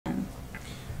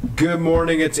Good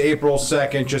morning. It's April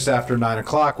 2nd, just after 9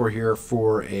 o'clock. We're here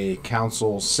for a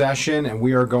council session, and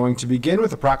we are going to begin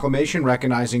with a proclamation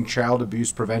recognizing Child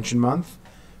Abuse Prevention Month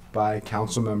by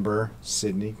Councilmember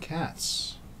Sidney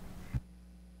Katz.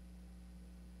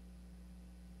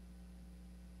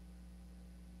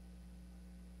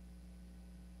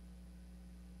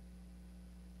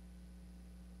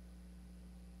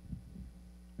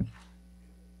 Good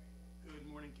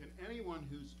morning. Can anyone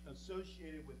who's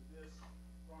associated with this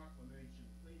proclamation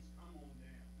please come on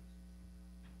down?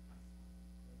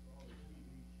 That's all the TV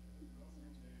shows. Come on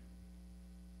down.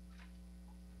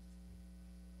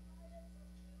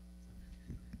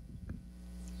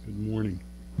 Good morning.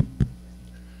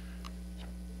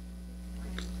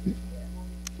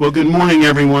 Well, good morning,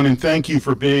 everyone, and thank you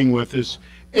for being with us.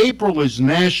 April is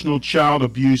National Child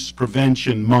Abuse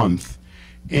Prevention Month.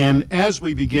 And as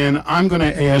we begin, I'm going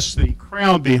to ask the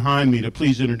crowd behind me to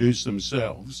please introduce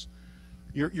themselves.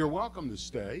 You're welcome to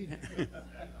stay.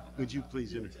 Would you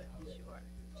please introduce?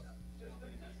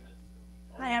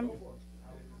 Hi, I'm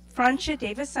Francia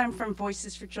Davis. I'm from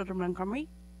Voices for Children Montgomery.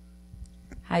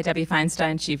 Hi, Debbie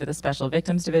Feinstein, Chief of the Special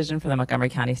Victims Division for the Montgomery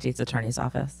County State's Attorney's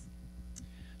Office.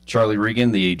 Charlie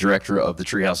Regan, the Director of the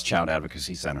Treehouse Child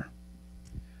Advocacy Center.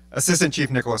 Assistant Chief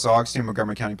Nicholas Augustine,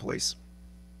 Montgomery County Police.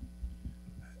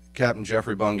 Captain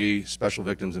Jeffrey Bungie, Special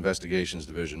Victims Investigations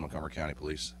Division, Montgomery County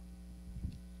Police.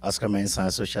 Oscar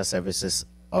Mensah, Social Services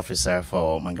Officer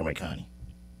for Montgomery County.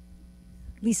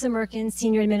 Lisa Merkin,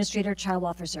 Senior Administrator, Child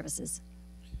Welfare Services.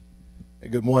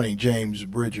 Good morning, James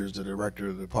Bridgers, the Director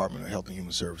of the Department of Health and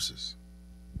Human Services.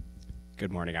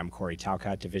 Good morning, I'm Corey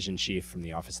Talcott, Division Chief from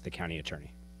the Office of the County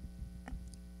Attorney.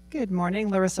 Good morning,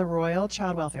 Larissa Royal,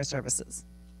 Child Welfare Services.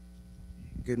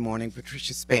 Good morning,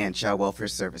 Patricia Spann, Child Welfare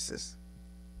Services.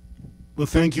 Well,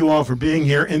 thank you all for being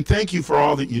here, and thank you for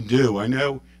all that you do. I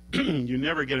know you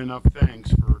never get enough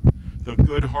thanks for the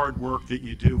good, hard work that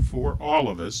you do for all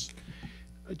of us.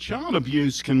 Child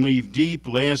abuse can leave deep,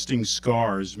 lasting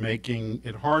scars, making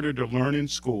it harder to learn in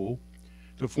school,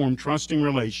 to form trusting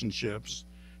relationships,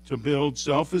 to build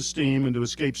self-esteem, and to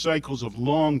escape cycles of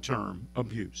long-term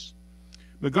abuse.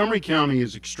 Montgomery County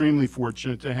is extremely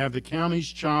fortunate to have the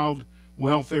county's Child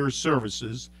Welfare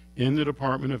Services in the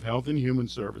Department of Health and Human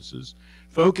Services,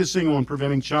 focusing on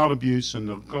preventing child abuse and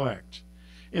neglect.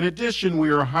 In addition, we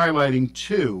are highlighting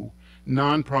two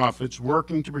nonprofits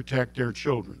working to protect their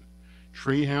children: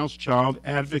 Treehouse Child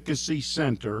Advocacy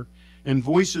Center and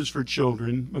Voices for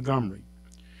Children Montgomery.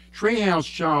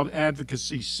 Treehouse Child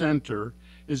Advocacy Center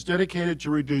is dedicated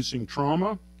to reducing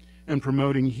trauma and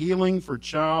promoting healing for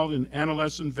child and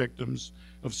adolescent victims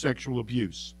of sexual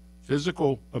abuse,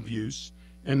 physical abuse,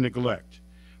 and neglect.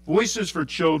 Voices for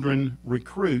Children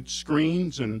recruits,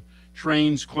 screens, and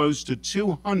trains close to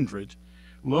 200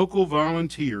 local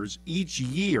volunteers each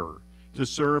year to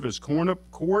serve as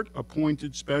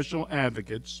court-appointed special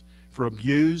advocates for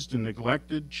abused and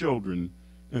neglected children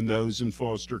and those in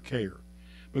foster care.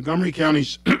 Montgomery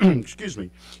County's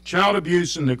Child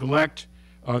Abuse and Neglect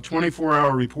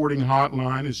 24-hour reporting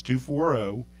hotline is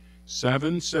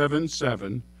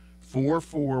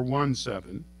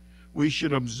 240-777-4417. We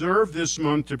should observe this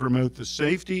month to promote the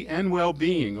safety and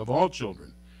well-being of all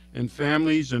children and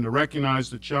families, and to recognize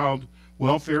the child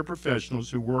welfare professionals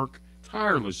who work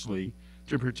tirelessly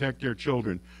to protect their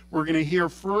children. We're going to hear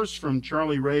first from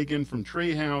Charlie Regan from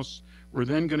Treehouse. We're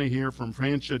then going to hear from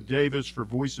Francia Davis for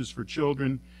Voices for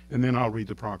Children, and then I'll read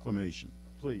the proclamation.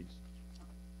 Please.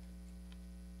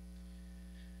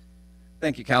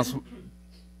 Thank you, Councilman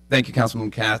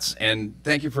Katz, and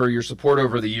thank you for your support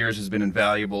over the years. Has been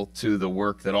invaluable to the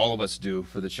work that all of us do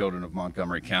for the children of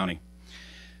Montgomery County.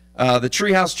 The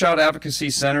Treehouse Child Advocacy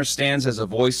Center stands as a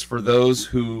voice for those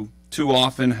who too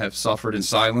often have suffered in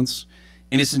silence,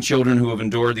 innocent children who have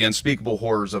endured the unspeakable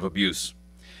horrors of abuse.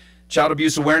 Child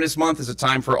Abuse Awareness Month is a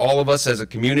time for all of us as a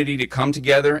community to come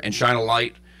together and shine a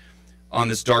light on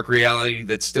this dark reality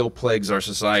that still plagues our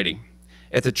society.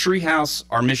 At the Treehouse,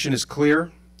 our mission is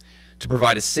clear: to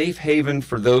provide a safe haven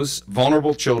for those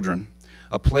vulnerable children,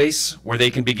 a place where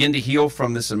they can begin to heal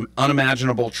from this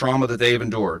unimaginable trauma that they have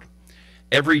endured.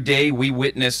 Every day we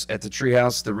witness at the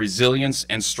Treehouse the resilience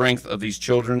and strength of these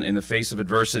children in the face of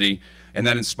adversity, and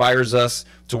that inspires us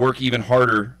to work even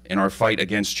harder in our fight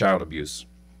against child abuse.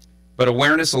 But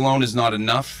awareness alone is not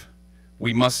enough.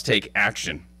 We must take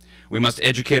action. We must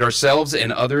educate ourselves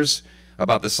and others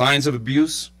about the signs of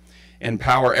abuse,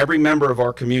 empower every member of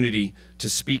our community to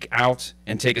speak out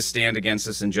and take a stand against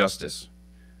this injustice.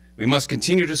 We must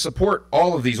continue to support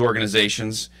all of these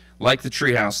organizations like the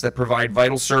Treehouse that provide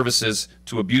vital services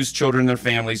to abused children and their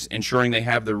families, ensuring they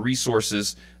have the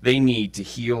resources they need to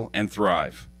heal and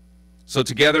thrive. So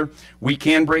together, we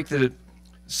can break the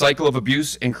cycle of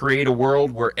abuse and create a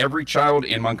world where every child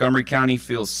in Montgomery County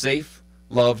feels safe,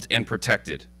 loved, and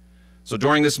protected. So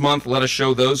during this month, let us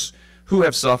show those who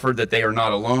have suffered that they are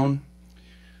not alone.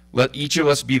 Let each of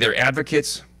us be their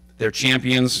advocates, their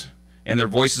champions, and their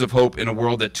voices of hope in a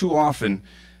world that too often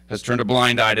has turned a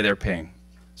blind eye to their pain.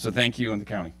 So thank you, and the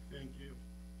county. Thank you.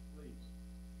 Please.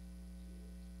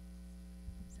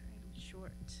 Sorry, I'm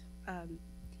short.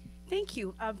 Thank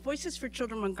you. Voices for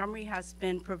Children Montgomery has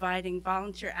been providing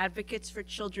volunteer advocates for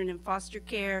children in foster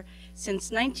care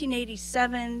since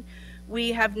 1987.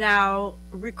 We have now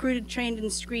recruited, trained,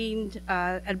 and screened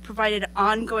and provided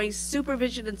ongoing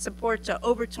supervision and support to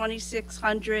over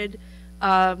 2,600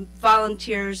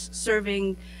 volunteers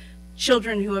serving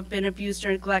children who have been abused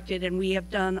or neglected, and we have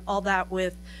done all that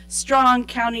with strong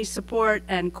county support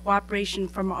and cooperation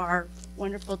from our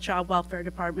wonderful Child Welfare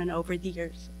Department over the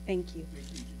years. Thank you.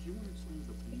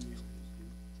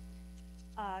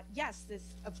 Yes, this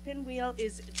pinwheel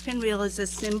is a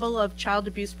symbol of Child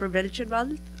Abuse Prevention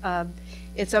Month.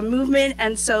 It's a movement,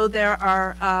 and so there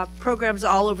are programs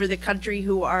all over the country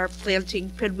who are planting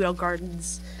pinwheel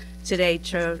gardens today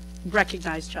to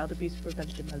recognize Child Abuse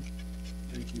Prevention Month.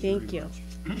 Thank you.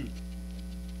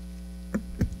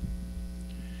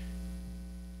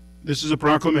 This is a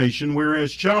proclamation,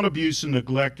 whereas child abuse and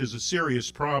neglect is a serious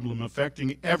problem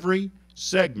affecting every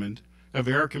segment of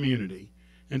our community,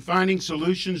 and finding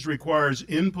solutions requires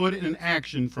input and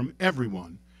action from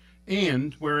everyone.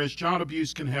 And whereas child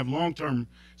abuse can have long-term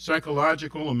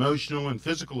psychological, emotional, and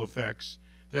physical effects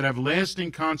that have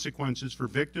lasting consequences for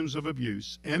victims of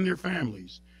abuse and their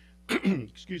families,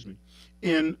 excuse me.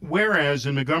 And whereas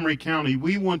in Montgomery County,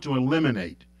 we want to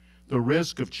eliminate the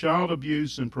risk of child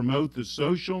abuse and promote the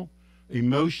social,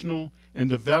 emotional, and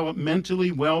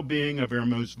developmentally well-being of our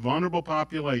most vulnerable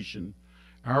population,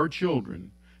 our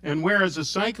children. And whereas a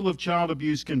cycle of child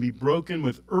abuse can be broken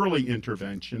with early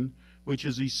intervention, which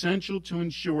is essential to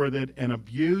ensure that an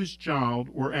abused child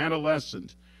or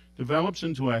adolescent develops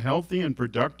into a healthy and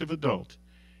productive adult,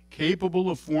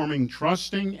 capable of forming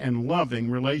trusting and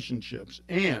loving relationships.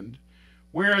 And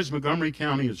whereas Montgomery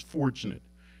County is fortunate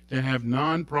to have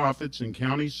nonprofits and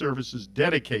county services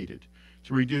dedicated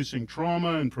to reducing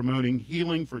trauma and promoting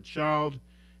healing for child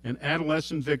and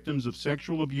adolescent victims of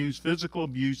sexual abuse, physical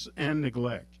abuse, and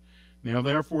neglect. Now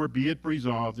therefore be it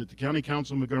resolved that the County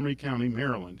Council of Montgomery County,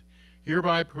 Maryland,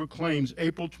 hereby proclaims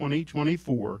April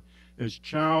 2024 as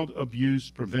Child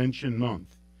Abuse Prevention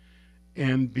Month.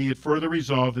 And be it further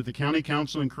resolved that the County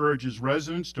Council encourages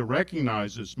residents to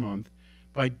recognize this month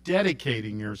by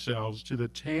dedicating yourselves to the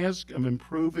task of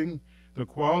improving the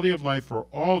quality of life for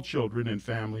all children and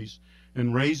families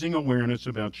and raising awareness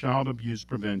about child abuse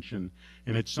prevention.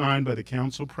 And it's signed by the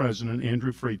Council President,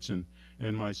 Andrew Friedson,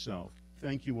 and myself.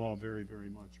 Thank you all very, very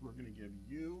much. We're going to give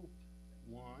you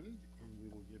one, and we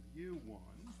will give you one.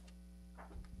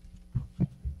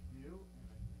 You.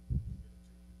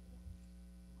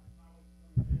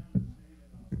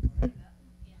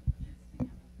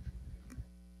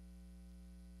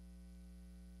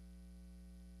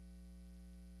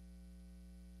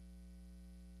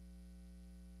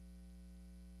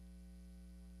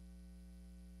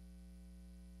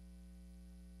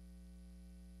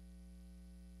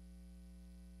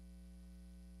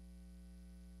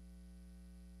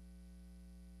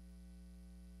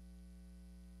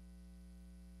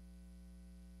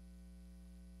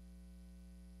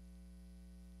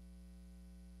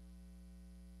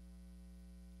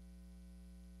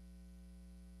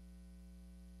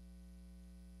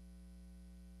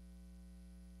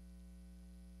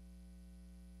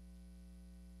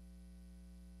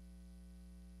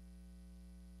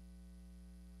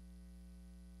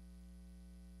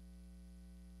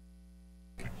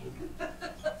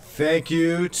 Thank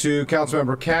you to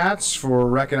Councilmember Katz for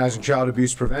recognizing Child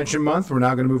Abuse Prevention Month. We're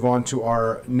now going to move on to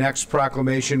our next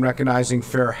proclamation recognizing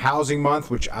Fair Housing Month,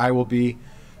 which I will be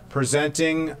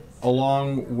presenting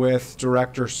along with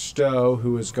Director Stowe,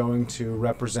 who is going to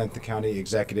represent the county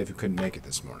executive who couldn't make it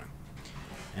this morning.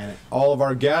 And all of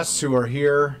our guests who are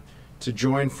here to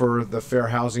join for the Fair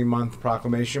Housing Month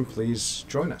proclamation, please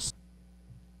join us.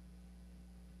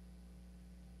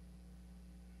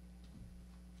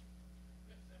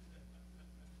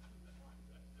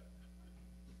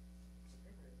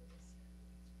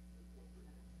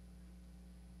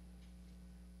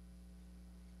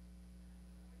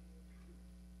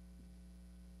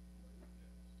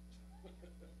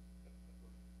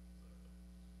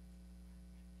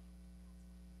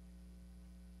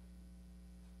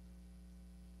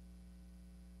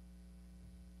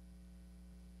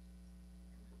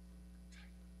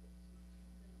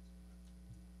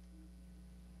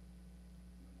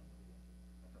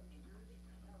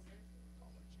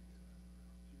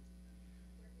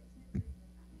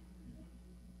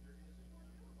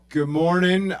 Good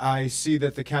morning. I see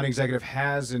that the county executive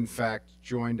has, in fact,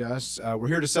 joined us. We're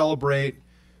here to celebrate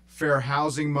Fair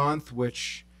Housing Month,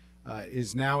 which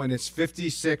is now in its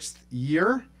 56th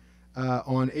year.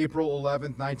 On April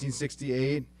 11th,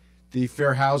 1968, the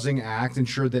Fair Housing Act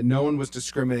ensured that no one was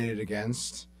discriminated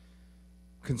against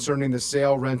concerning the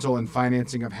sale, rental, and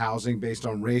financing of housing based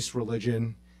on race,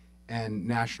 religion, and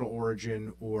national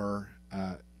origin or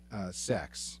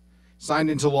sex. Signed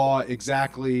into law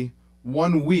exactly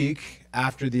 1 week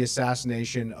after the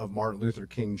assassination of Martin Luther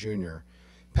King Jr.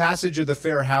 Passage of the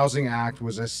Fair Housing Act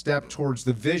was a step towards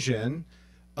the vision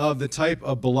of the type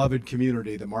of beloved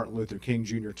community that Martin Luther King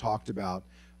Jr. talked about,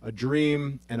 a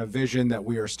dream and a vision that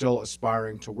we are still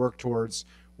aspiring to work towards.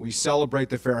 We celebrate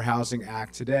the Fair Housing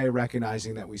Act today,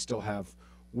 recognizing that we still have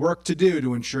work to do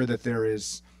to ensure that there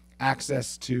is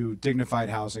access to dignified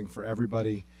housing for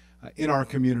everybody in our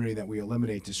community, that we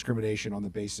eliminate discrimination on the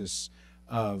basis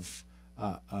of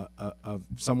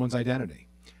someone's identity.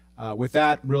 With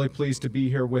that, really pleased to be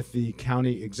here with the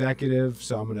county executive,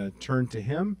 so I'm going to turn to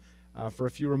him for a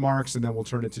few remarks, and then we'll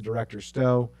turn it to Director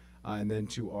Stowe, and then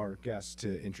to our guests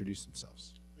to introduce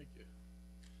themselves. Thank you.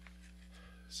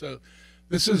 So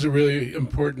this is a really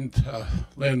important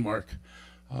landmark,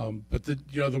 but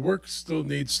the work still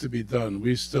needs to be done.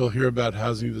 We still hear about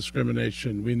housing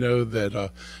discrimination. We know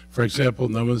that, for example,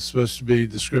 no one's supposed to be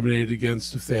discriminated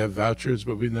against if they have vouchers,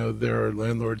 but we know there are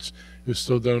landlords who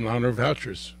still don't honor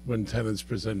vouchers when tenants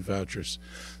present vouchers.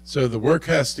 So the work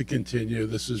has to continue.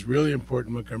 This is really important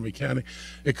in Montgomery County.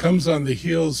 It comes on the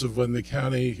heels of when the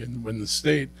county and when the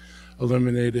state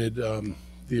eliminated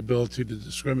the ability to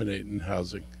discriminate in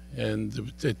housing and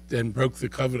broke the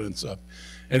covenants up.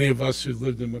 Any of us who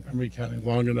lived in Montgomery County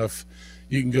long enough,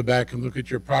 you can go back and look at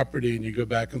your property, and you go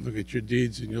back and look at your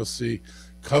deeds, and you'll see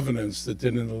covenants that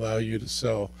didn't allow you to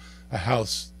sell a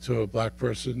house to a black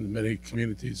person, in many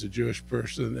communities a Jewish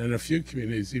person, and a few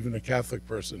communities even a Catholic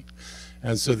person.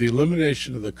 And so the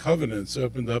elimination of the covenants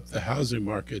opened up the housing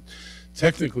market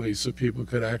technically so people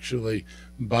could actually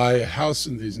buy a house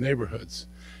in these neighborhoods.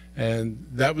 And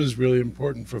that was really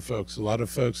important for folks. A lot of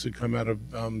folks who come out of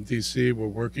DC were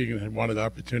working and had wanted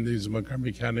opportunities in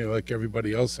Montgomery County like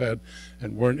everybody else had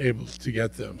and weren't able to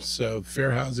get them. So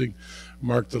fair housing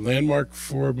marked a landmark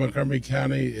for Montgomery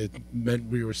County. It meant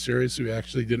we were serious. We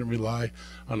actually didn't rely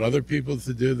on other people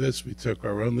to do this. We took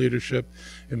our own leadership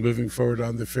in moving forward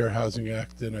on the Fair Housing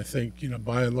Act. And I think,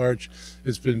 by and large,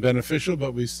 it's been beneficial,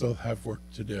 but we still have work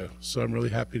to do. So I'm really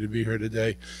happy to be here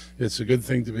today. It's a good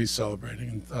thing to be celebrating.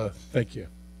 And thank you.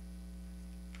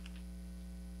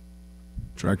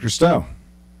 Director Stowe.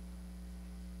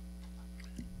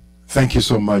 Thank you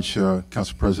so much,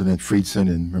 Council President Friedson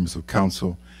and members of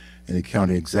council and the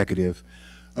county executive.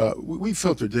 We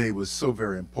felt today was so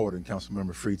very important,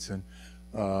 Councilmember Friedson,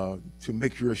 to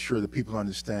make sure that people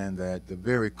understand that the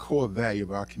very core value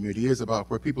of our community is about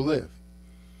where people live,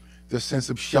 their sense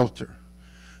of shelter,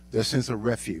 their sense of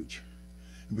refuge.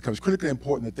 It becomes critically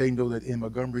important that they know that in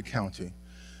Montgomery County,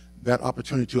 that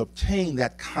opportunity to obtain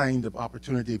that kind of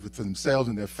opportunity for themselves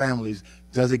and their families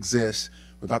does exist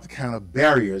without the kind of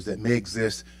barriers that may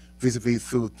exist vis-a-vis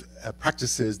through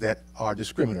practices that are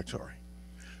discriminatory.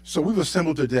 So we've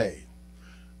assembled today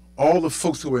all the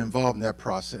folks who are involved in that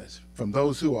process, from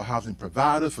those who are housing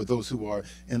providers, for those who are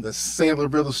in the sale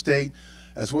of real estate,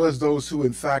 as well as those who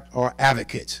in fact are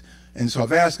advocates. And so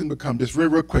I've asked them to come just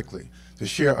real quickly to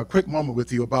share a quick moment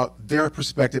with you about their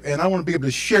perspective. And I want to be able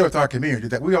to share with our community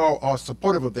that we all are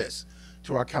supportive of this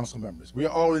to our council members. We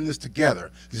are all in this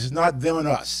together. This is not them and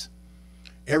us.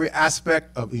 Every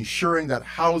aspect of ensuring that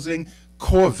housing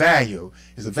core value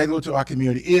is available to our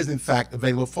community is in fact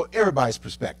available for everybody's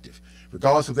perspective,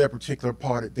 regardless of their particular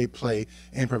part that they play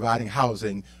in providing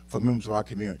housing for members of our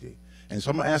community. And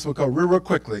so I'm going to ask them to go real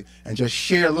quickly and just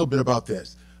share a little bit about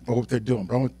this, about what they're doing.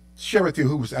 But I want to share with you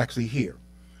who was actually here.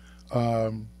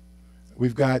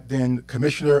 We've got then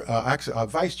Commissioner, actually our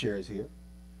Vice Chair is here.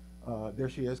 There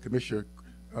she is, Commissioner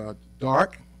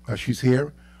Dark, she's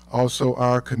here. Also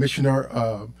our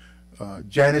Commissioner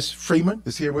Janice Freeman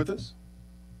is here with us.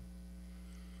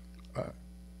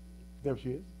 There she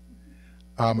is.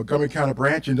 Montgomery County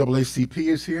Branch NAACP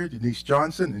is here. Denise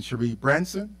Johnson and Cherie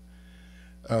Branson.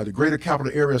 The Greater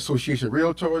Capital Area Association of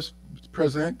Realtors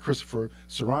President Christopher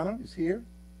Serrano is here.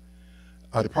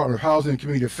 Department of Housing and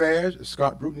Community Affairs,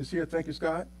 Scott Bruton is here. Thank you,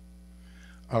 Scott.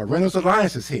 Reynolds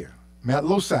Alliance is here. Matt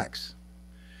Losax.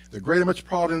 The Greater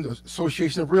Metropolitan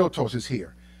Association of Realtors is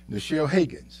here. Nichelle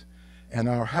Higgins. And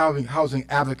our housing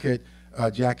advocate,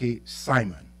 Jackie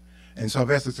Simon. And so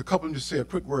I've asked us a couple of them to say a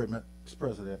quick word, Mr.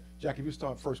 President. Jackie, you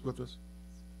start first with us.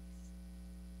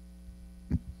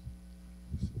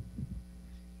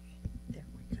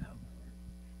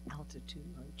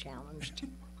 challenged.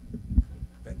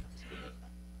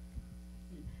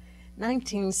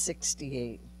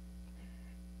 1968,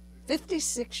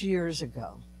 56 years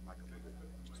ago.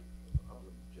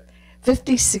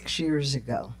 56 years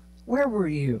ago, where were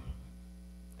you?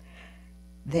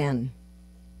 Then,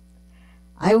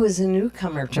 I was a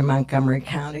newcomer to Montgomery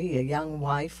County, a young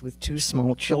wife with 2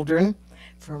 small children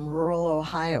from rural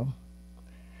Ohio.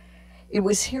 It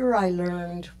was here I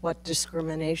learned what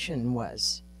discrimination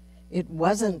was. It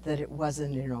wasn't that it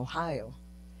wasn't in Ohio.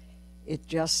 It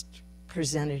just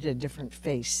presented a different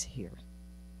face here.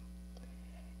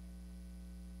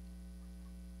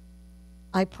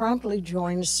 I promptly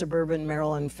joined Suburban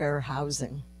Maryland Fair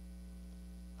Housing,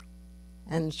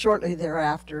 and shortly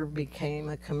thereafter became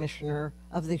a commissioner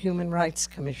of the Human Rights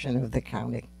Commission of the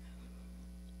county.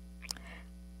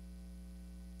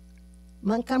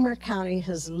 Montgomery County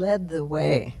has led the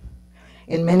way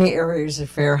in many areas of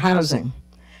fair housing,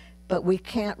 but we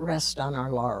can't rest on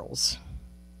our laurels.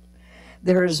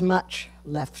 There is much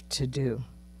left to do.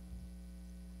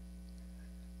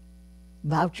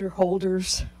 Voucher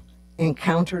holders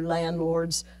encounter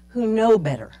landlords who know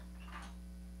better,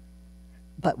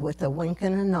 but with a wink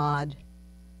and a nod,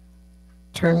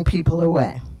 turn people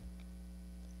away,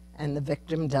 and the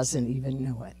victim doesn't even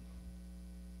know it.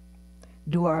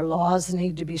 Do our laws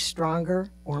need to be stronger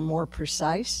or more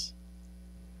precise?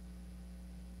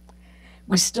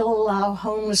 We still allow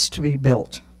homes to be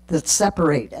built that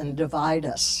separate and divide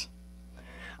us,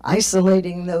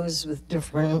 isolating those with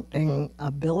differing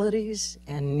abilities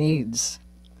and needs.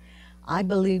 I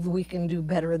believe we can do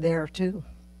better there too.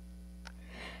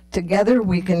 Together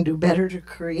we can do better to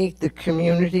create the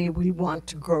community we want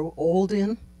to grow old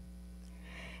in,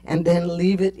 and then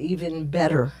leave it even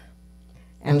better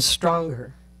and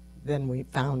stronger than we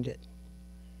found it.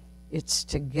 It's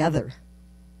together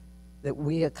that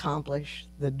we accomplish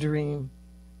the dream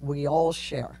we all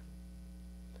share.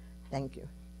 Thank you.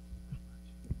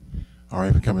 All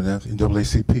right, for coming down to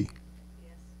NAACP.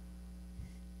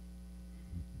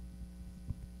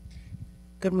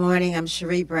 Good morning. I'm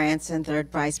Cherie Branson, 3rd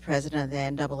Vice President of the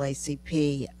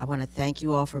NAACP. I want to thank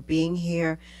you all for being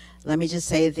here. Let me just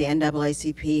say that the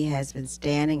NAACP has been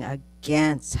standing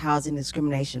against housing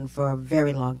discrimination for a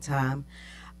very long time,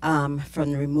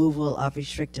 from the removal of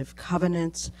restrictive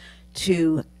covenants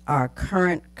to our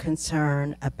current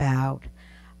concern about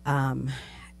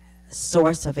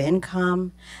source of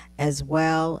income, as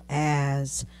well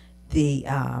as the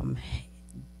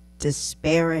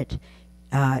disparate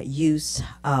use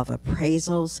of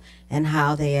appraisals and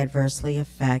how they adversely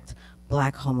affect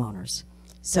Black homeowners.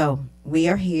 So we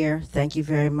are here. Thank you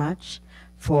very much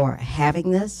for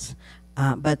having this,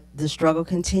 but the struggle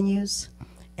continues,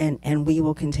 and we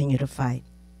will continue to fight.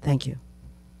 Thank you.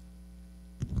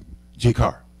 G.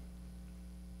 Carr.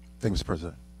 Thank you, Mr.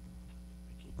 President.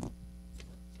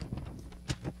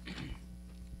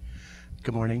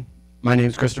 Good morning. My name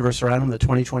is Christopher Serrano. I'm the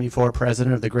 2024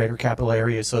 President of the Greater Capital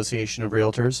Area Association of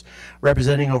Realtors,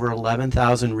 representing over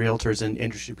 11,000 realtors and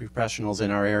industry professionals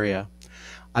in our area.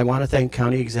 I want to thank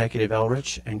County Executive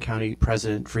Elrich and County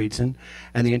President Friedson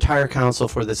and the entire council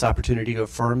for this opportunity to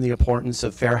affirm the importance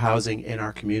of fair housing in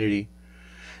our community.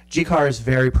 GCAR is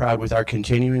very proud with our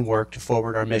continuing work to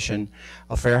forward our mission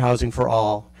of fair housing for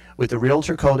all, with the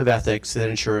Realtor Code of Ethics that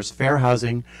ensures fair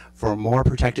housing for more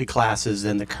protected classes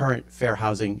than the current Fair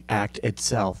Housing Act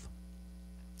itself.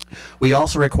 We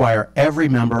also require every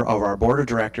member of our board of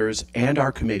directors and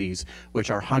our committees, which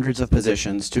are hundreds of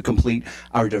positions, to complete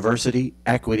our Diversity,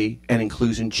 Equity, and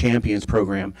Inclusion Champions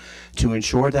program to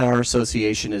ensure that our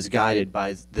association is guided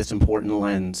by this important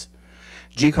lens.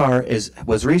 GCAR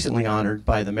was recently honored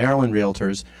by the Maryland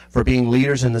Realtors for being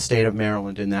leaders in the state of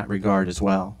Maryland in that regard as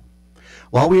well.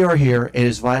 While we are here, it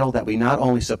is vital that we not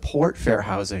only support fair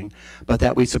housing, but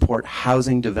that we support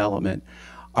housing development.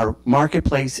 Our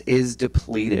marketplace is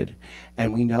depleted,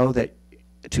 and we know that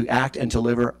to act and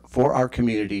deliver for our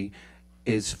community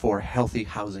is for healthy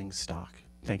housing stock.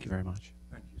 Thank you very much.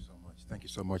 Thank you so much. Thank you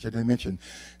so much. I didn't mention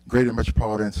Greater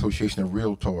Metropolitan Association of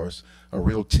Realtors, or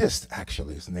Realtist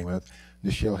actually is the name of it.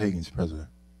 Nichelle Hagan's president.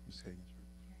 Ms. Hagan.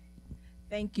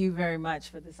 Thank you very much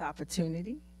for this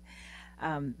opportunity.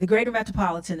 The Greater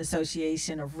Metropolitan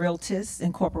Association of Realtists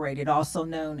Incorporated, also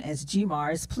known as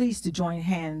GMAR, is pleased to join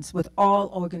hands with all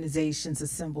organizations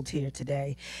assembled here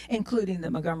today, including the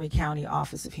Montgomery County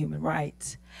Office of Human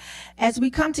Rights. As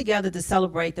we come together to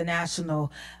celebrate the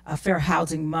National Fair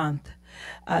Housing Month,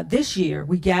 this year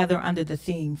we gather under the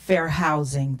theme Fair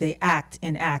Housing, the Act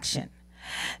in Action.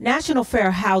 National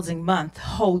Fair Housing Month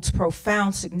holds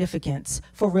profound significance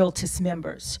for Realtis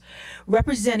members,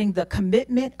 representing the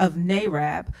commitment of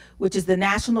NARAB, which is the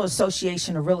National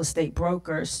Association of Real Estate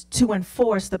Brokers, to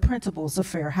enforce the principles of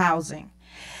fair housing.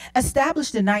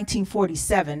 Established in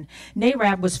 1947,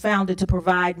 NARAB was founded to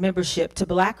provide membership to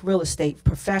Black real estate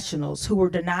professionals who were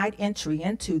denied entry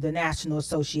into the National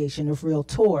Association of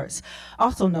Realtors,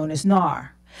 also known as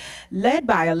NAR. Led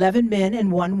by 11 men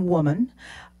and 1 woman,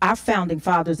 our founding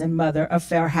fathers and mother of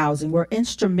fair housing were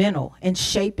instrumental in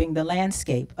shaping the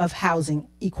landscape of housing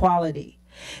equality.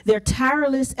 Their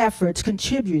tireless efforts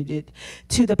contributed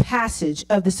to the passage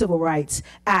of the Civil Rights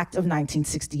Act of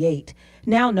 1968,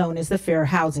 now known as the Fair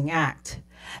Housing Act,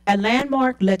 a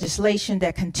landmark legislation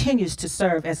that continues to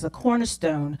serve as the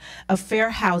cornerstone of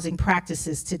fair housing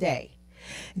practices today.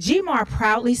 GMAR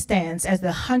proudly stands as the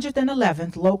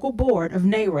 111th local board of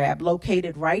NARAB,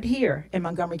 located right here in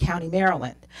Montgomery County,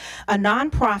 Maryland, a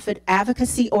nonprofit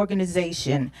advocacy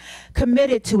organization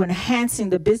committed to enhancing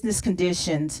the business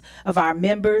conditions of our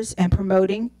members and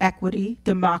promoting equity,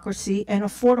 democracy, and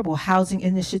affordable housing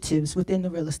initiatives within the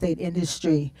real estate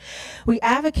industry. We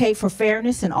advocate for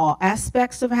fairness in all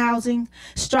aspects of housing,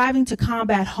 striving to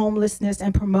combat homelessness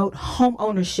and promote home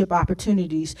ownership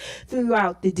opportunities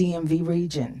throughout the DMV region.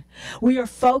 We are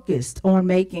focused on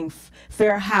making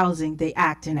fair housing the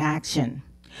act in action.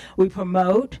 We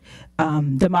promote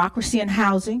democracy in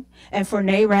housing, and for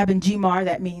NARAB and GMAR,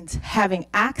 that means having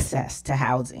access to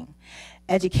housing,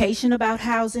 education about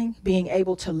housing, being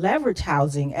able to leverage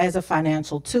housing as a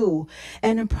financial tool,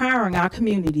 and empowering our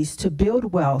communities to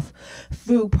build wealth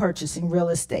through purchasing real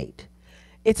estate.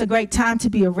 It's a great time to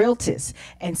be a Realtis,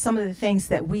 and some of the things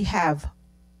that we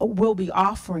will be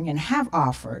offering and have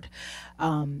offered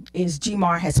is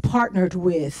GMAR has partnered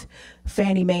with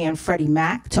Fannie Mae and Freddie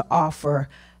Mac to offer,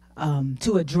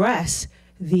 to address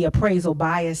the appraisal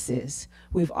biases.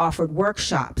 We've offered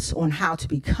workshops on how to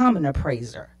become an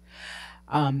appraiser.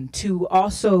 To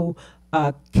also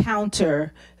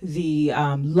counter the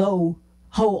low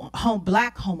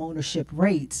Black home ownership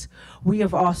rates, we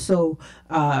have also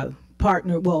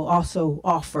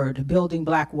offered Building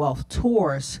Black Wealth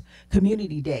Tours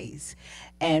community days,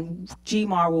 and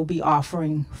GMAR will be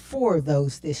offering 4 of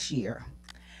those this year.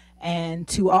 And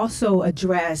to also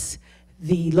address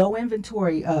the low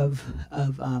inventory of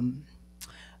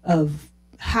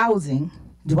housing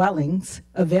dwellings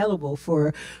available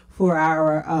for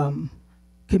our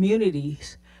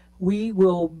communities, we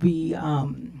will be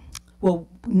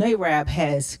NARAB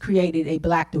has created a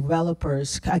Black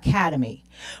Developers Academy,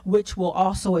 which will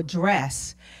also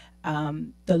address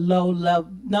the low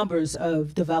numbers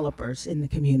of developers in the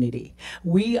community.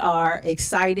 We are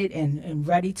excited and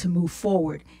ready to move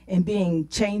forward in being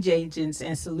change agents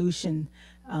and solution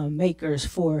makers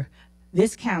for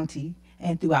this county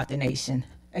and throughout the nation.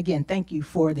 Again, thank you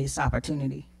for this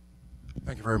opportunity.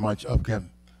 Thank you very much.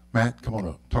 Matt, come on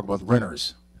up. Talk about the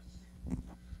renters.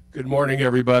 Good morning,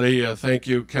 everybody. Thank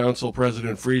you, Council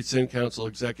President Friedson, Council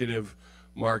Executive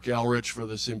Mark Elrich, for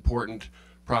this important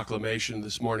proclamation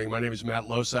this morning. My name is Matt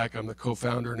Losak. I'm the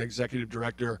co-founder and executive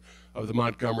director of the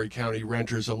Montgomery County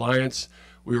Renters Alliance.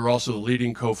 We are also the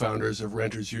leading co-founders of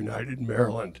Renters United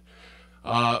Maryland.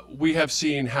 We have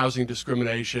seen housing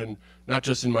discrimination, not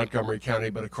just in Montgomery County,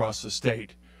 but across the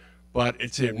state. But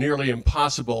it's nearly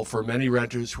impossible for many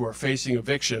renters who are facing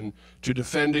eviction to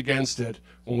defend against it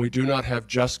when we do not have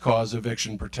just cause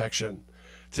eviction protection.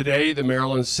 Today, the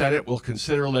Maryland Senate will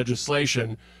consider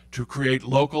legislation to create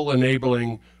local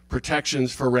enabling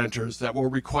protections for renters that will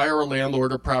require a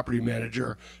landlord or property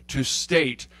manager to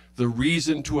state the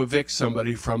reason to evict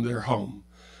somebody from their home.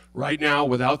 Right now,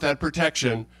 without that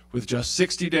protection, with just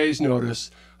 60 days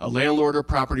notice, a landlord or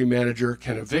property manager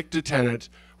can evict a tenant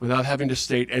without having to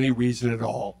state any reason at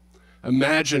all.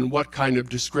 Imagine what kind of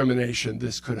discrimination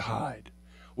this could hide.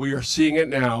 We are seeing it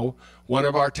now. One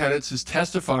of our tenants is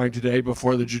testifying today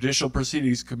before the Judicial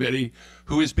Proceedings Committee,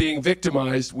 who is being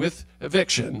victimized with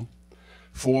eviction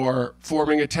for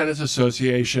forming a tenants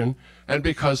association and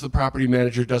because the property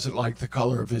manager doesn't like the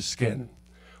color of his skin.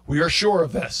 We are sure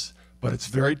of this, but it's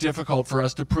very difficult for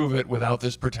us to prove it without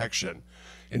this protection.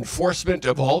 Enforcement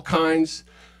of all kinds,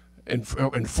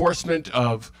 enforcement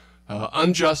of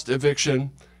unjust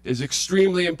eviction is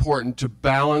extremely important to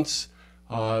balance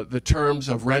the terms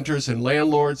of renters and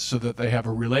landlords so that they have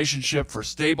a relationship for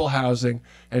stable housing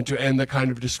and to end the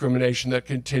kind of discrimination that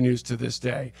continues to this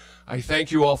day. I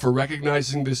thank you all for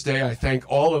recognizing this day. I thank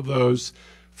all of those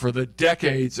for the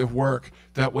decades of work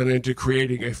that went into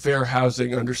creating a fair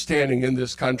housing understanding in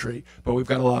this country, but we've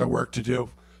got a lot of work to do.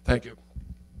 Thank you.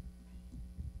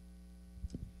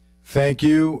 Thank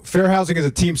you. Fair housing is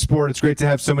a team sport. It's great to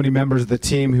have so many members of the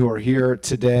team who are here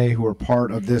today who are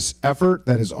part of this effort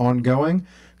that is ongoing.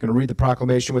 I'm going to read the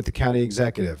proclamation with the county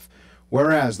executive.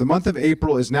 Whereas the month of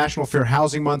April is National Fair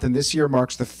Housing Month, and this year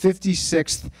marks the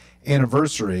 56th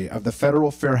anniversary of the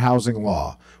federal fair housing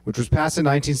law, which was passed in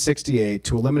 1968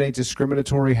 to eliminate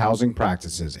discriminatory housing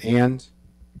practices. And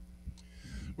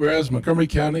whereas Montgomery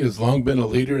County has long been a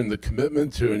leader in the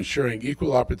commitment to ensuring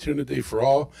equal opportunity for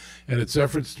all and its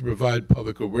efforts to provide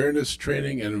public awareness,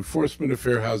 training, and enforcement of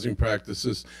fair housing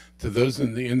practices to those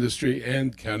in the industry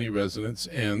and county residents.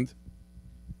 And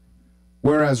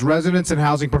whereas residents and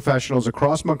housing professionals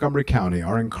across Montgomery County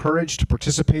are encouraged to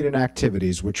participate in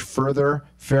activities which further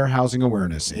fair housing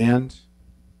awareness. And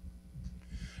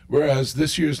whereas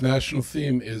this year's national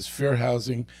theme is Fair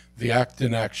Housing, the Act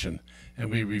in Action, and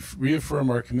we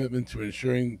reaffirm our commitment to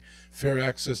ensuring fair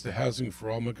access to housing for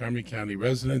all Montgomery County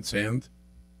residents. And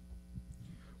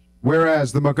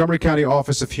whereas the Montgomery County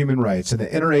Office of Human Rights and the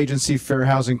Interagency Fair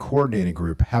Housing Coordinating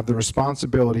Group have the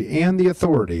responsibility and the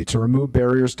authority to remove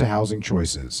barriers to housing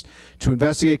choices, to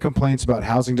investigate complaints about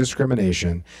housing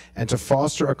discrimination, and to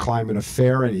foster a climate of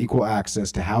fair and equal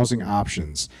access to housing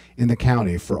options in the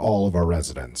county for all of our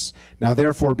residents. Now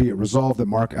therefore be it resolved that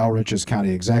Mark Elrich as County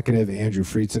Executive, Andrew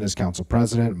Friedson as Council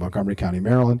President of Montgomery County,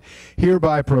 Maryland,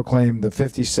 hereby proclaim the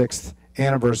 56th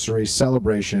anniversary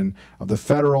celebration of the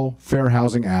Federal Fair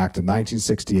Housing Act of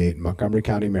 1968 in Montgomery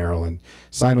County, Maryland,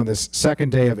 signed on this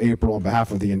second day of April on behalf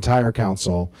of the entire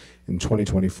council in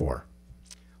 2024.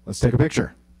 Let's take a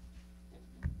picture.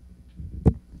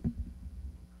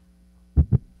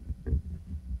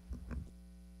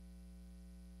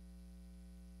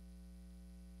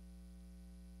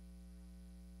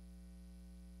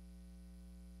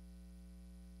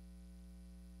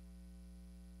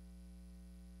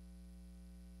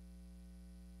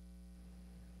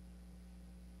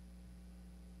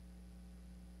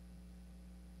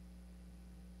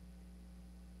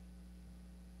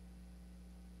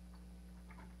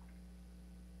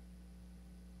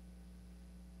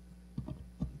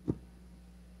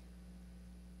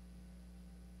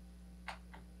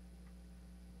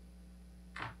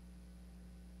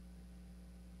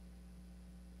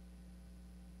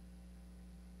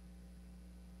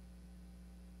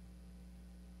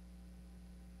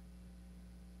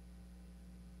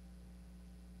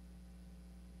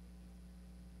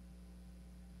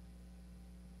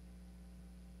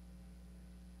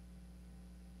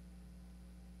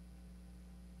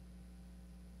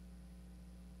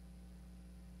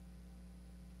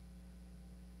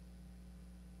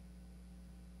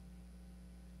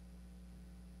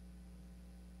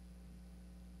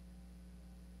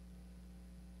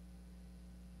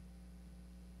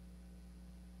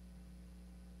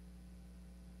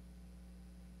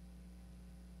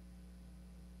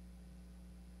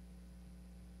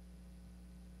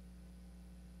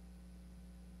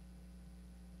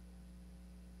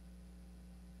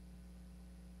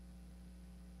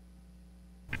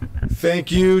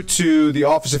 Thank you to the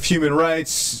Office of Human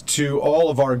Rights, to all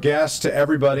of our guests, to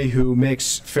everybody who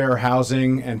makes fair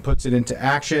housing and puts it into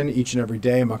action each and every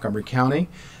day in Montgomery County.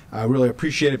 I really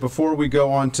appreciate it. Before we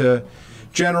go on to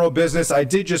general business, I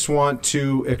did just want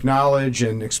to acknowledge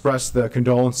and express the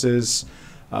condolences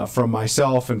from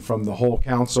myself and from the whole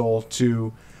council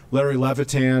to Larry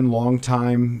Levitan,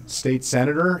 longtime state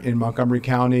senator in Montgomery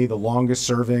County, the longest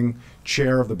serving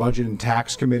chair of the Budget and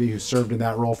Tax Committee, who served in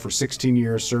that role for 16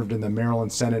 years, served in the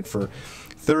Maryland Senate for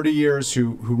 30 years,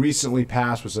 who recently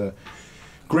passed, was a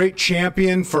great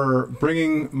champion for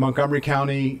bringing Montgomery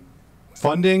County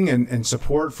funding and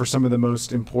support for some of the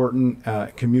most important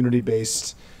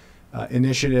community-based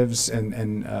initiatives and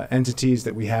entities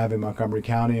that we have in Montgomery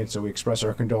County. And so we express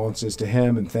our condolences to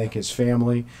him and thank his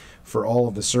family for all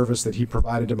of the service that he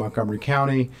provided to Montgomery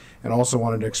County, and also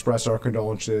wanted to express our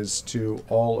condolences to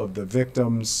all of the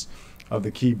victims of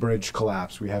the Key Bridge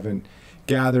collapse. We haven't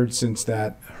gathered since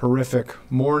that horrific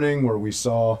morning where we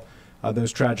saw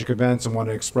those tragic events, and want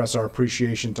to express our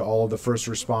appreciation to all of the first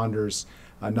responders,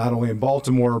 not only in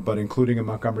Baltimore, but including in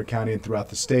Montgomery County and throughout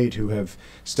the state, who have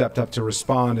stepped up to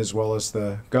respond, as well as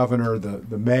the governor,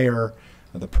 the mayor,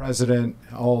 the president,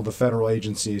 all the federal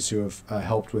agencies who have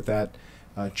helped with that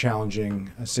challenging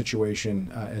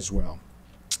situation as well.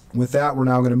 With that, we're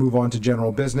now going to move on to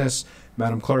general business.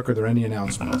 Madam Clerk, are there any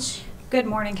announcements? Good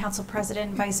morning, Council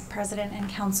President, Vice President, and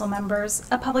Council members.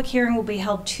 A public hearing will be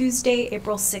held Tuesday,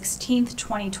 April 16th,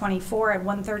 2024 at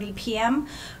 1:30 p.m.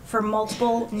 for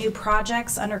multiple new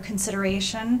projects under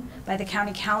consideration by the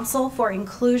County Council for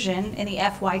inclusion in the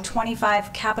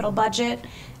FY25 capital budget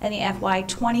and the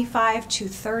FY25 to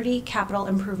 30 capital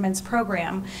improvements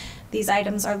program. These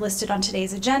items are listed on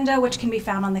today's agenda, which can be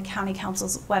found on the County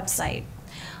Council's website.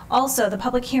 Also, the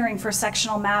public hearing for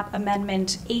sectional map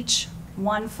amendment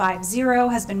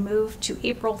H150 has been moved to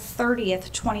April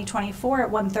 30th, 2024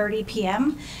 at 1:30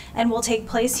 p.m. and will take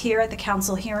place here at the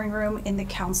Council hearing room in the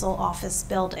Council office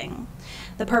building.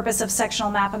 The purpose of sectional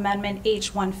map amendment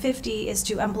H150 is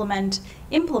to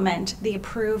implement the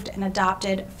approved and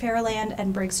adopted Fairland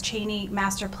and Briggs Cheney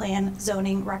Master Plan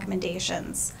zoning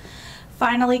recommendations.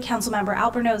 Finally, Councilmember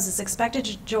Albornoz is expected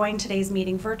to join today's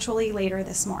meeting virtually later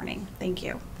this morning. Thank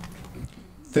you.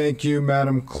 Thank you,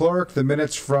 Madam Clerk. The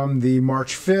minutes from the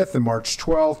March 5th and March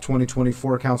 12th,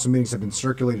 2024 council meetings have been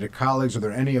circulated to colleagues. Are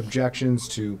there any objections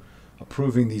to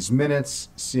approving these minutes?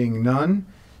 Seeing none,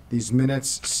 these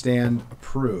minutes stand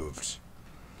approved.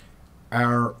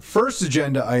 Our first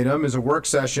agenda item is a work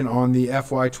session on the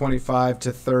FY 25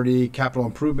 to 30 capital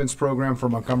improvements program for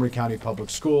Montgomery County Public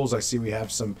Schools. I see we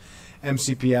have some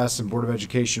MCPS and Board of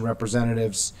Education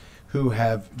representatives who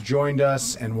have joined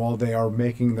us, and while they are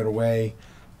making their way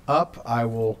up, I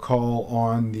will call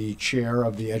on the chair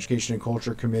of the Education and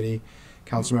Culture Committee,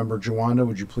 Councilmember Jawanda.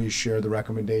 Would you please share the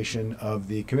recommendation of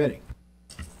the committee?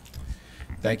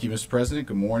 Thank you, Mr. President.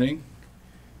 Good morning.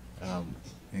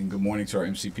 And good morning to our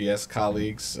MCPS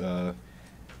colleagues.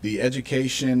 The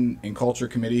Education and Culture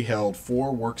Committee held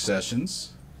 4 work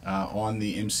sessions on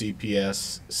the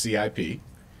MCPS CIP.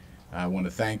 I want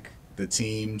to thank the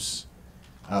teams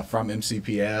from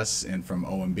MCPS and from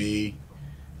OMB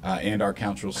and our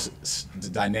council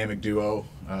dynamic duo,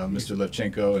 Mr.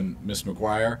 Levchenko and Ms.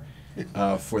 McGuire,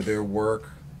 for their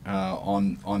work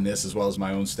on this, as well as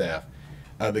my own staff.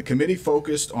 The committee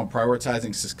focused on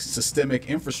prioritizing systemic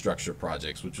infrastructure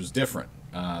projects, which was different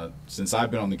since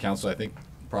I've been on the council, I think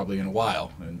probably in a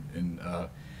while,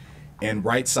 and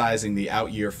right-sizing the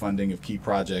out-year funding of key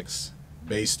projects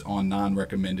based on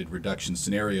non-recommended reduction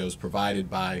scenarios provided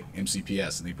by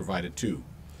MCPS, and they provided 2.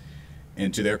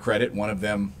 And to their credit, one of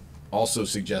them also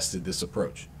suggested this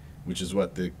approach, which is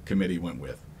what the committee went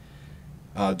with.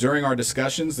 During our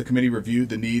discussions, the committee reviewed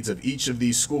the needs of each of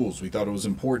these schools. We thought it was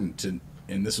important to,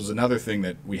 and this was another thing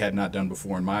that we had not done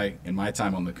before in my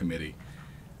time on the committee,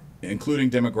 including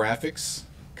demographics,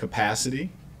 capacity,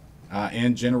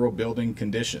 and general building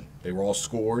condition. They were all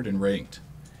scored and ranked.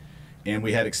 And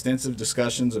we had extensive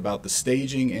discussions about the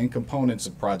staging and components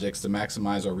of projects to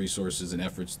maximize our resources and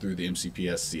efforts through the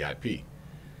MCPS CIP.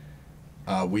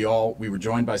 We were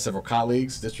joined by several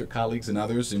colleagues, district colleagues and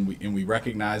others, and we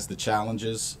recognized the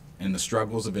challenges and the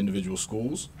struggles of individual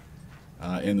schools.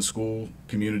 And the school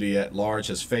community at large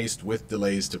has faced with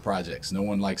delays to projects. No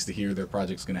one likes to hear their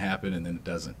project's going to happen and then it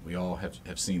doesn't. We all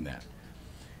have seen that.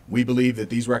 We believe that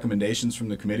these recommendations from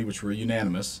the committee, which were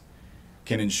unanimous,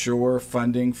 can ensure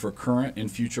funding for current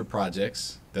and future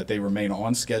projects, that they remain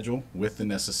on schedule with the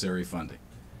necessary funding.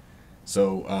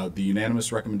 So the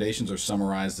unanimous recommendations are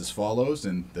summarized as follows,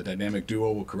 and the dynamic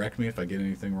duo will correct me if I get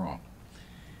anything wrong.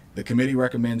 The committee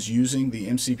recommends using the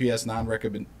MCPS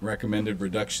non-recommended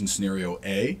reduction scenario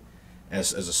A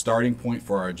as a starting point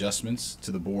for our adjustments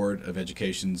to the Board of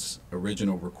Education's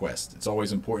original request. It's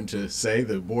always important to say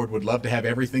the board would love to have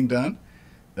everything done.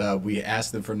 We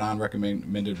asked them for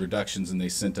non-recommended reductions, and they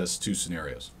sent us 2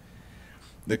 scenarios.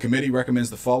 The committee recommends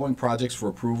the following projects for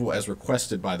approval as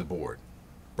requested by the board: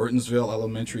 Burtonsville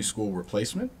Elementary School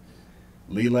replacement,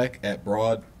 LELEC at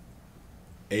Broad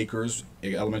Acres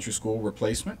Elementary School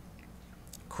replacement,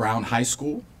 Crown High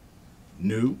School,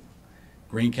 new,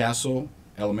 Greencastle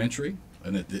Elementary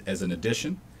as an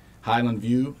addition, Highland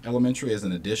View Elementary as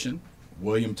an addition,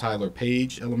 William Tyler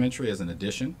Page Elementary as an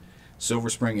addition,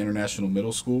 Silver Spring International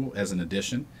Middle School as an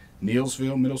addition,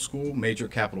 Neilsville Middle School major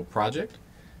capital project,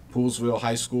 Poolsville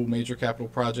High School major capital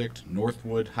project,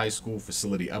 Northwood High School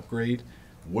facility upgrade,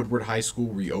 Woodward High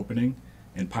School reopening,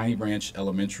 and Piney Branch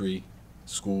Elementary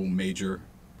School major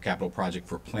capital project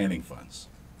for planning funds.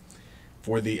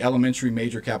 For the elementary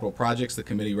major capital projects, the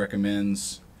committee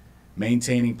recommends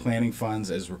maintaining planning funds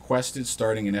as requested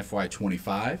starting in FY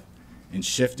 25 and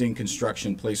shifting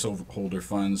construction placeholder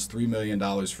funds $3 million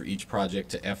for each project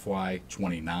to FY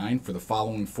 29 for the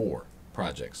following 4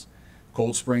 projects: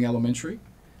 Cold Spring Elementary,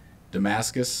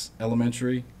 Damascus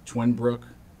Elementary, Twinbrook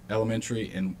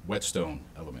Elementary, and Whetstone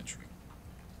Elementary.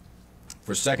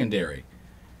 For secondary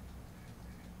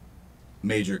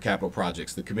major capital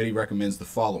projects, the committee recommends the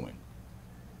following,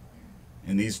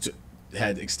 and these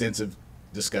had extensive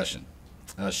discussion.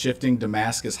 Shifting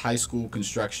Damascus High School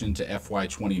construction to FY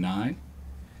 29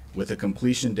 with a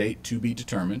completion date to be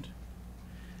determined,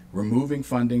 removing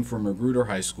funding for Magruder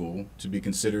High School to be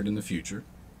considered in the future,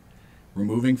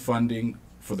 removing funding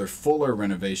for the fuller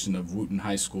renovation of Wooten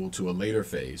High School to a later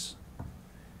phase,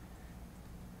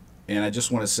 And I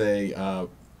just want to say,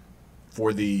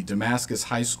 for the Damascus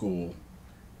High School,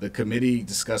 the committee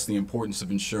discussed the importance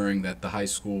of ensuring that the high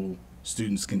school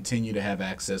students continue to have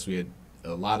access. We had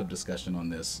a lot of discussion on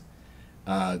this,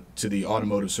 to the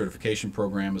automotive certification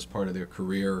program as part of their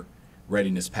career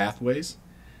readiness pathways.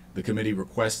 The committee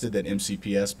requested that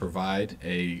MCPS provide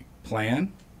a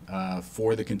plan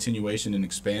for the continuation and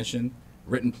expansion,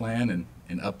 written plan,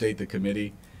 and update the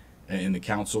committee and the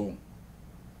council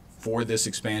for this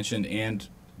expansion and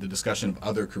the discussion of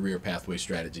other career pathway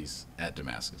strategies at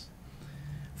Damascus.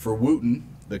 For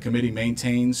Wooten, the committee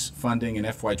maintains funding in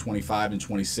FY25 and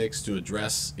 26 to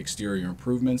address exterior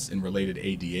improvements and related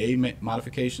ADA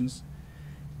modifications.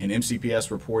 And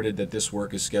MCPS reported that this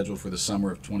work is scheduled for the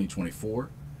summer of 2024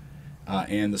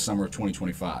 and the summer of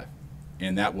 2025.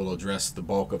 And that will address the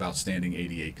bulk of outstanding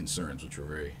ADA concerns, which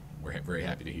we're very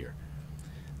happy to hear.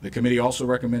 The committee also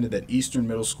recommended that Eastern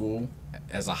Middle School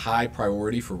as a high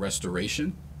priority for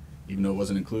restoration, even though it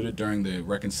wasn't included during the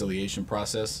reconciliation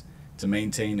process, to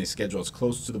maintain a schedule as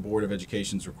close to the Board of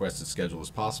Education's requested schedule as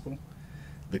possible.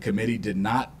 The committee did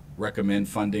not recommend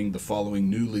funding the following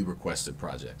newly requested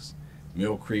projects: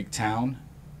 Mill Creek Town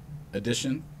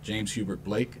addition, James Hubert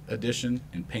Blake addition,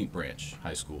 and Paint Branch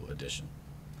High School addition.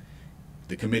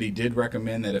 The committee did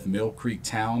recommend that if Mill Creek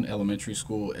Town Elementary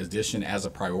School addition as a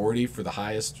priority for the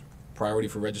highest priority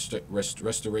for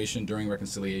restoration during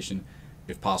reconciliation,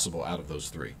 if possible, out of those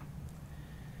three.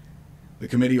 The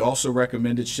committee also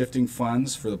recommended shifting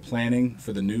funds for the planning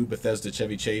for the new Bethesda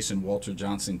Chevy Chase and Walter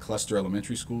Johnson Cluster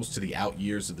Elementary Schools to the out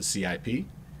years of the CIP.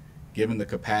 Given the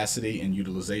capacity and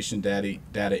utilization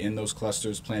data in those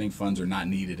clusters, planning funds are not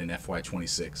needed in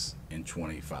FY26 and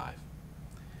 25.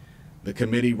 The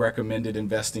committee recommended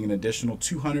investing an additional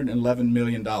 $211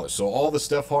 million. So all the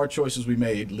stuff, hard choices we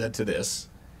made led to this,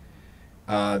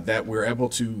 that we're able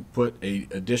to put an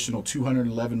additional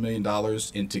 $211 million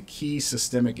into key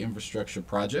systemic infrastructure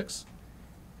projects.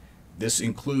 This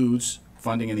includes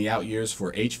funding in the out years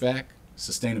for HVAC,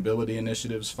 sustainability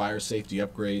initiatives, fire safety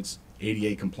upgrades,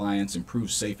 ADA compliance,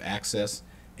 improved safe access,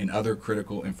 and other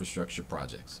critical infrastructure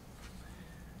projects.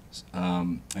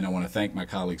 And I want to thank my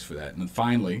colleagues for that. And then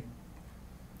finally,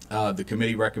 the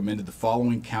committee recommended the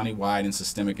following countywide and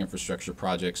systemic infrastructure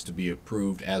projects to be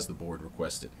approved as the board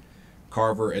requested: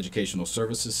 Carver Educational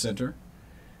Services Center,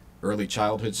 Early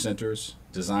Childhood Centers,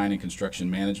 Design and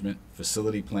Construction Management,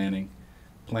 Facility Planning,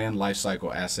 Planned Life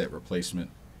Cycle Asset Replacement,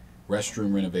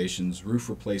 Restroom Renovations, Roof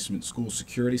Replacement, School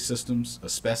Security Systems,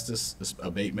 Asbestos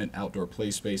Abatement, Outdoor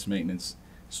Play Space Maintenance,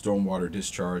 Stormwater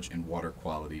Discharge, and Water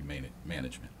Quality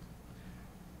Management.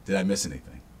 Did I miss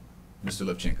anything? Mr.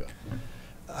 Levchenko.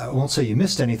 I won't say you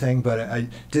missed anything, but I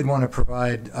did want to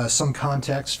provide some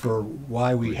context for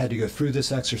why we had to go through this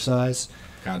exercise.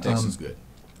 Context is good.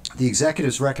 The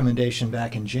executive's recommendation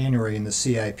back in January in the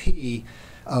CIP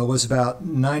was about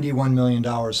 $91 million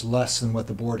less than what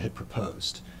the board had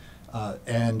proposed.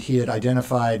 And he had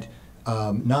identified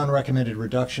non-recommended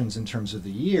reductions in terms of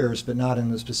the years, but not in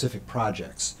the specific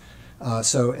projects.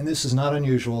 And this is not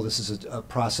unusual. This is a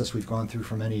process we've gone through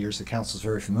for many years. The council is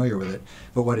very familiar with it.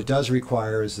 But what it does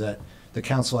require is that the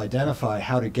council identify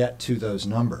how to get to those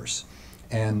numbers.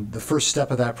 And the first step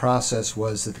of that process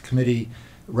was that the committee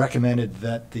recommended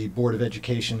that the Board of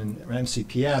Education and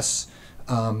MCPS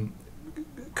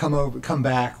come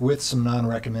back with some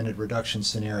non-recommended reduction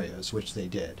scenarios, which they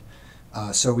did.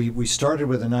 So we started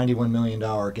with a $91 million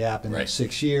gap in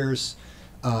 6 years.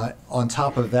 On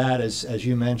top of that, as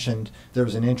you mentioned, there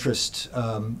was an interest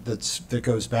that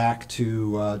goes back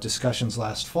to discussions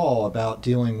last fall about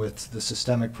dealing with the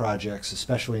systemic projects,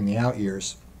 especially in the out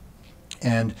years.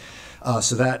 And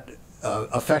so that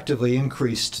effectively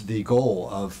increased the goal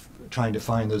of trying to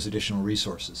find those additional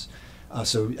resources.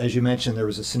 So as you mentioned, there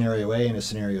was a scenario A and a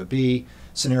scenario B.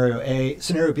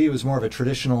 Scenario B was more of a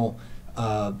traditional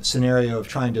scenario of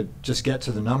trying to just get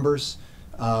to the numbers.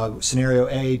 Scenario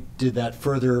A did that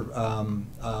further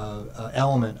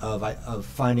element of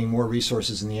finding more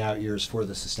resources in the out years for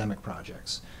the systemic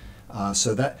projects.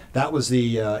 So that was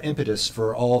the impetus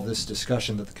for all of this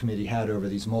discussion that the committee had over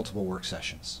these multiple work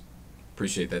sessions.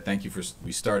 Appreciate that. Thank you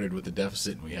we started with the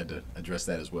deficit and we had to address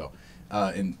that as well.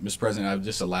 And Mr. President, I would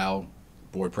just allow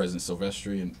Board President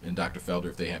Silvestri and Dr. Felder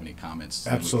if they have any comments.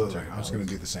 Absolutely. I was going to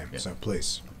do the same, so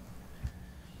please.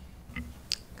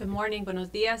 Good morning, buenos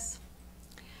dias.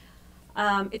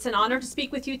 It's an honor to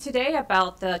speak with you today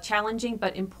about the challenging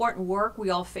but important work we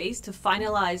all face to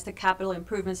finalize the Capital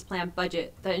Improvements Plan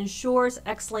budget that ensures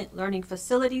excellent learning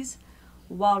facilities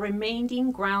while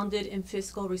remaining grounded in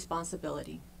fiscal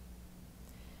responsibility.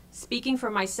 Speaking for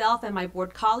myself and my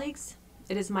board colleagues,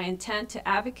 it is my intent to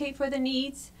advocate for the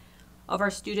needs of our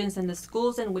students and the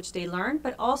schools in which they learn,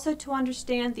 but also to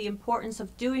understand the importance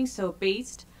of doing so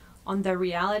based on the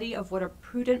reality of what a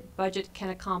prudent budget can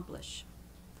accomplish.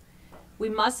 We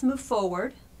must move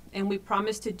forward, and we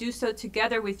promise to do so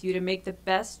together with you to make the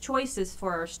best choices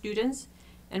for our students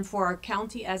and for our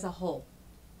county as a whole.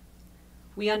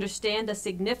 We understand the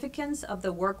significance of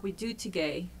the work we do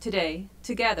today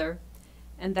together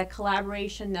and the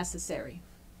collaboration necessary.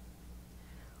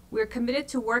 We're committed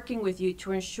to working with you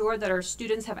to ensure that our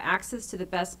students have access to the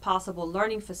best possible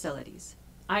learning facilities.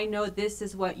 I know this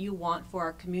is what you want for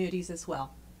our communities as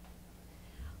well.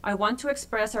 I want to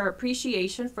express our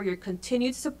appreciation for your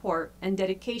continued support and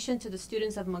dedication to the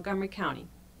students of Montgomery County.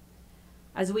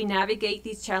 As we navigate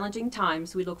these challenging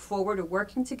times, we look forward to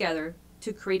working together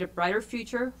to create a brighter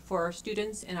future for our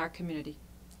students and our community.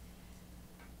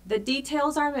 The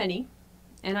details are many,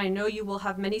 and I know you will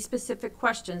have many specific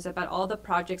questions about all the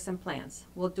projects and plans.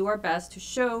 We'll do our best to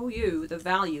show you the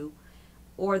value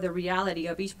or the reality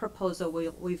of each proposal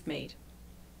we've made.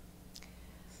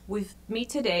 With me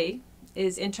today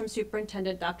is Interim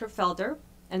Superintendent Dr. Felder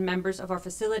and members of our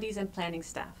facilities and planning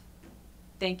staff.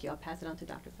 Thank you. I'll pass it on to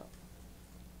Dr. Felder.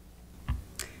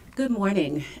 Good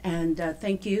morning, and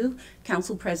thank you,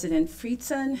 Council President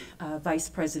Friedson, Vice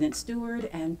President Stewart,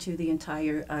 and to the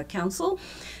entire Council.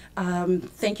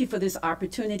 Thank you for this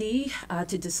opportunity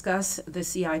to discuss the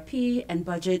CIP and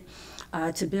budget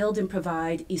to build and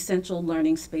provide essential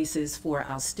learning spaces for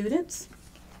our students.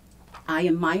 I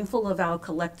am mindful of our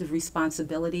collective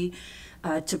responsibility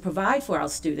to provide for our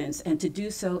students and to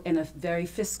do so in a very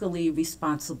fiscally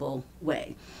responsible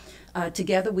way.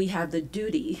 Together, we have the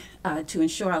duty to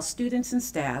ensure our students and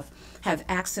staff have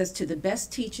access to the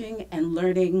best teaching and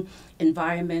learning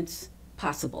environments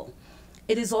possible.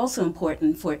 It is also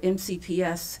important for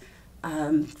MCPS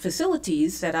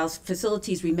facilities that our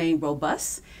facilities remain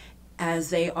robust, as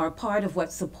they are part of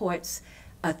what supports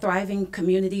a thriving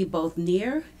community both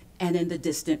near and in the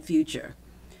distant future.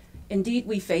 Indeed,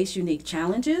 we face unique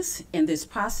challenges in this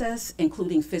process,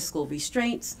 including fiscal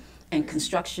restraints and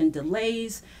construction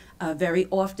delays, very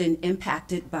often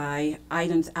impacted by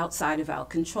items outside of our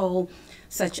control,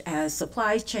 such as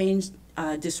supply chain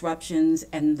disruptions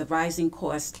and the rising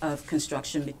cost of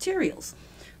construction materials.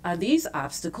 These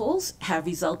obstacles have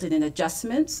resulted in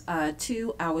adjustments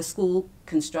to our school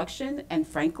construction and,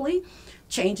 frankly,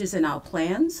 changes in our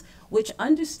plans, which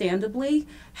understandably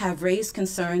have raised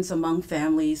concerns among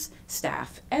families,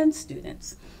 staff, and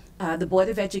students. The Board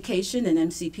of Education and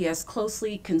MCPS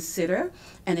closely consider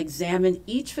and examine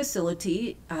each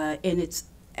facility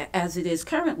as it is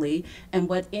currently and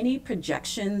what any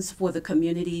projections for the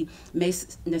community may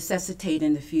necessitate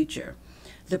in the future.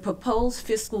 The proposed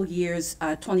fiscal years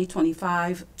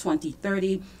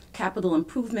 2025-2030 capital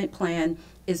improvement plan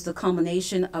is the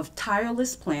culmination of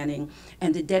tireless planning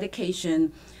and the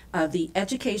dedication of the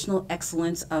educational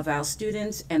excellence of our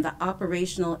students and the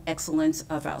operational excellence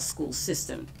of our school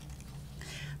system.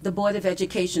 The Board of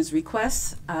Education's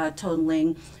requests,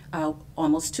 totaling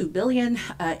almost $2 billion,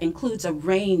 includes a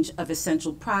range of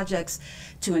essential projects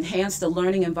to enhance the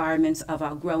learning environments of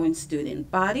our growing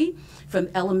student body. From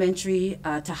elementary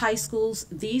to high schools,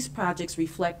 these projects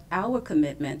reflect our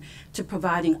commitment to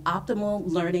providing optimal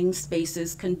learning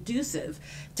spaces conducive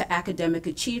to academic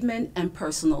achievement and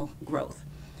personal growth.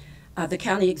 The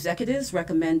county executives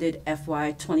recommended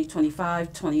FY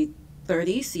 2025-2030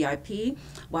 CIP,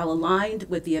 while aligned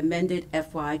with the amended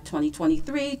FY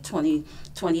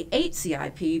 2023-2028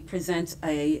 CIP, presents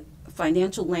a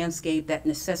financial landscape that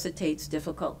necessitates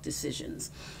difficult decisions.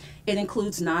 It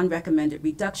includes non-recommended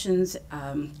reductions,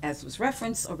 as was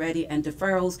referenced already, and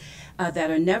deferrals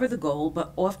that are never the goal,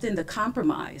 but often the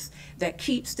compromise that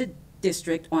keeps the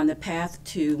district on the path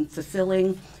to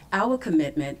fulfilling our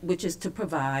commitment, which is to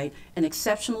provide an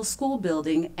exceptional school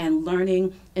building and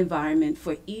learning environment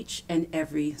for each and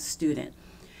every student.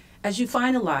 As you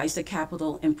finalize the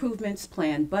capital improvements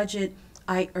plan budget,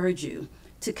 I urge you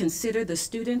to consider the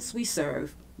students we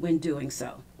serve when doing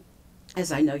so,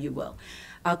 as I know you will.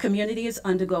 Our community is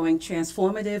undergoing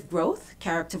transformative growth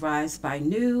characterized by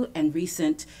new and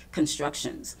recent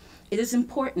constructions. It is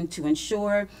important to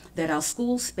ensure that our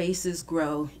school spaces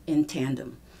grow in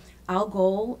tandem. Our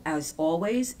goal, as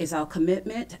always, is our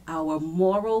commitment, our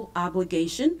moral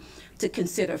obligation to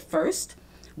consider first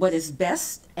what is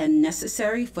best and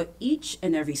necessary for each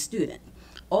and every student.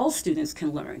 All students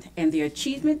can learn, and their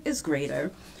achievement is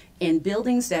greater in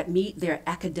buildings that meet their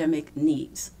academic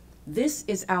needs. This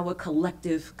is our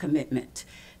collective commitment,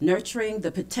 nurturing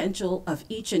the potential of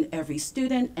each and every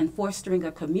student and fostering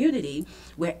a community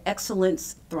where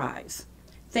excellence thrives.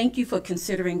 Thank you for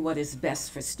considering what is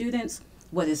best for students,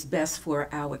 what is best for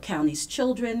our county's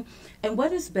children, and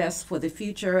what is best for the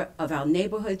future of our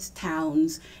neighborhoods,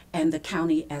 towns, and the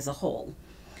county as a whole.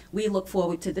 We look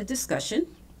forward to the discussion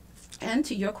and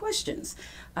to your questions.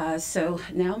 So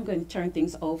now I'm going to turn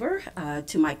things over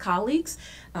to my colleagues,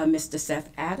 Mr. Seth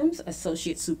Adams,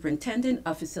 Associate Superintendent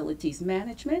of Facilities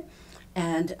Management,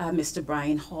 and Mr.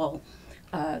 Brian Hall,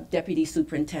 Deputy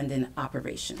Superintendent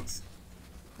Operations.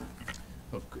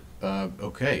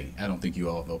 Okay, I don't think you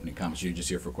all have opening comments. You're just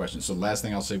here for questions. So the last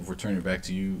thing I'll say before turning it back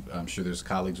to you, I'm sure there's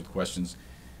colleagues with questions.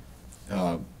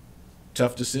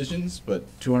 Tough decisions, but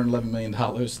 $211 million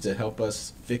to help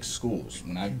us fix schools.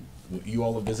 When you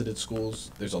all have visited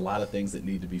schools, there's a lot of things that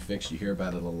need to be fixed. You hear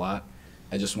about it a lot.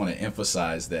 I just want to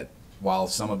emphasize that while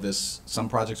some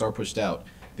projects are pushed out,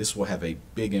 this will have a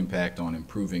big impact on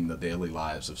improving the daily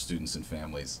lives of students and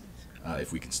families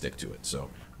if we can stick to it. So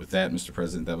with that, Mr.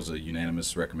 President, that was a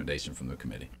unanimous recommendation from the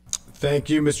committee. Thank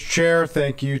you, Mr. Chair.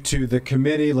 Thank you to the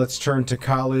committee. Let's turn to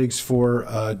colleagues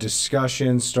for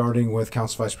discussion, starting with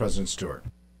Council Vice President Stewart.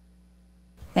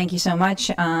 Thank you so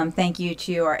much. Thank you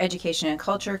to our Education and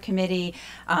Culture Committee,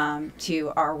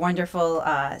 to our wonderful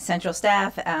central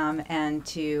staff, and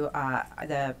to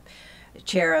the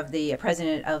Chair of the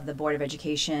President of the Board of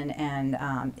Education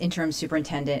and Interim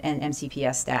Superintendent and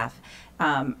MCPS staff.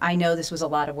 I know this was a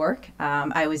lot of work.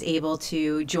 I was able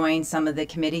to join some of the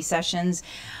committee sessions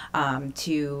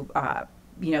to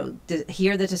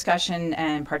hear the discussion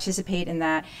and participate in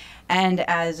that, and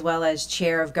as well as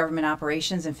Chair of Government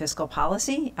Operations and Fiscal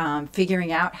Policy,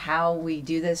 figuring out how we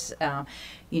do this,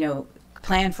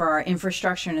 plan for our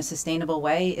infrastructure in a sustainable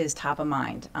way is top of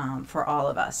mind for all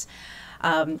of us.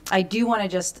 I do want to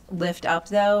just lift up,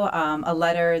 though, a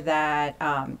letter that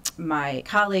my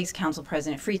colleagues, Council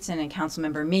President Friedson and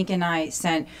Councilmember Meek and I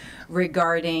sent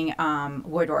regarding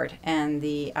Woodward and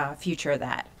the future of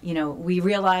that. We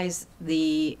realize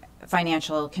the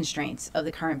financial constraints of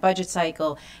the current budget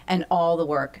cycle and all the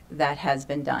work that has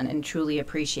been done, and truly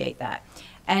appreciate that,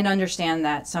 and understand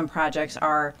that some projects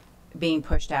are being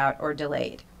pushed out or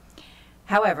delayed.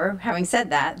 However, having said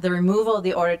that, the removal of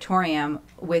the auditorium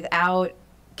without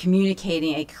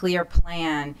communicating a clear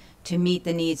plan to meet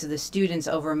the needs of the students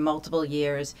over multiple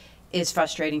years is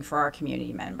frustrating for our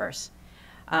community members.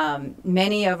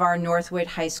 Many of our Northwood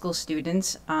High School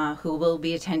students who will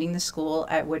be attending the school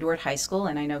at Woodward High School,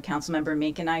 and I know Councilmember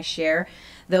Meek and I share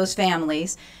those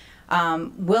families,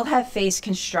 will have faced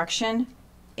construction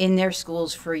in their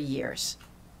schools for years.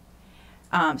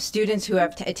 Students who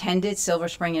have attended Silver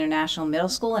Spring International Middle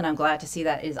School, and I'm glad to see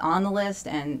that is on the list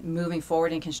and moving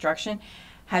forward in construction,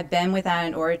 have been without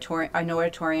an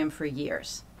auditorium for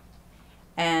years.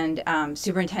 And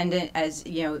Superintendent, as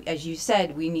you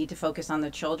said, we need to focus on the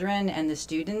children and the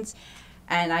students.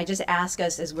 And I just ask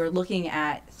us, as we're looking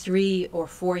at 3 or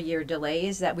 4 year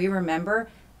delays, that we remember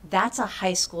that's a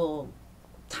high school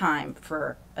time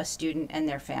for a student and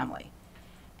their family.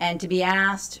 And to be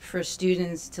asked for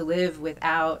students to live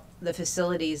without the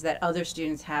facilities that other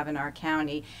students have in our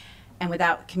county and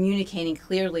without communicating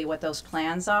clearly what those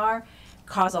plans are,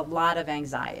 cause a lot of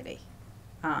anxiety.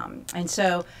 And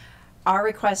so our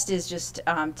request is just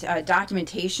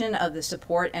documentation of the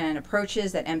support and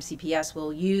approaches that MCPS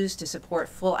will use to support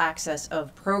full access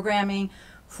of programming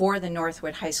for the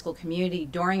Northwood High School community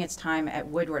during its time at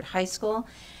Woodward High School.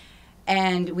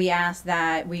 And we ask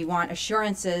that we want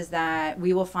assurances that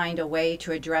we will find a way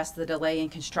to address the delay in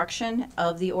construction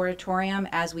of the auditorium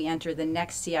as we enter the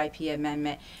next CIP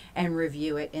amendment and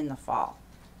review it in the fall.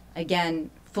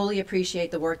 Again, fully appreciate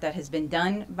the work that has been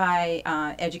done by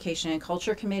Education and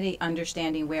Culture Committee,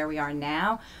 understanding where we are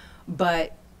now,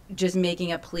 but just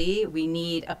making a plea, we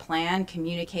need a plan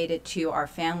communicated to our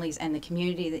families and the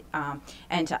community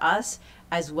and to us,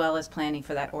 as well as planning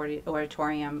for that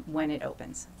auditorium when it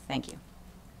opens. Thank you.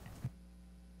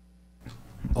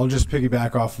 I'll just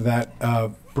piggyback off of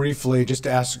that briefly, just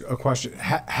to ask a question.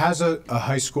 Has a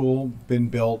high school been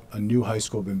built, a new high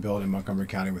school been built in Montgomery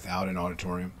County without an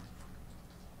auditorium?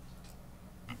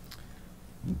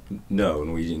 No,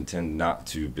 and we intend not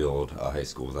to build a high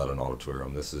school without an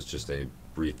auditorium. This is just a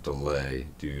brief delay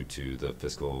due to the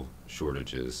fiscal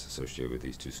shortages associated with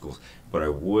these two schools. But I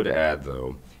would add,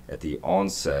 though, at the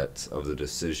onset of the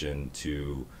decision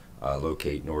to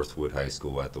locate Northwood High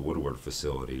School at the Woodward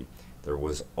facility, there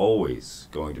was always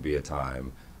going to be a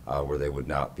time where they would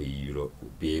not be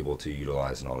able to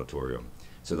utilize an auditorium.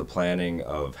 So the planning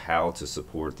of how to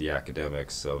support the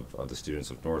academics of the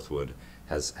students of Northwood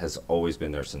has always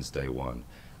been there since day one.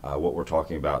 What we're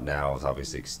talking about now is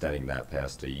obviously extending that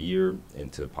past a year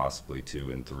into possibly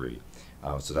 2 and 3.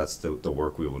 So that's the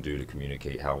work we will do to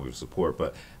communicate how we support.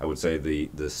 But I would say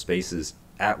the spaces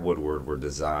at Woodward were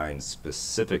designed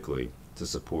specifically to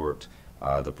support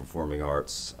the performing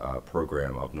arts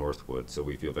program of Northwood. So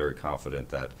we feel very confident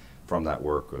that from that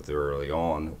work with the early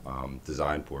on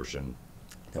design portion,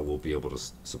 that we'll be able to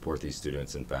support these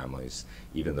students and families,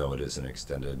 even though it is an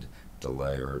extended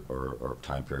delay or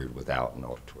time period without an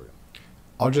auditorium.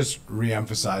 I'll just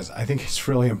reemphasize, I think it's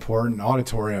really important.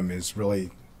 Auditorium is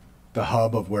really the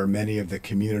hub of where many of the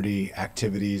community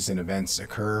activities and events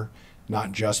occur,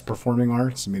 not just performing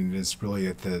arts. I mean, it is really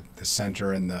at the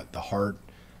center and the heart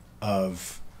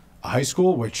of a high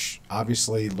school, which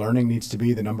obviously learning needs to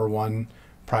be the #1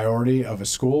 priority of a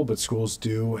school, but schools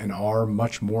do and are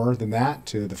much more than that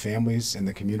to the families and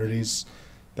the communities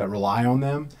that rely on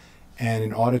them. And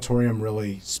an auditorium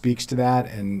really speaks to that.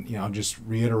 And I'll just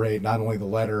reiterate not only the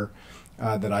letter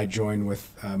that I joined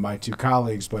with my 2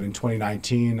 colleagues, but in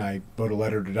 2019 I wrote a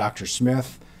letter to Dr.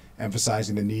 Smith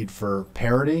emphasizing the need for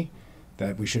parity,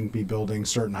 that we shouldn't be building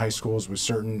certain high schools with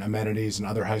certain amenities and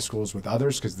other high schools with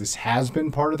others, because this has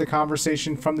been part of the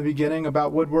conversation from the beginning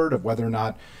about Woodward, of whether or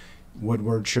not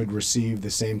Woodward should receive the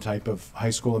same type of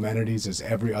high school amenities as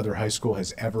every other high school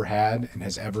has ever had and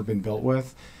has ever been built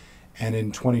with. And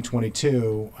in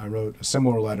 2022, I wrote a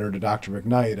similar letter to Dr.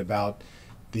 McKnight about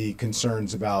the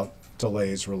concerns about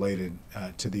delays related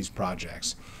to these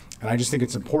projects. And I just think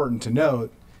it's important to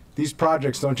note, these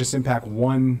projects don't just impact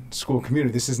one school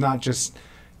community. This is not just,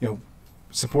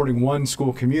 supporting one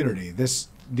school community.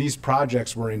 These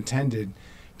projects were intended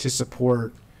to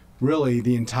support really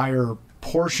the entire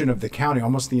portion of the county,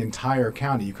 almost the entire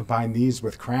county. You combine these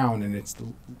with Crown, and it's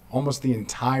almost the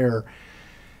entire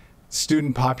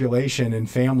student population and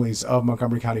families of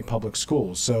Montgomery County Public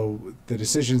Schools. So the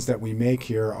decisions that we make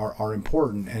here are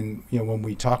important. And when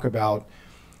we talk about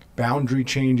boundary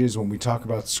changes, when we talk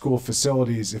about school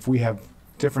facilities, if we have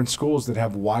different schools that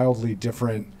have wildly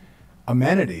different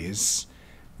amenities,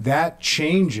 that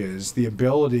changes the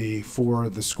ability for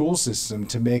the school system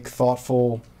to make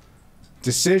thoughtful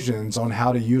decisions on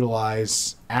how to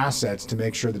utilize assets to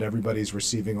make sure that everybody's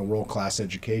receiving a world-class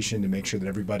education, to make sure that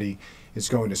everybody is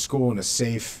going to school in a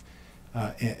safe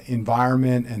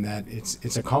environment, and that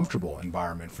it's a comfortable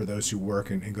environment for those who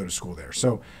work and go to school there.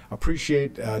 So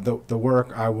appreciate the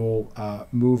work. I will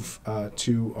move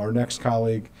to our next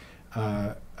colleague,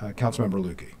 Councilmember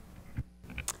Lukey.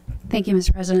 Thank you,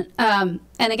 Mr. President. And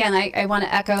again, I want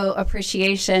to echo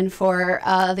appreciation for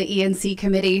the E&C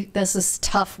committee. This is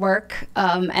tough work.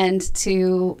 And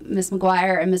to Ms.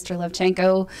 McGuire and Mr.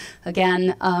 Levchenko,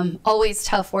 again, always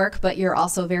tough work, but you're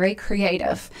also very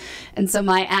creative. And so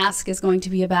my ask is going to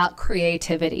be about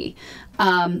creativity.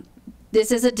 This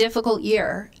is a difficult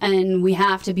year, and we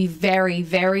have to be very,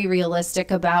 very realistic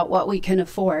about what we can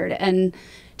afford. And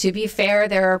to be fair,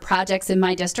 there are projects in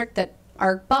my district that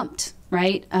are bumped.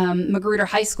 Right? Magruder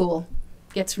High School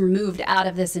gets removed out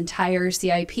of this entire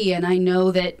CIP, and I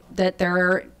know that there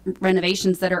are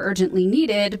renovations that are urgently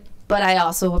needed, but I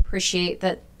also appreciate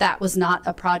that that was not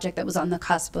a project that was on the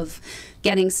cusp of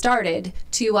getting started.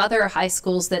 2 other high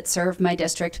schools that serve my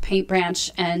district, Paint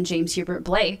Branch and James Hubert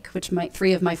Blake, which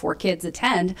 3 of my 4 kids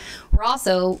attend, were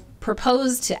also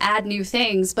proposed to add new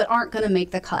things, but aren't going to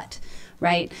make the cut.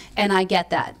 Right? And I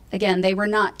get that. Again, they were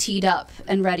not teed up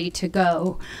and ready to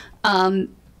go.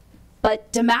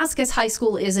 But Damascus High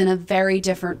School is in a very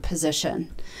different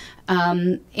position.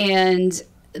 And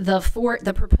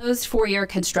the proposed 4-year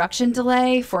construction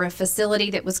delay for a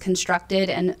facility that was constructed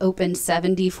and opened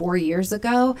 74 years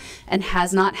ago and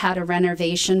has not had a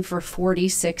renovation for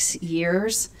 46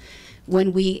 years,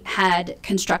 when we had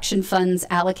construction funds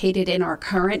allocated in our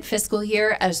current fiscal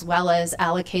year as well as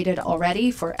allocated already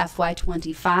for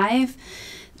FY25,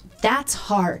 that's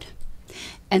hard.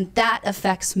 And that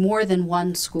affects more than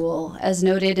one school. As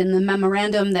noted in the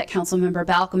memorandum that Councilmember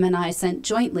Balcom and I sent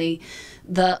jointly,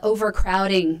 the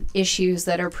overcrowding issues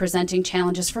that are presenting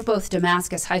challenges for both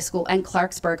Damascus High School and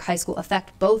Clarksburg High School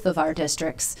affect both of our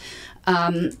districts.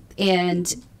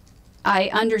 And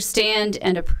I understand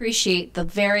and appreciate the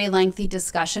very lengthy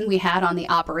discussion we had on the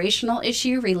operational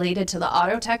issue related to the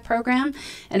Auto Tech program.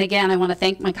 And again, I want to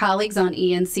thank my colleagues on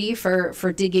E&C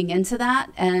for digging into that,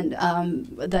 and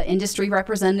the industry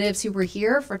representatives who were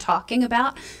here for talking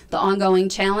about the ongoing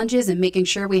challenges and making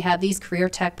sure we have these career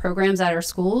tech programs at our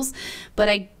schools. But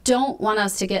I don't want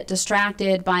us to get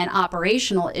distracted by an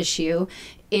operational issue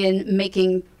in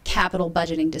making capital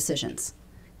budgeting decisions.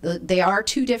 They are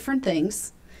 2 different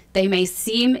things. They may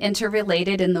seem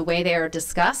interrelated in the way they are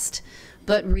discussed,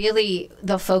 but really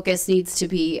the focus needs to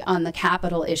be on the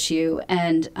capital issue.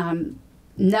 And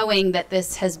knowing that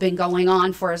this has been going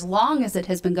on for as long as it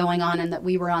has been going on, and that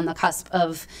we were on the cusp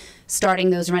of starting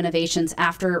those renovations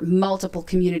after multiple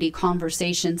community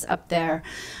conversations up there.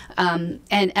 And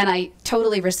I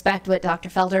totally respect what Dr.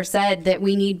 Felder said, that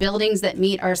we need buildings that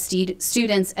meet our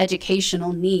students'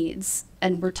 educational needs.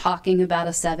 And we're talking about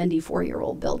a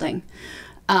 74-year-old building.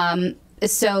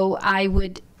 So I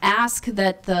would ask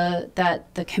that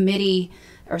the committee,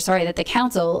 or sorry, that the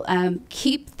council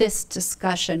keep this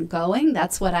discussion going.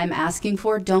 That's what I'm asking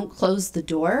for. Don't close the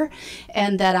door.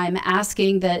 And that I'm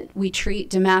asking that we treat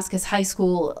Damascus High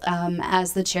School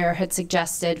as the chair had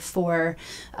suggested for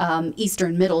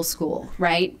Eastern Middle School,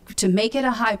 right? To make it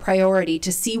a high priority,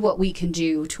 to see what we can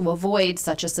do to avoid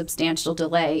such a substantial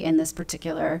delay in this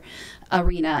particular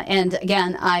arena. And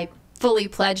again, I fully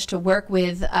pledged to work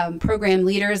with program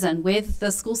leaders and with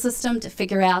the school system to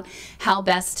figure out how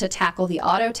best to tackle the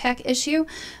auto tech issue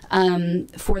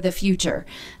for the future.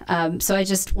 So I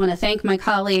just want to thank my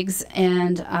colleagues,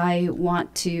 and I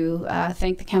want to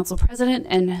thank the council president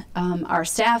and our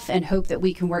staff, and hope that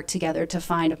we can work together to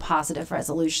find a positive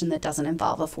resolution that doesn't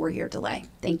involve a 4-year delay.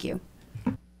 Thank you.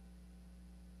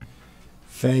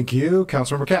 Thank you.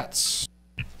 Councilmember Katz.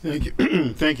 Thank you.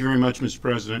 Thank you very much, Mr.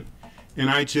 President. And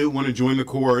I, too, want to join the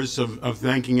chorus of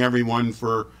thanking everyone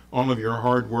for all of your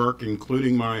hard work,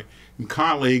 including my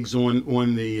colleagues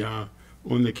on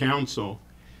the council.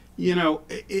 You know,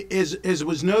 as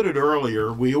was noted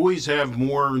earlier, we always have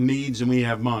more needs than we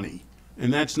have money,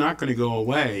 and that's not going to go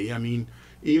away. I mean,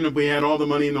 even if we had all the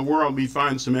money in the world, we'd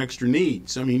find some extra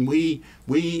needs. I mean, we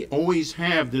always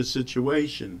have this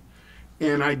situation.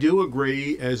 And I do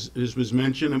agree, as was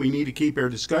mentioned, that we need to keep our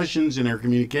discussions and our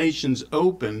communications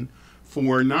open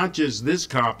for not just this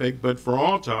topic, but for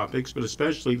all topics, but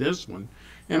especially this one.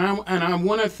 And I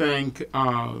want to thank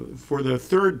for the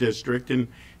 3rd district, and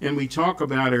we talk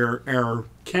about our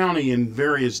county in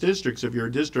various districts if you're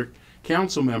a district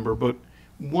council member, but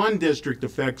one district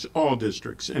affects all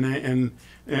districts. But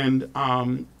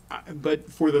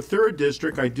for the 3rd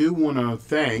district, I do want to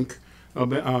thank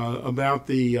about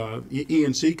the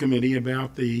E&C committee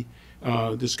about the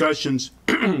discussions,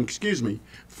 excuse me,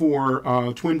 for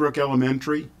Twin Brook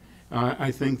Elementary.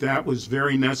 I think that was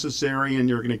very necessary, and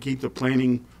you're going to keep the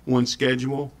planning on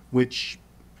schedule, which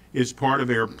is part of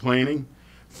our planning.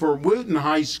 For Wooten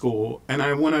High School, and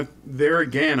I want to, there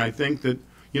again, I think that,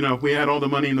 you know, if we had all the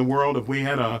money in the world, if we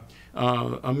had a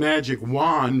magic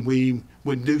wand, we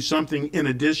would do something in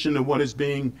addition to what is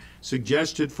being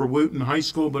suggested for Wooten High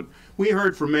School. But we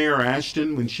heard from Mayor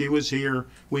Ashton when she was here.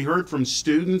 We heard from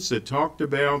students that talked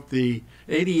about the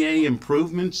ADA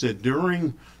improvements that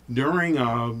during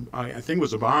I think it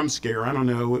was a bomb scare. I don't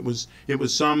know. It was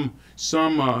some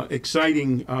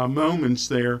exciting moments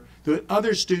there. The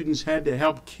other students had to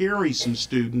help carry some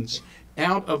students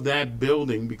out of that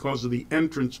building because of the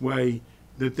entranceway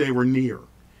that they were near.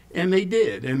 And they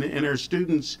did, and our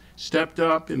students stepped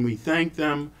up, and we thanked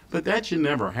them, but that should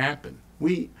never happen.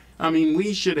 We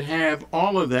should have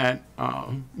all of that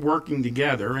working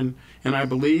together, and I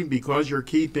believe because you're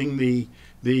keeping the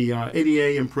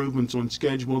ADA improvements on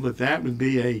schedule, that would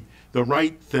be the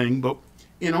right thing. But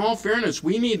in all fairness,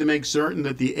 we need to make certain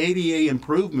that the ADA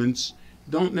improvements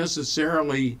don't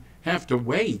necessarily have to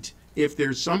wait. If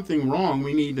there's something wrong,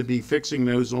 we need to be fixing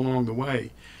those along the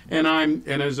way. And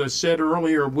as I said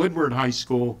earlier, Woodward High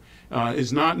School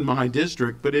is not in my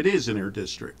district, but it is in our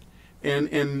district.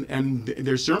 And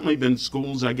there's certainly been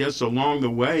schools, I guess, along the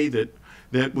way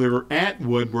that were at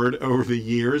Woodward over the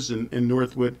years in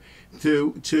Northwood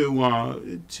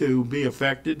to be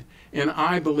affected. And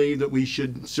I believe that we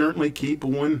should certainly keep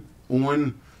on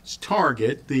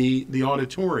target the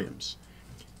auditoriums.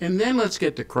 And then let's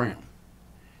get to Crown.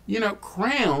 You know,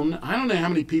 Crown, I don't know how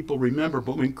many people remember,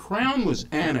 but when Crown was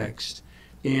annexed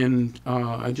in,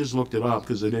 I just looked it up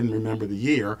because I didn't remember the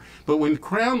year, but when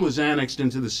Crown was annexed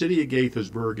into the city of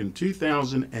Gaithersburg in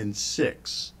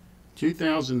 2006,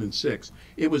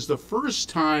 it was the first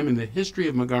time in the history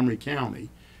of Montgomery County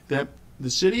that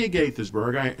the city of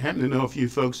Gaithersburg, I happen to know a few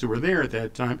folks who were there at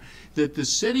that time, that the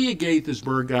city of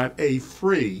Gaithersburg got a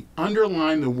free,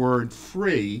 underline the word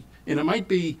free, and it might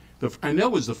be, I know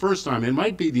it was the first time, it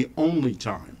might be the only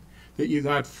time that you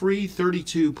got free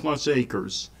 32 plus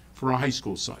acres for a high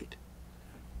school site.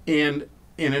 And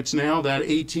it's now that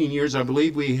 18 years, I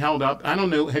believe we held up, I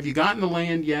don't know, have you gotten the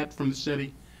land yet from the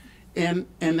city? And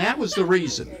that was the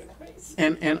reason.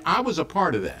 And I was a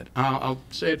part of that. I'll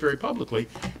say it very publicly,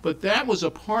 but that was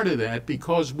a part of that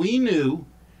because we knew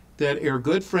that our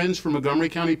good friends from Montgomery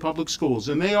County Public Schools,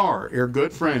 and they are our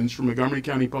good friends from Montgomery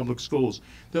County Public Schools,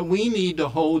 that we need to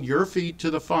hold your feet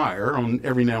to the fire on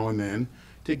every now and then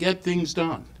to get things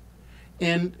done.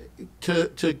 and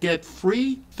to get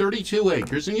free 32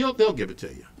 acres, and they'll give it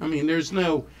to you. I mean,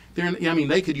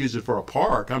 they could use it for a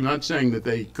park. I'm not saying that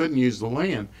they couldn't use the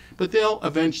land, but they'll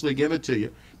eventually give it to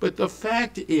you. But the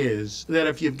fact is that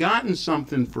if you've gotten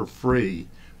something for free,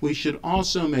 we should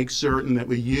also make certain that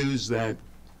we use that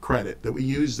credit, that we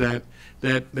use those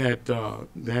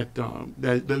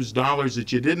dollars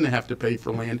that you didn't have to pay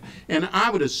for land. And I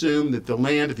would assume that the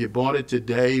land, if you bought it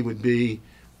today, would be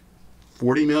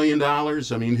 $40 million.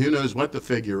 I mean, who knows what the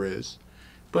figure is.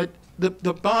 But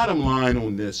the bottom line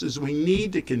on this is we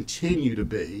need to continue to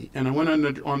be, and I want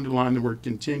to underline the word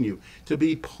continue, to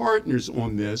be partners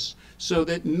on this so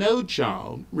that no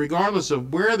child, regardless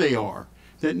of where they are,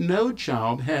 that no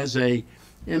child has I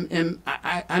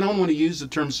don't want to use the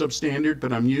term substandard,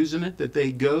 but I'm using it, that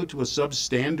they go to a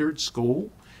substandard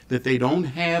school, that they don't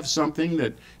have something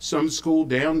that some school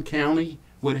down county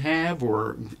would have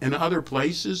or in other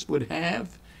places would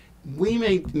have. We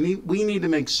need to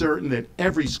make certain that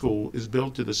every school is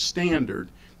built to the standard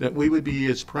that we would be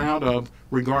as proud of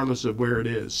regardless of where it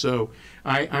is. So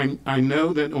I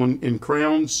know that in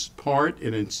Crown's part,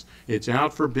 and it's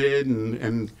out for bid,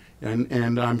 and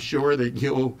I'm sure that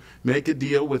you'll make a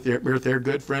deal with their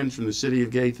good friends from the city of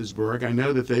Gaithersburg. I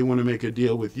know that they want to make a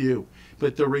deal with you.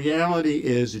 But the reality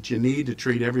is that you need to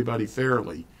treat everybody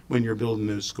fairly when you're building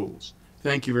those schools.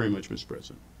 Thank you very much, Mr.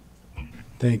 President.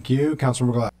 Thank you.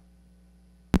 Councilman McGlaughlin.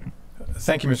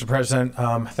 Thank you, Mr. President.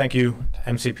 Thank you,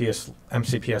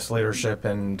 MCPS leadership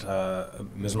and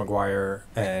Ms. McGuire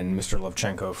and Mr.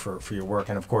 Lovchenko for your work,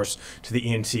 and of course to the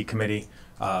E&C committee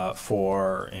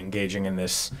for engaging in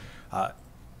this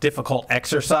difficult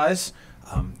exercise.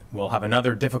 We'll have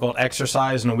another difficult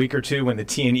exercise in a week or two when the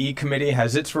T&E committee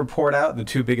has its report out, the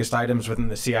two biggest items within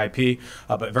the CIP,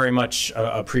 but very much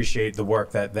appreciate the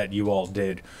work that you all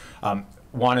did.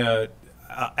 Want to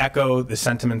echo the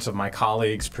sentiments of my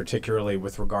colleagues, particularly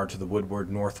with regard to the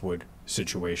Woodward-Northwood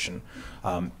situation.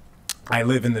 I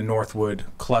live in the Northwood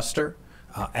cluster,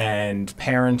 and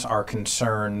parents are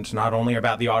concerned not only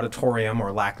about the auditorium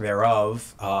or lack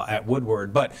thereof at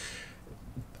Woodward, but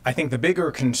I think the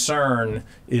bigger concern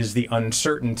is the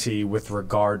uncertainty with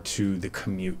regard to the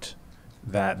commute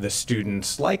that the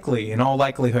students likely, in all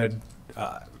likelihood,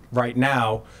 right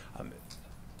now,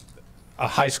 a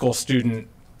high school student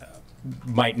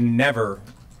might never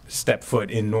step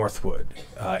foot in Northwood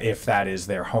if that is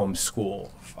their home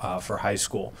school for high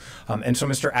school. And so,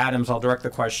 Mr. Adams, I'll direct the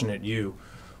question at you.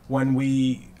 When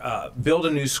we build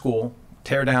a new school,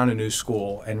 tear down a new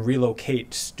school, and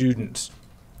relocate students,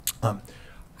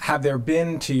 have there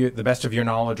been, to the best of your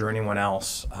knowledge or anyone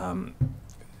else,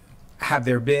 have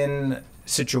there been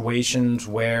situations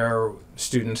where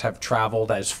students have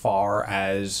traveled as far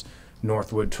as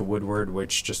Northwood to Woodward,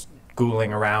 which just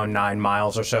Googling around 9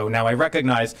 miles or so? Now I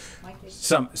recognize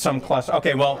some cluster.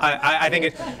 Okay, well I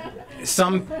think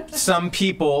some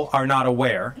people are not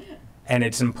aware, and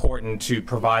it's important to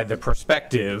provide the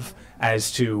perspective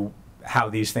as to how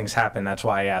these things happen. That's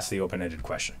why I asked the open-ended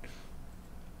question.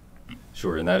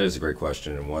 Sure, and that is a great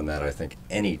question, and one that I think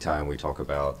any time we talk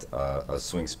about a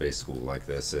swing space school like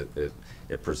this,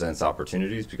 it presents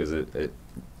opportunities because it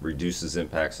reduces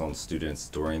impacts on students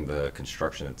during the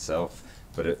construction itself,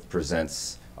 but it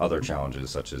presents other challenges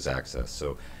such as access.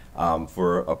 So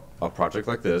for a project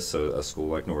like this, a school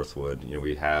like Northwood,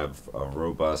 we have a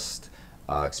robust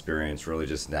experience really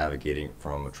just navigating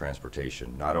from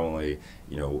transportation, not only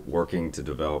working to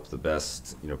develop the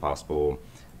best possible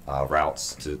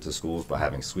routes to schools, but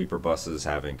having sweeper buses,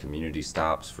 having community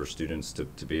stops for students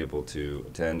to be able to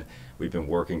attend. We've been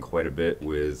working quite a bit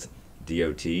with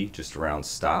DOT just around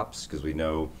stops, because we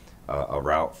know a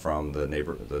route from the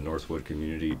Northwood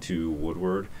community to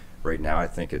Woodward. Right now, I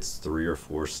think it's 3 or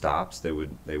 4 stops they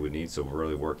would need. So we're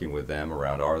really working with them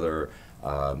around are there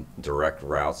direct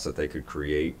routes that they could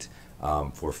create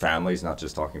for families, not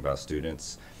just talking about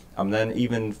students. Then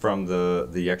even from the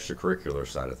extracurricular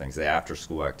side of things, the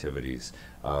after-school activities,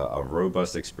 a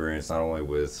robust experience not only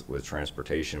with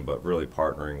transportation, but really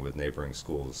partnering with neighboring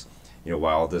schools.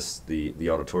 While the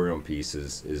auditorium piece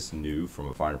is new from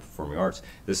a fine performing arts,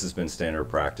 this has been standard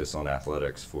practice on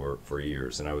athletics for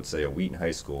years. And I would say a Wheaton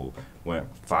High School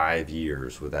went 5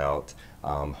 years without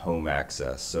home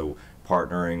access. So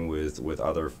partnering with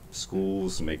other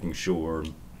schools, making sure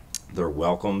they're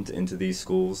welcomed into these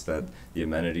schools, that the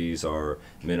amenities are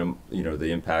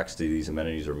the impacts to these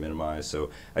amenities are minimized. So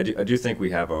I do think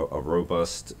we have a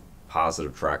robust,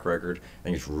 positive track record. I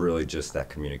think it's really just that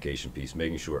communication piece,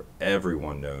 making sure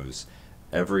everyone knows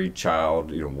every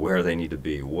child, where they need to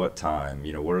be, what time,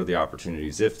 what are the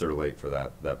opportunities if they're late for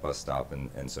that bus stop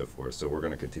and so forth. So we're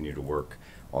going to continue to work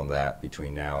on that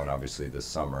between now and obviously this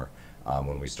summer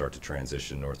when we start to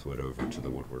transition Northwood over to the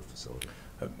Woodward facility.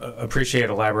 Appreciate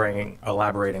elaborating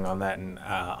on that, and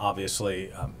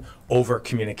obviously over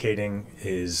communicating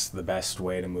is the best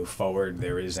way to move forward.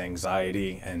 There is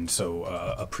anxiety, and so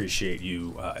appreciate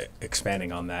you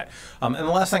expanding on that. And the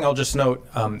last thing I'll just note,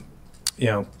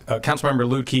 Councilmember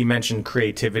Lutke mentioned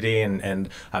creativity, and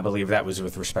I believe that was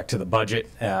with respect to the budget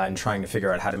and trying to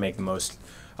figure out how to make the most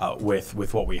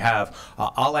with what we have.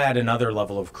 I'll add another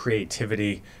level of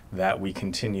creativity that we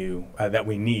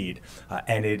need,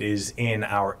 and it is in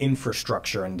our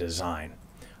infrastructure and design.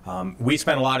 We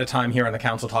spend a lot of time here on the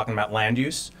council talking about land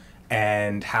use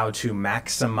and how to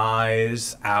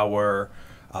maximize our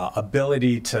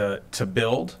ability to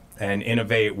build and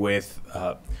innovate with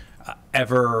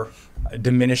ever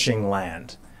diminishing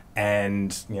land.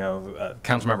 And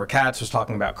Councilmember Katz was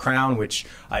talking about Crown, which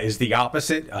is the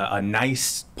opposite, a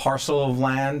nice parcel of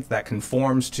land that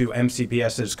conforms to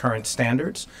MCPS's current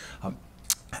standards.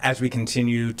 As we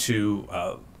continue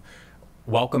to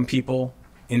welcome people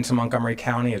into Montgomery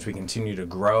County, as we continue to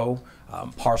grow,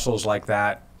 parcels like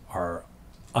that are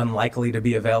unlikely to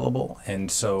be available, and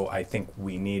so I think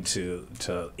we need to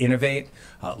innovate,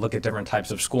 look at different types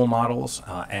of school models,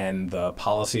 and the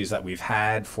policies that we've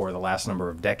had for the last number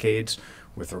of decades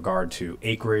with regard to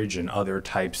acreage and other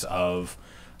types of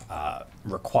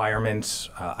requirements.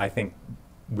 I think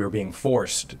we're being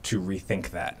forced to rethink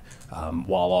that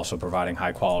while also providing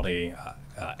high quality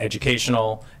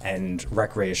educational and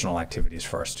recreational activities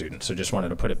for our students. So just wanted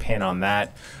to put a pin on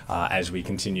that as we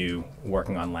continue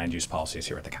working on land use policies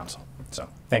here at the council. So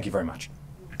thank you very much.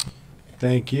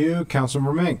 Thank you.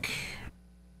 Councilmember Mink.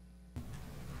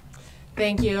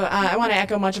 Thank you. I want to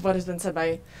echo much of what has been said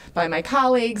by my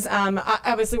colleagues.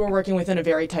 Obviously, we're working within a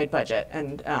very tight budget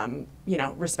and,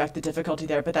 respect the difficulty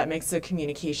there, but that makes the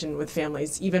communication with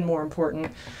families even more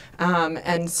important.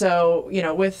 And so,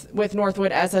 with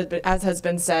Northwood, as has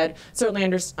been said, certainly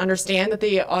understand that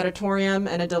the auditorium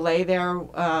and a delay there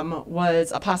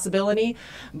was a possibility,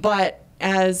 but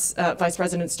as Vice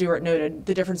President Stewart noted,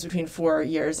 the difference between 4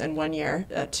 years and 1 year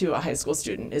to a high school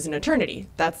student is an eternity.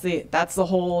 That's the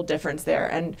whole difference there.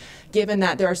 And given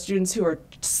that there are students who are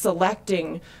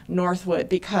selecting Northwood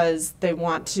because they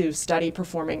want to study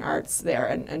performing arts there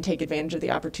and take advantage of the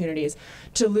opportunities,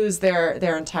 to lose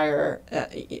their entire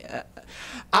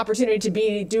opportunity to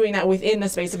be doing that within the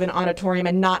space of an auditorium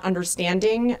and not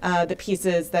understanding the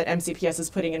pieces that MCPS is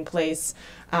putting in place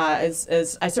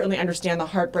is I certainly understand the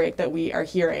heartbreak that we are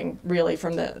hearing really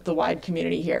from the wide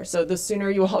community here. So the sooner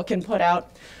you all can put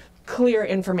out clear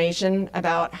information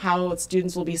about how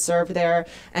students will be served there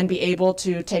and be able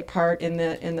to take part in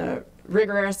the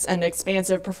rigorous and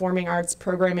expansive performing arts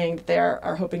programming that they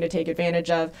are hoping to take advantage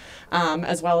of,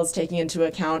 as well as taking into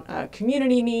account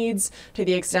community needs to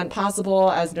the extent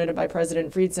possible, as noted by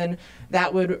President Friedson.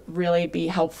 That would really be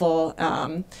helpful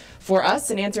for us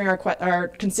in answering our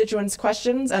constituents'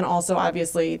 questions, and also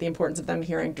obviously the importance of them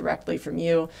hearing directly from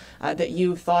you, that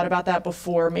you thought about that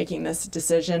before making this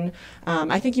decision.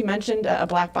 I think you mentioned a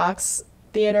black box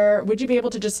theater. Would you be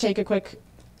able to just take a quick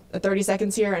 30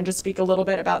 seconds here and just speak a little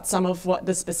bit about some of what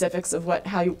the specifics of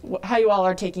how you all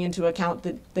are taking into account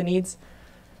the needs?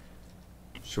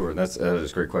 Sure, that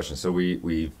is a great question. So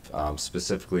we've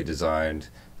specifically designed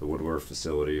the Woodward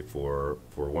facility for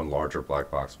one larger black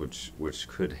box, which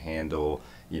could handle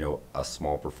a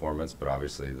small performance, but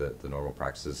obviously the normal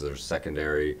practices. There's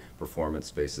secondary performance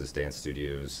spaces, dance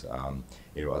studios,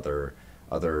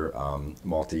 other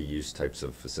multi-use types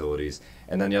of facilities.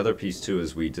 And then the other piece too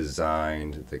is we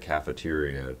designed the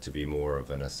cafeteria to be more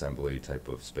of an assembly type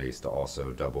of space to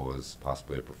also double as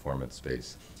possibly a performance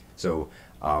space. So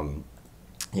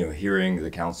hearing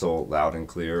the council loud and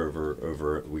clear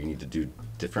over we need to do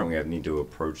different, we need to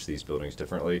approach these buildings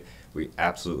differently. We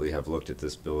absolutely have looked at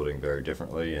this building very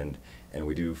differently, and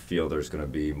we do feel there's going to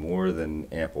be more than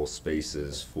ample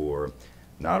spaces for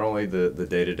not only the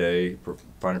day-to-day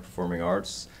fine and performing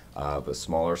arts, but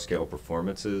smaller scale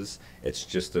performances. It's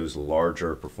just those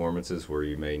larger performances where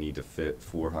you may need to fit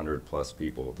 400 plus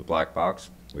people. The black box,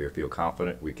 we feel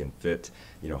confident we can fit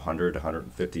 100 to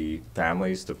 150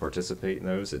 families to participate in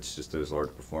those. It's just those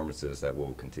large performances that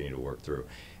we'll continue to work through.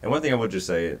 And one thing I would just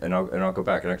say, and I'll go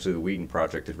back, and actually the Wheaton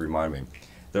project did remind me,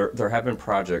 there have been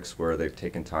projects where they've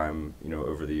taken time,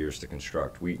 over the years to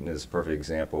construct. Wheaton is a perfect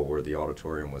example where the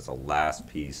auditorium was the last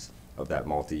piece of that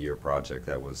multi-year project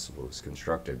that was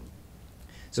constructed.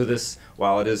 So this,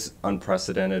 while it is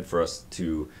unprecedented for us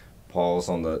to pause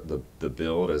on the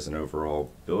build as an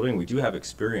overall building. We do have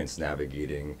experience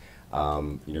navigating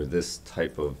this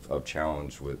type of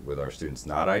challenge with our students.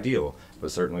 Not ideal,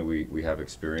 but certainly we have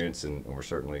experience, and we're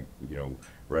certainly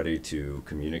ready to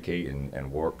communicate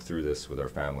and work through this with our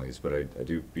families. But I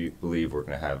do believe we're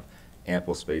going to have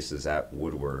ample spaces at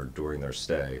Woodward during their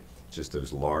stay. Just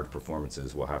those large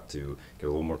performances, we'll have to get a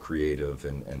little more creative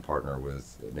and partner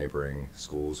with neighboring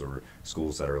schools or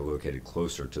schools that are located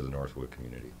closer to the Northwood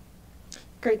community.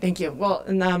 Great, thank you. Well,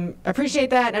 and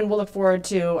appreciate that, and we'll look forward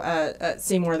to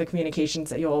seeing more of the communications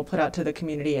that you'll put out to the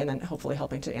community, and then hopefully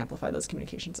helping to amplify those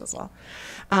communications as well.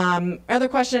 Our other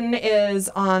question is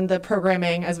on the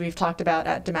programming, as we've talked about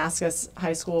at Damascus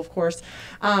High School, of course.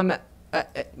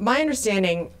 My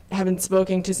understanding, having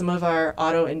spoken to some of our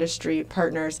auto industry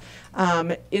partners,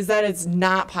 is that it's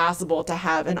not possible to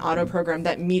have an auto program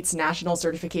that meets national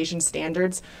certification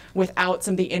standards without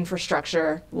some of the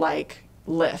infrastructure like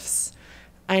lifts.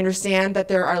 I understand that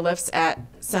there are lifts at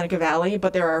Seneca Valley,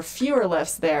 but there are fewer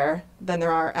lifts there than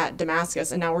there are at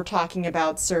Damascus. And now we're talking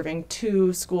about serving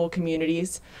 2 school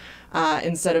communities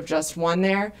instead of just one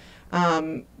there.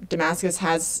 Damascus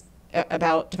has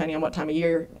about, depending on what time of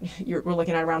year, we're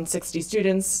looking at around 60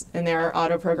 students in their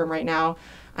auto program right now.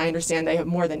 I understand they have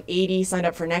more than 80 signed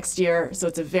up for next year, so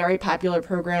it's a very popular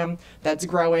program that's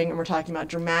growing, and we're talking about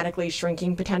dramatically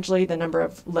shrinking potentially the number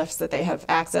of lifts that they have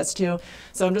access to.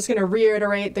 So I'm just going to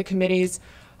reiterate the committee's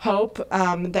hope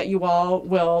that you all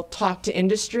will talk to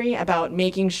industry about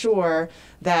making sure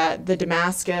that the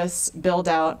Damascus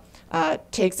build-out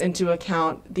takes into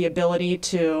account the ability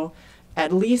to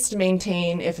at least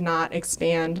maintain, if not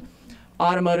expand,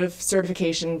 automotive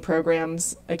certification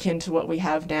programs akin to what we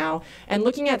have now, and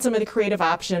looking at some of the creative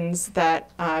options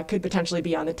that could potentially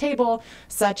be on the table,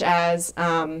 such as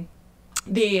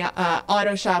the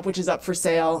auto shop, which is up for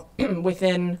sale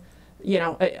within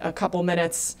a couple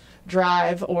minutes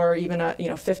drive, or even a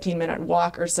 15-minute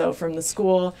walk or so from the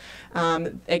school.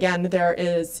 Again, there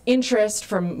is interest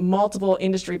from multiple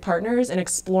industry partners in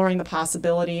exploring the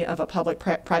possibility of a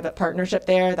public-private partnership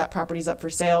there. That property's up for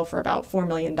sale for about $4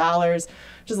 million,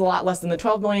 which is a lot less than the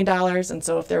 $12 million. And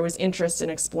so if there was interest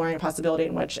in exploring a possibility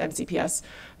in which MCPS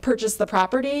purchased the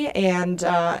property and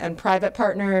private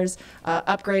partners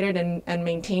upgraded and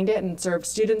maintained it and served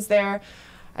students there,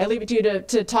 I leave it to you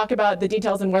to talk about the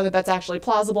details and whether that's actually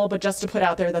plausible, but just to put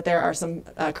out there that there are some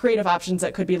creative options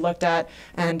that could be looked at.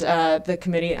 And the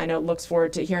committee, I know, looks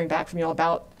forward to hearing back from you all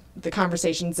about the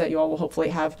conversations that you all will hopefully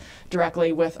have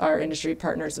directly with our industry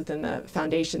partners within the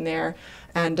foundation there.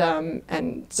 And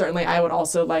certainly I would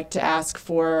also like to ask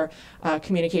for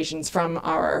communications from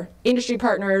our industry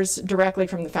partners directly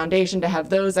from the foundation, to have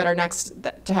those that are next,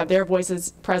 to have their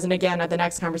voices present again at the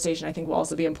next conversation, I think will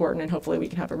also be important, and hopefully we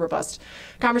can have a robust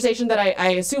conversation that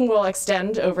I assume will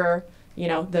extend over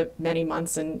the many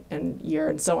months and year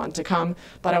and so on to come.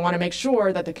 But I want to make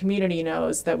sure that the community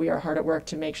knows that we are hard at work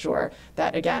to make sure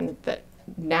that, again, that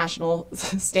national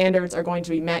standards are going to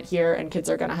be met here, and kids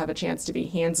are going to have a chance to be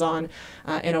hands-on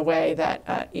in a way that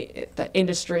that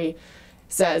industry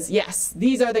says, yes,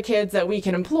 these are the kids that we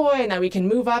can employ and that we can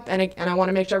move up. And I want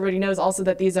to make sure everybody knows also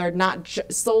that these are not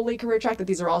solely career track, that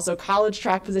these are also college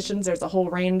track positions. There's a whole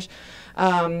range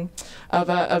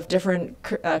of different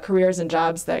careers and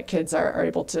jobs that kids are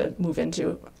able to move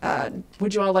into.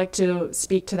 Would you all like to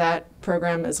speak to that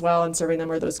program as well, and serving them,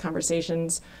 or those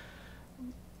conversations?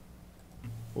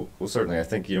 Well, certainly. I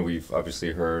think we've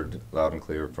obviously heard loud and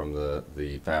clear from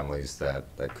the families that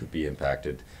could be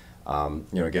impacted.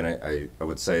 Again, I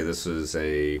would say this is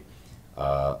an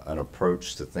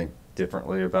approach to think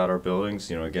differently about our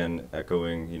buildings. Again,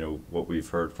 echoing what we've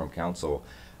heard from council,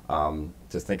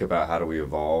 to think about how do we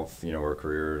evolve our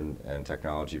career and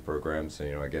technology programs.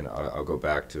 And again, I'll go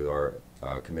back to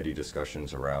our committee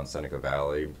discussions around Seneca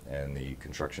Valley and the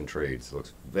construction trades. It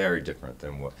looks very different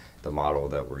than what the model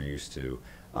that we're used to.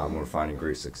 We're finding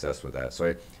great success with that.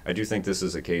 So I do think this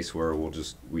is a case where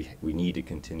we need to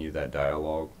continue that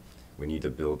dialogue. We need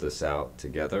to build this out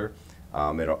together.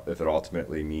 If it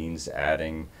ultimately means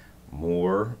adding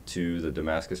more to the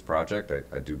Damascus project,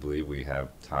 I do believe we have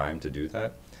time to do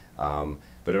that.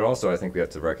 But it also, I think we have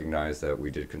to recognize that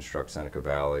we did construct Seneca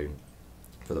Valley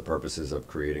for the purposes of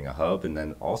creating a hub, and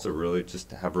then also really just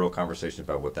to have real conversations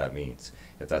about what that means.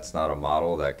 If that's not a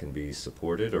model that can be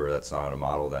supported, or that's not a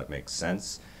model that makes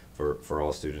sense for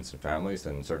all students and families,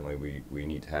 then certainly we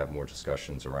need to have more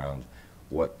discussions around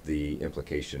what the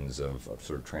implications of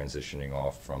sort of transitioning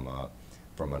off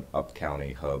from an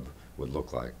up-county hub would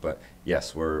look like. But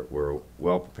yes, we're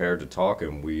well prepared to talk,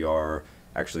 and we are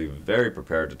actually very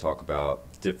prepared to talk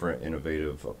about different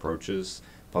innovative approaches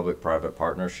public-private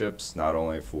partnerships, not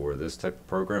only for this type of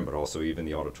program, but also even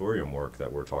the auditorium work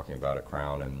that we're talking about at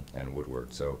Crown and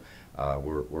Woodward. So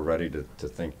we're ready to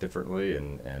think differently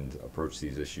and approach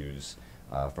these issues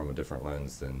from a different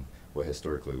lens than what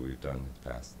historically we've done in the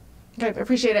past. Okay, I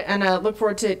appreciate it, and look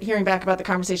forward to hearing back about the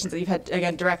conversations that you've had,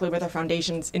 again, directly with our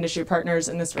foundation's industry partners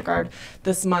in this regard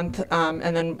this month,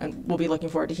 and we'll be looking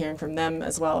forward to hearing from them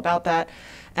as well about that.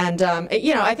 And,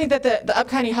 I think that the Up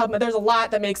County Hub, there's a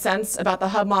lot that makes sense about the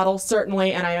hub model,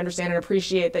 certainly, and I understand and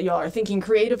appreciate that you all are thinking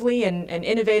creatively and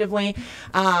innovatively,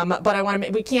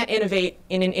 but we can't innovate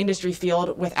in an industry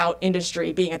field without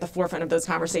industry being at the forefront of those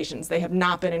conversations. They have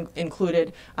not been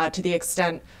included to the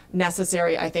extent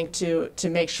necessary, I think, to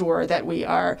make sure that we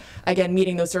are, again,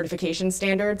 meeting those certification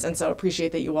standards, and so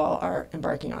appreciate that you all are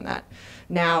embarking on that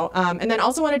now. And then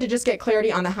also wanted to just get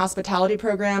clarity on the hospitality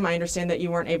program. I understand that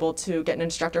you weren't able to get an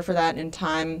instructor for that in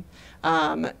time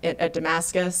at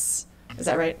Damascus. Is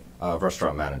that right?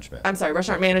 Restaurant management. I'm sorry,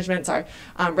 restaurant management,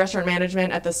 restaurant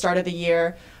management at the start of the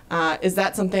year. Is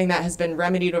that something that has been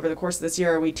remedied over the course of this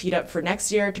year? Are we teed up for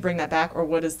next year to bring that back, or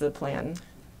what is the plan?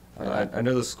 I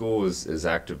know the school is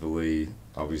actively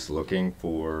obviously looking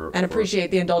for... And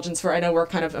appreciate the indulgence I know we're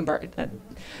kind of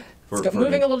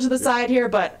moving a little to the side here,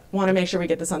 but want to make sure we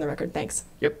get this on the record. Thanks.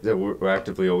 Yep, we're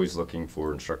actively always looking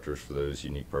for instructors for those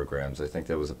unique programs. I think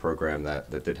that was a program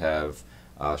that did have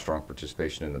strong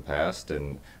participation in the past,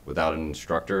 and without an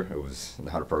instructor, it was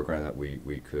not a program that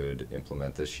we could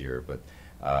implement this year. But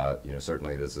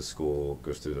certainly as the school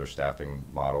goes through their staffing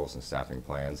models and staffing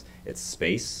plans, it's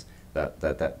space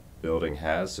that building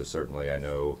has. So certainly I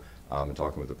know, in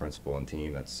talking with the principal and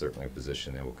team, that's certainly a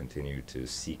position they will continue to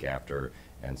seek after,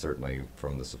 and certainly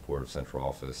from the support of central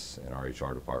office and our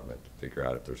HR department to figure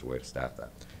out if there's a way to staff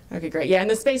that. Okay, great. Yeah, and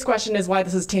the space question is why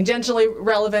this is tangentially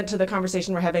relevant to the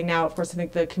conversation we're having now. Of course, I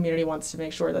think the community wants to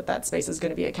make sure that that space is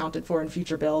going to be accounted for in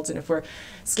future builds, and if we're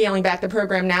scaling back the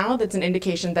program now, that's an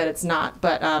indication that it's not.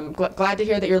 But glad to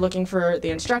hear that you're looking for the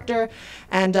instructor,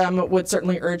 and would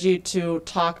certainly urge you to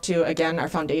talk to, again, our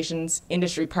foundation's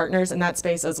industry partners in that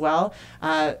space as well.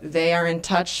 They are in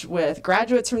touch with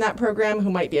graduates from that program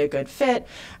who might be a good fit.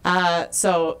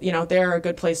 So, they're a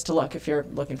good place to look if you're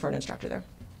looking for an instructor there.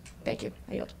 Thank you.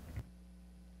 I yield.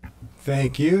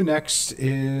 Thank you. Next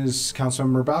is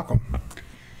Councilmember Balcom.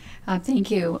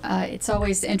 Thank you. It's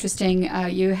always interesting.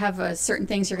 You have certain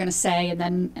things you're going to say, and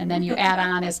then you add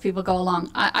on as people go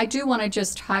along. I do want to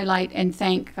just highlight and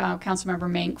thank Councilmember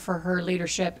Mink for her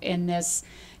leadership in this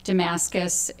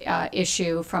Damascus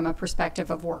issue from a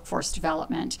perspective of workforce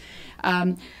development.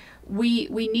 We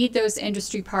need those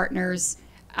industry partners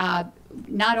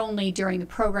not only during the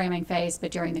programming phase,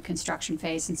 but during the construction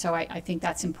phase. And so I think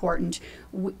that's important.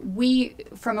 We,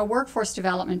 from a workforce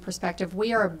development perspective,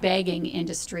 we are begging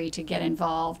industry to get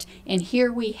involved. And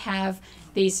here we have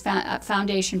these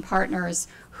foundation partners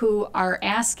who are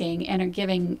asking and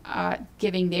are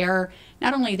giving their,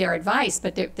 not only their advice,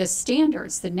 but the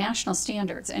standards, the national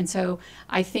standards. And so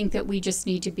I think that we just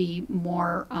need to be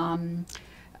more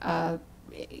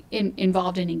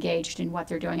involved and engaged in what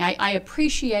they're doing. I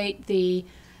appreciate the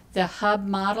hub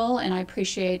model, and I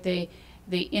appreciate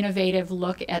the innovative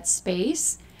look at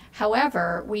space.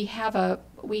 However, we have a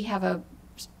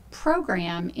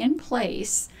program in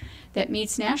place that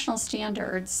meets national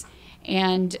standards,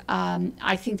 and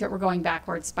I think that we're going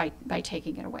backwards by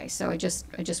taking it away. So I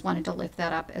just wanted to lift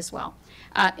that up as well.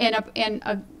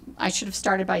 I should have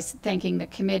started by thanking the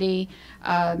committee,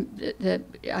 the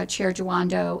Chair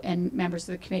Jawando, and members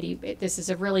of the committee. This is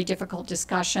a really difficult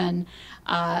discussion,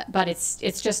 but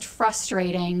it's just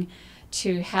frustrating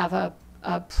to have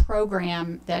a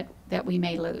program that we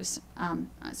may lose.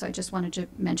 So I just wanted to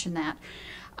mention that.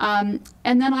 And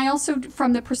then I also,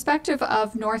 from the perspective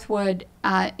of Northwood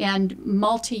and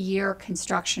multi-year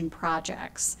construction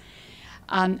projects,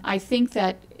 I think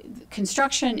that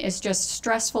construction is just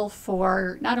stressful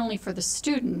for not only for the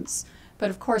students, but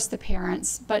of course the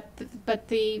parents, but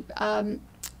the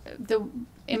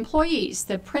employees,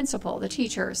 the principal, the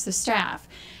teachers, the staff.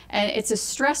 And it's a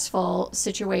stressful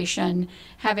situation,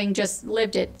 having just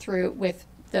lived it through with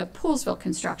the Poolesville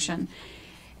construction.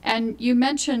 And you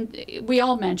mentioned, we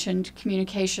all mentioned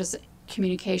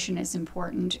communication is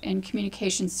important, and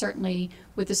communication certainly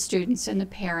with the students and the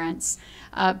parents.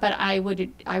 But I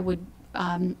would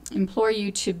implore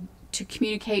you to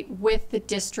communicate with the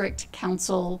district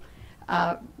council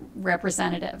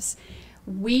representatives.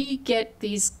 We get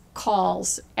these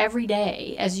calls every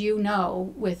day, as you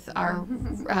know, with our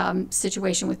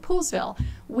situation with Poolsville.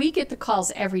 We get the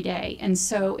calls every day, and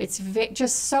so it's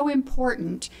just so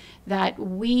important that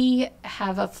we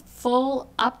have a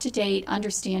full, up-to-date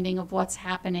understanding of what's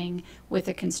happening with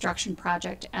the construction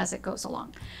project as it goes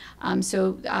along.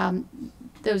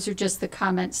 Those are just the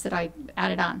comments that I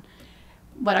added on.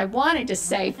 What I wanted to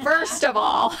say, first of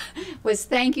all, was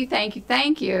thank you.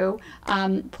 Poolsville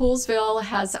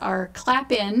has our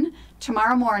clap-in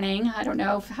tomorrow morning. I don't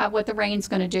know what the rain's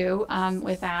going to do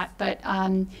with that, but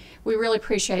we really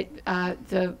appreciate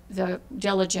the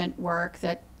diligent work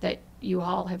that you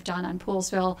all have done on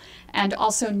Poolsville and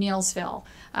also Neelsville.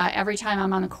 Every time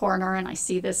I'm on the corner and I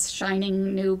see this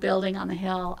shining new building on the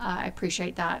hill, I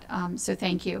appreciate that. So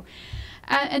thank you.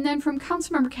 And then from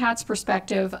Councilmember Katz's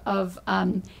perspective of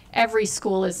every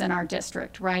school is in our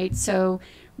district, right? So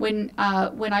when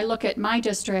I look at my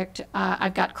district,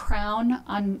 I've got Crown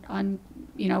on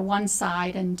one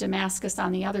side and Damascus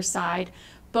on the other side.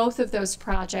 Both of those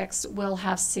projects will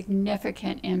have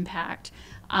significant impact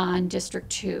on District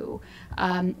 2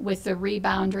 with the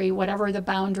reboundary,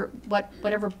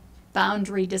 whatever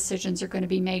boundary decisions are going to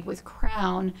be made with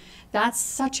Crown. That's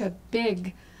such a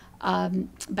big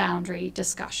boundary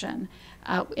discussion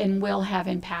and will have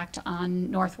impact on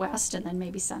Northwest and then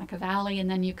maybe Seneca Valley. And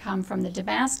then you come from the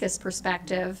Damascus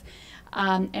perspective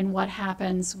and what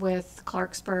happens with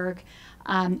Clarksburg.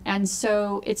 And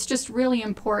so it's just really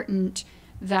important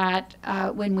that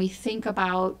when we think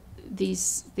about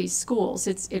these schools,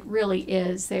 it really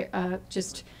is,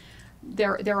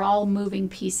 they're all moving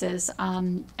pieces.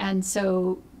 And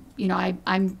so,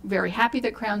 I'm very happy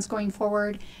that Crown's going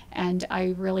forward, and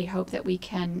I really hope that we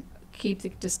can keep the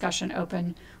discussion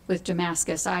open with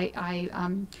Damascus. I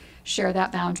share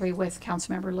that boundary with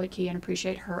Councilmember Lidke and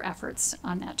appreciate her efforts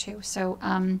on that too. So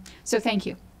thank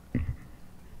you.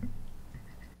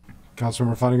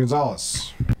 Councilmember Fani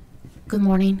Gonzalez. Good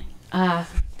morning.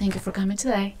 Thank you for coming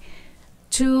today.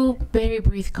 Two very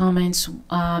brief comments,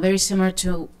 very similar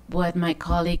to what my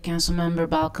colleague, Councilmember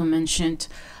Balcom, mentioned.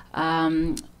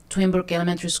 Twinbrook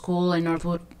Elementary School and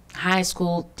Northwood High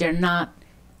School, they're not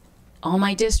on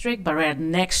my district, but right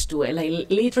next to it,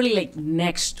 literally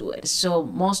next to it. So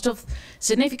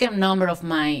significant number of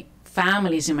my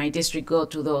families in my district go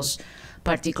to those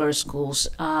particular schools.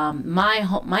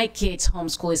 My kids' home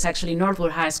school is actually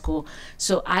Northwood High School,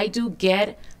 so I do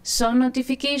get some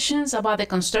notifications about the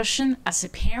construction as a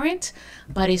parent,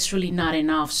 but it's really not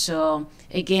enough. So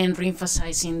again,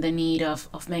 reemphasizing the need of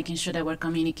making sure that we're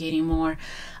communicating more.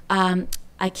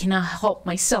 I cannot help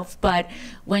myself, but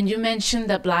when you mentioned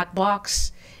the black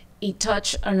box, it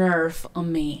touched a nerve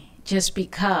on me, just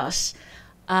because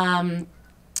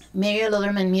Mary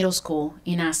Lutherman Middle School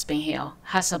in Aspen Hill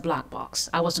has a black box.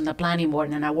 I was on the planning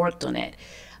board and I worked on it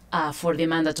for the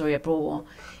mandatory approval.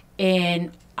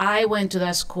 And I went to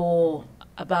that school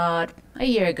about a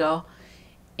year ago,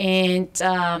 and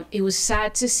it was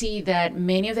sad to see that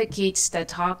many of the kids that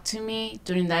talked to me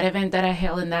during that event that I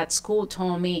held in that school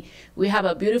told me, we have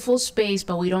a beautiful space,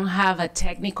 but we don't have a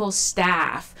technical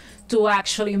staff to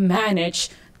actually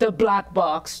manage the black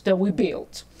box that we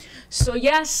built. So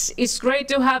yes, it's great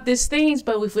to have these things,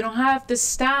 but if we don't have the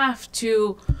staff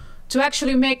to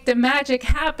actually make the magic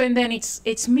happen, then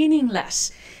it's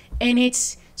meaningless. And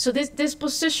so this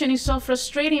position is so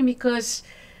frustrating because,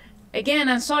 again,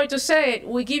 I'm sorry to say it,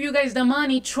 we give you guys the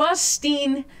money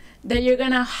trusting that you're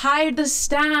gonna hire the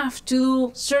staff to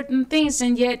do certain things,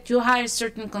 and yet you hire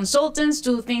certain consultants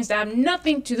to do things that have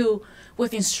nothing to do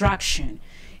with instruction.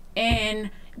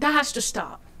 And that has to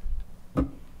stop.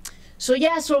 So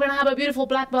yes, we're gonna have a beautiful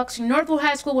black box in Northwood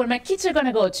High School where my kids are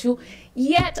gonna go to,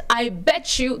 yet I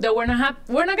bet you that we're not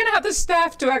gonna have the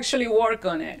staff to actually work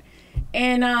on it.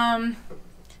 And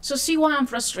so see why I'm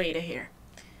frustrated here.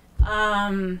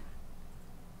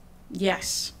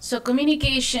 Yes, so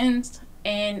communications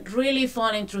and really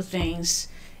falling through things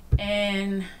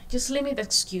and just limit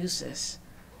excuses.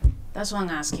 That's what I'm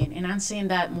asking, and I'm saying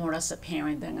that more as a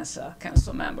parent than as a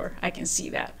council member. I can see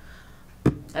that.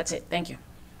 That's it, thank you.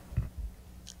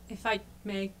 If I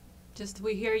may,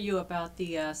 we hear you about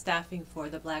the staffing for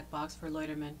the black box for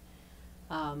Loiterman.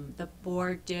 The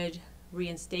board did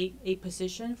reinstate a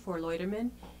position for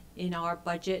Loiterman. In our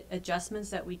budget adjustments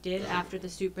that we did after the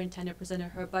superintendent presented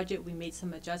her budget, we made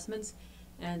some adjustments,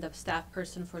 and the staff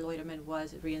person for Loiterman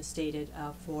was reinstated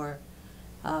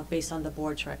based on the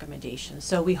board's recommendation.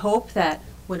 So we hope that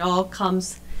when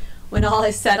all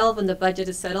is settled, when the budget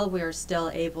is settled, we are still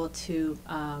able to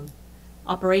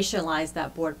operationalize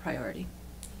that board priority.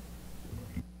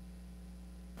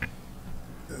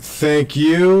 Thank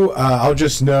you. I'll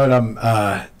just note I'm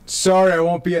Sorry, I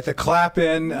won't be at the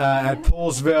clap-in at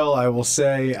Poolsville. I will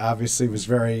say, obviously, was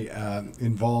very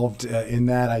involved in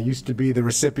that. I used to be the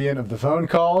recipient of the phone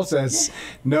calls, as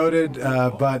noted,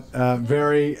 but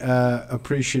very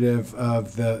appreciative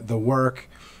of the work.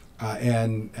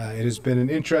 And it has been an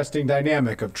interesting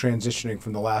dynamic of transitioning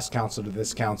from the last council to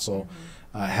this council,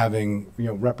 having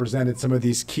represented some of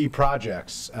these key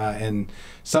projects, and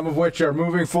some of which are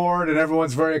moving forward and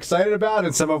everyone's very excited about,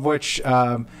 and some of which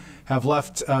have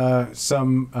left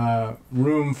some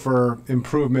room for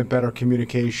improvement, better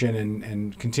communication,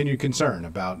 and continued concern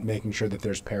about making sure that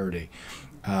there's parity,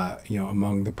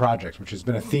 among the projects, which has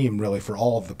been a theme really for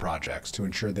all of the projects, to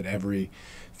ensure that every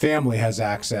family has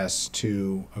access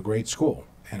to a great school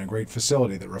and a great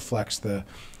facility that reflects the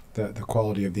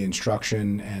quality of the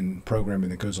instruction and programming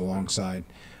that goes alongside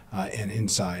and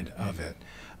inside of it.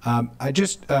 I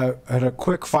just had a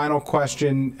quick final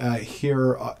question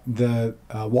here. The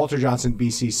Walter Johnson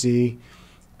BCC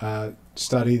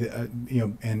study,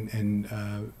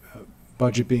 and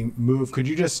budget being moved. Could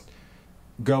you just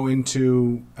go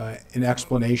into an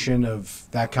explanation of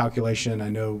that calculation? I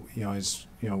know, as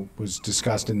was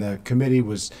discussed in the committee,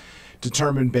 was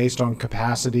determined based on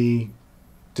capacity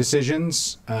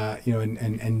decisions,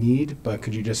 and need. But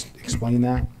could you just explain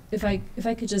that? If I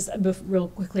could just, real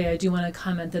quickly, I do want to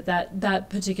comment that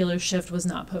particular shift was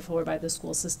not put forward by the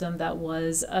school system. That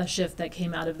was a shift that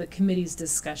came out of the committee's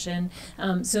discussion.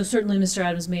 So certainly Mr.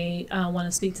 Adams may want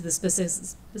to speak to the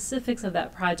specifics of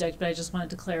that project, but I just wanted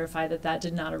to clarify that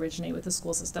did not originate with the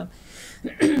school system.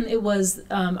 It was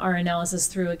our analysis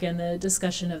through, again, the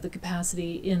discussion of the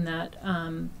capacity in that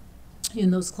in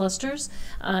those clusters,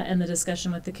 and the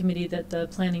discussion with the committee that the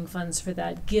planning funds for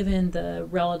that, given the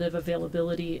relative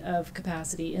availability of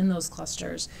capacity in those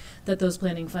clusters, that those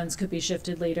planning funds could be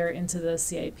shifted later into the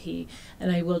CIP. And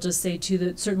I will just say too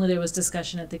that certainly there was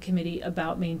discussion at the committee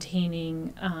about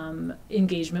maintaining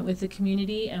engagement with the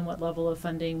community and what level of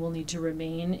funding will need to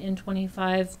remain in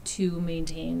 25 to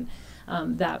maintain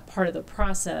that part of the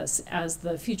process as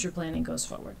the future planning goes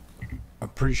forward.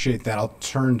 Appreciate that. I'll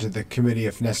turn to the committee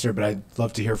if necessary, but I'd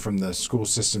love to hear from the school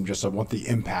system just on what the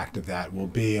impact of that will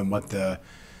be and what the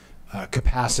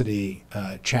capacity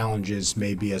challenges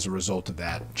may be as a result of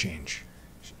that change.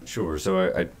 Sure.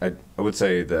 So I would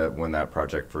say that when that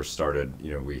project first started,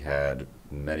 we had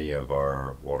many of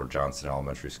our Walter Johnson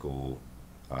Elementary School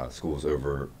schools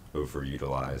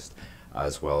overutilized,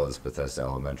 as well as Bethesda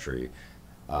Elementary.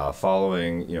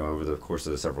 Following, over the course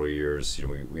of the several years,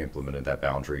 we implemented that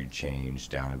boundary change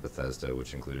down in Bethesda,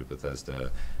 which included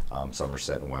Bethesda,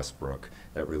 Somerset, and Westbrook.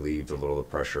 That relieved a little of the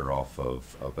pressure off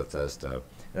of Bethesda.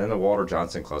 And then the Walter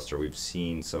Johnson cluster, we've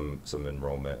seen some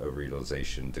enrollment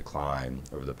overutilization decline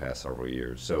over the past several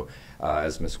years. So,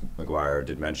 as Ms. McGuire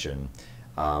did mention,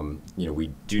 we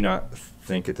do not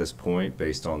think at this point,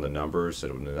 based on the numbers, that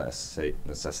it would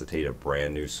necessitate a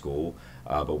brand new school,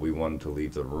 but we wanted to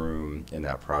leave the room in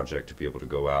that project to be able to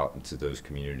go out into those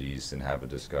communities and have a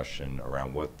discussion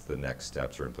around what the next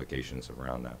steps or implications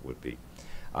around that would be.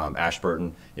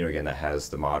 Ashburton, again, that has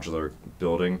the modular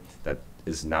building that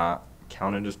is not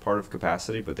counted as part of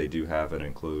capacity, but they do have an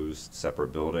enclosed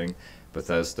separate building.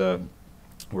 Bethesda,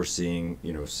 we're seeing,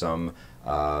 some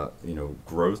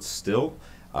growth still,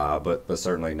 but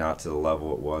certainly not to the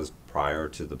level it was prior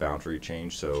to the boundary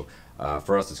change. So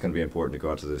for us, it's going to be important to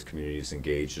go out to those communities,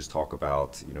 engage, just talk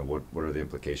about, what are the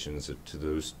implications to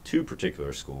those two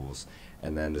particular schools,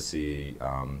 and then to see,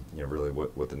 really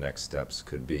what the next steps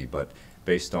could be. But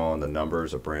based on the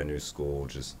numbers, a brand new school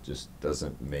just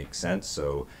doesn't make sense.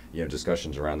 So,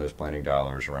 discussions around those planning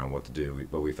dollars around what to do,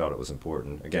 but we felt it was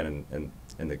important, again,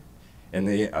 in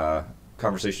the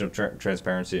conversation of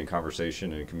transparency and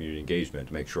conversation and community engagement,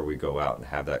 to make sure we go out and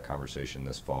have that conversation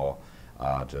this fall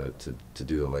to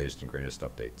do the latest and greatest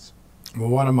updates. Well,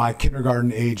 one of my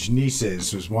kindergarten-age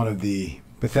nieces was one of the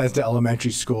Bethesda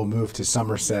Elementary School moved to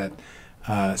Somerset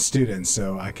students,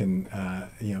 so I can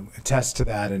attest to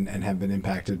that and have been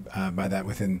impacted by that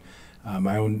within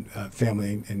my own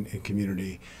family and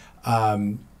community.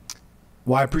 Well,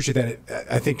 I appreciate that.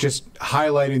 I think just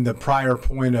highlighting the prior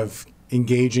point of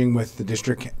engaging with the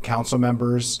district council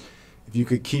members, if you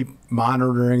could keep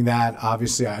monitoring that.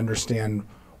 Obviously, I understand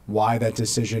why that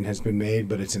decision has been made,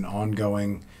 but it's an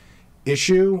ongoing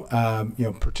issue,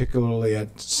 particularly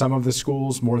at some of the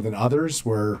schools more than others,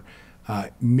 where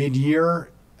mid-year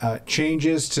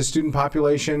changes to student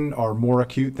population are more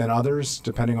acute than others,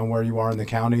 depending on where you are in the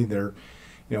county. They're,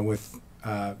 with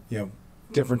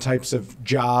different types of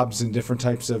jobs and different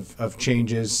types of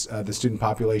changes, the student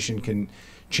population can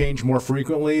change more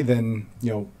frequently than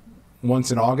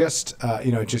once in August.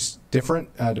 It's just different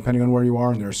depending on where you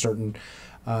are, and there are certain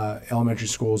elementary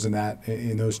schools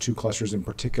in those two clusters in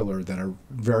particular that are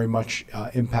very much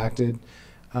impacted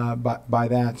by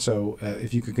that. So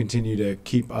if you could continue to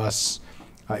keep us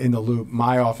in the loop,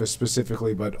 my office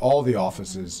specifically, but all the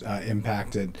offices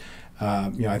impacted,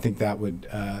 I think that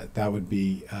would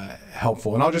be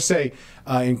helpful. And I'll just say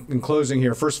in closing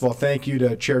here, first of all, thank you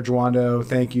to Chair Joando,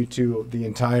 thank you to the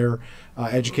entire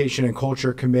Education and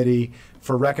Culture Committee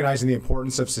for recognizing the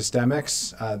importance of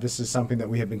systemics. This is something that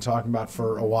we have been talking about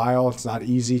for a while. It's not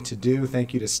easy to do.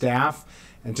 Thank you to staff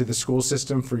and to the school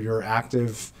system for your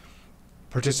active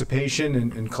participation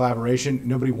and collaboration.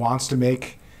 Nobody wants to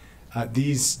make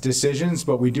these decisions,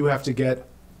 but we do have to get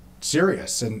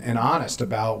serious and honest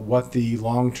about what the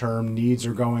long-term needs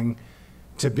are going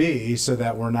to be so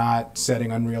that we're not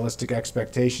setting unrealistic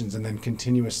expectations and then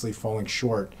continuously falling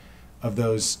short of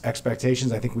those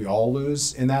expectations. I think we all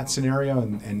lose in that scenario,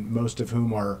 and most of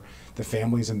whom are the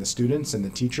families and the students and the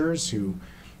teachers who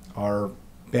are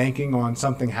banking on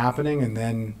something happening and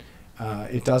then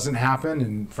it doesn't happen,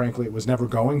 and frankly it was never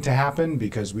going to happen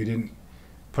because we didn't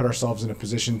put ourselves in a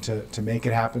position to make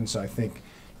it happen. So I think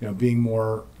being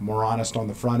more honest on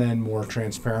the front end, more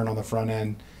transparent on the front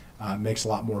end, makes a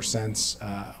lot more sense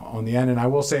on the end. And I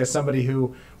will say, as somebody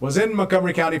who was in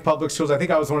Montgomery County Public Schools, I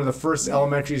think I was one of the first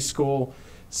elementary school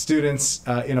students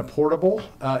in a portable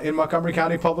in Montgomery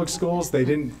County Public Schools. They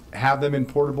didn't have them in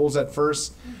portables at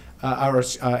first,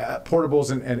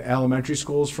 portables in elementary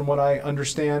schools, from what I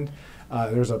understand.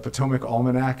 There's a Potomac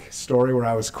Almanac story where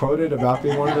I was quoted about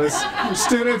being one of those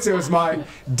students. It was my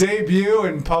debut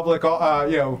in public,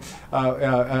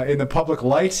 in the public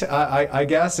light, I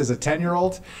guess, as a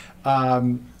 10-year-old.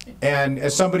 And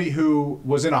as somebody who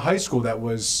was in a high school that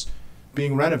was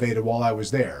being renovated while I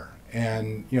was there.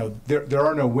 And, there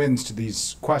are no wins to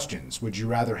these questions. Would you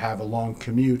rather have a long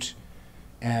commute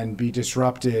and be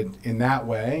disrupted in that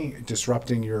way,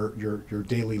 disrupting your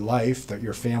daily life,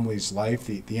 your family's life,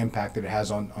 the impact that it has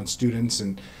on students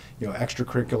and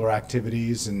extracurricular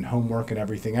activities and homework and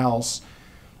everything else?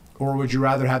 Or would you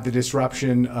rather have the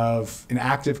disruption of an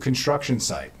active construction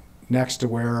site next to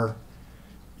where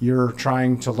you're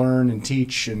trying to learn and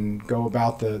teach and go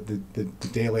about the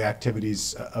daily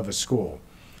activities of a school?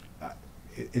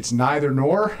 It's neither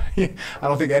nor. I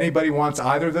don't think anybody wants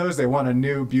either of those. They want a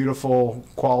new, beautiful,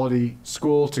 quality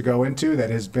school to go into that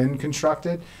has been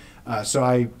constructed. So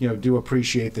I, do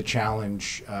appreciate the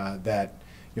challenge that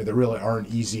there really aren't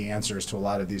easy answers to a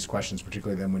lot of these questions,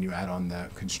 particularly then when you add on the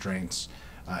constraints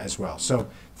as well. So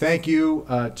thank you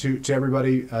to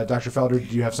everybody. Dr. Felder,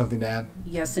 do you have something to add?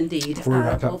 Yes, indeed. Before we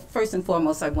wrap up? Well, first and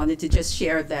foremost, I wanted to just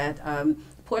share that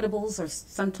portables are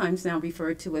sometimes now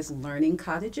referred to as learning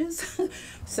cottages.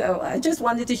 So I just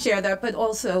wanted to share that, but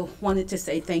also wanted to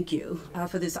say thank you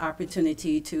for this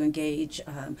opportunity to engage.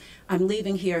 I'm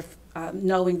leaving here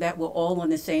knowing that we're all on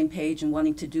the same page and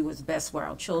wanting to do what's best for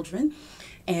our children.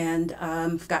 And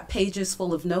I've got pages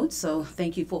full of notes, so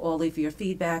thank you for all of your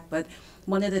feedback. But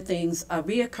one of the things,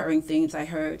 reoccurring things I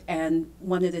heard, and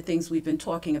one of the things we've been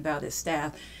talking about as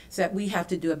staff, is that we have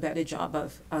to do a better job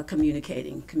of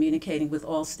communicating with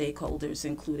all stakeholders,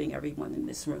 including everyone in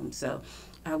this room. So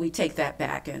we take that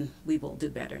back, and we will do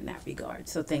better in that regard.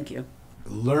 So thank you.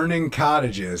 Learning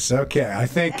cottages. Okay, I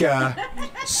think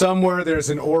somewhere there's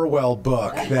an Orwell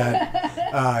book that,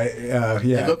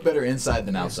 They look better inside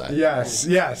than outside. Yes.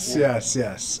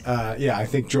 I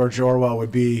think George Orwell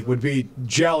would be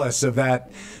jealous of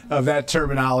that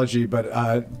terminology.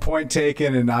 But point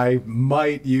taken, and I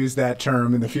might use that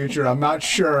term in the future. I'm not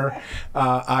sure.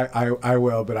 I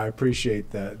will, but I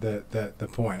appreciate the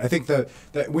point. I think that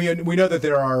we know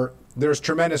that there's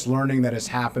tremendous learning that is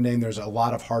happening. There's a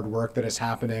lot of hard work that is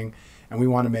happening, and we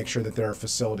want to make sure that there are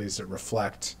facilities that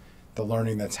reflect the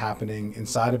learning that's happening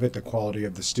inside of it, the quality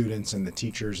of the students and the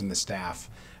teachers and the staff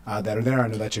that are there. I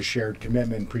know that's a shared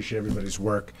commitment. Appreciate everybody's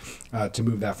work to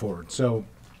move that forward. So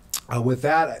with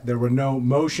that, there were no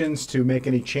motions to make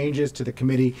any changes to the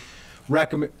committee.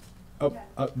 Recommend.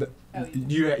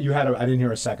 You had. I didn't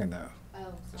hear a second though.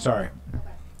 Oh, sorry. Okay.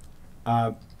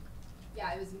 Yeah,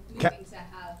 I was moving to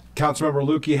have. Councilmember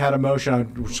Lukey had a motion. I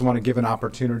just want to give an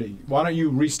opportunity. Why don't you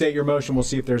restate your motion? We'll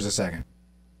see if there's a second.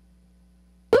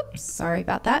 Oops, sorry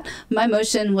about that. My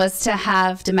motion was to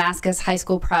have Damascus High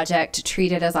School project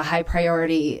treated as a high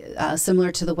priority,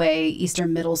 similar to the way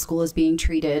Eastern Middle School is being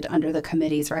treated under the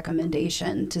committee's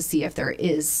recommendation, to see if there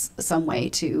is some way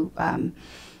to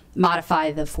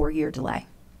modify the 4-year delay.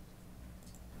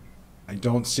 I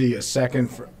don't see a second.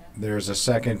 There's a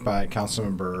second by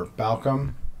Councilmember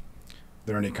Balcom. Are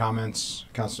there any comments,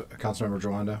 Councilmember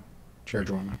Joando, Chair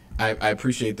Joando? I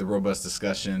appreciate the robust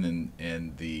discussion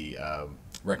and the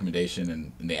recommendation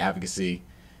and the advocacy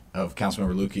of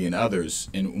Councilmember Lukey and others.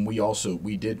 And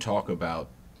we did talk about,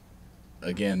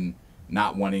 again,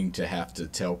 not wanting to have to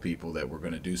tell people that we're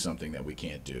going to do something that we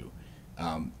can't do.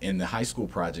 In the high school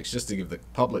projects, just to give the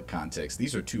public context,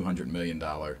 these are $200 million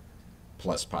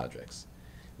plus projects.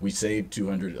 We saved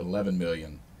 $211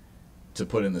 million to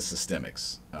put in the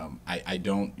systemics. I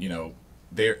don't,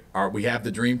 we have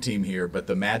the dream team here, but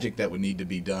the magic that would need to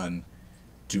be done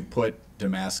to put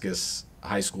Damascus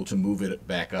High School, to move it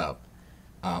back up,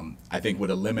 I think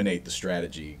would eliminate the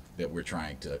strategy that we're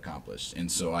trying to accomplish.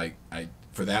 And so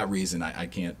for that reason, I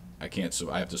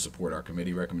have to support our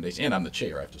committee recommendation, and I'm the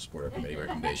chair, I have to support our committee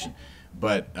recommendation.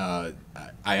 But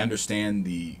I understand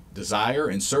the desire,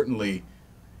 and certainly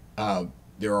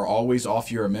there are always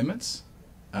off-year amendments,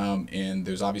 and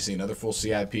there's obviously another full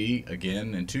CIP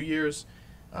again in 2 years.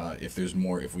 If there's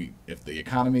more, if the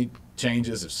economy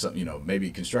changes, if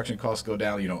maybe construction costs go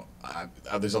down,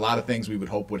 there's a lot of things we would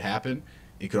hope would happen.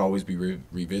 It could always be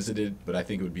revisited, but I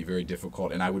think it would be very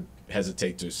difficult, and I would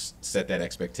hesitate to set that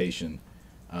expectation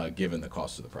given the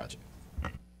cost of the project.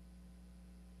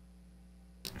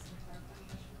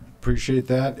 Appreciate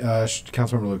that.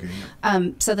 Councilmember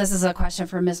Lukey. So this is a question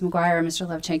for Ms. McGuire and Mr.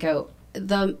 Levchenko.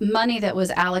 The money that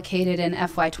was allocated in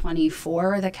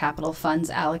FY24, the capital funds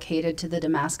allocated to the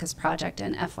Damascus project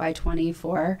in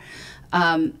FY24,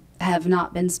 have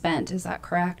not been spent. Is that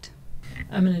correct?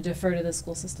 I'm going to defer to the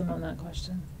school system on that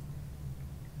question.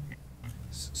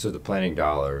 So the planning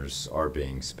dollars are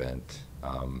being spent.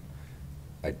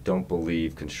 I don't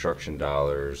believe construction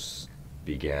dollars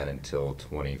began until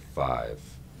 25,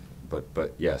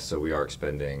 but yes, so we are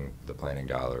expending the planning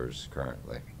dollars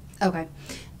currently. Okay,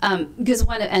 because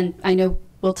and I know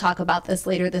we'll talk about this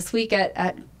later this week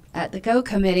at the GO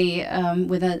committee,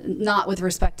 not with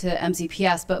respect to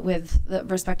MCPS, but with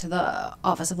respect to the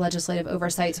Office of Legislative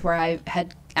Oversights, where I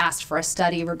had asked for a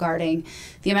study regarding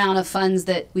the amount of funds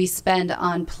that we spend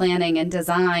on planning and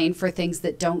design for things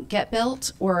that don't get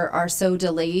built or are so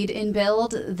delayed in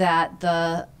build that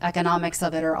the economics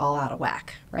of it are all out of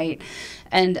whack, right?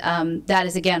 And that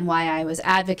is, again, why I was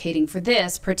advocating for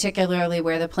this, particularly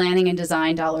where the planning and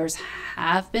design dollars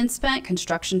have been spent,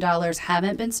 construction dollars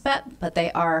haven't been spent, but they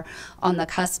are on the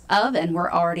cusp of, and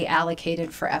were already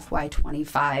allocated for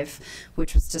FY25,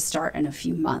 which was to start in a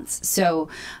few months. So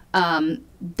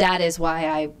that is why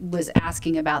I was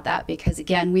asking about that, because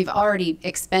again, we've already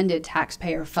expended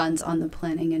taxpayer funds on the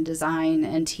planning and design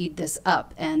and teed this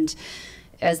up. And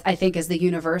as I think as the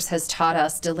universe has taught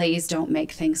us, delays don't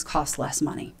make things cost less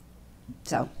money.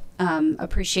 So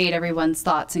appreciate everyone's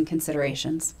thoughts and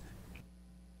considerations.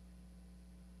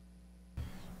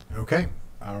 Okay,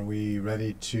 are we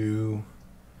ready to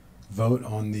vote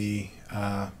on the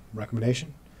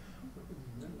recommendation?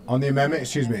 On the amendment,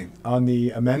 excuse me, on the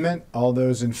amendment, all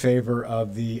those in favor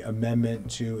of the amendment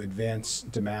to advance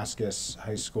Damascus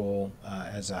High School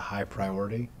as a high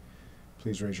priority,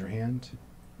 please raise your hand.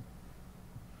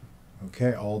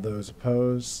 Okay, all those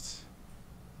opposed?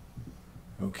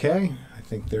 Okay, I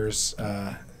think there's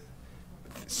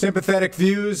sympathetic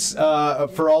views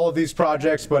for all of these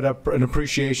projects, but an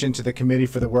appreciation to the committee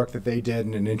for the work that they did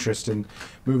and an interest in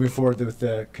moving forward with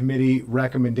the committee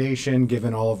recommendation,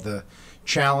 given all of the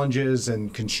challenges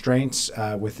and constraints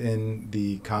within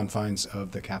the confines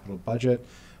of the capital budget.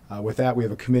 With that, we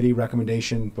have a committee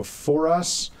recommendation before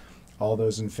us. All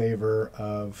those in favor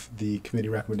of the committee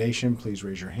recommendation, please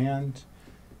raise your hand.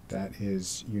 That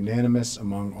is unanimous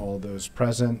among all those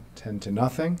present,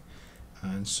 10-0.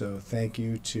 And so thank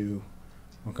you to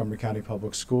Montgomery County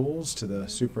Public Schools, to the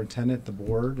superintendent, the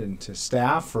board, and to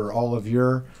staff for all of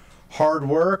your hard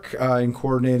work in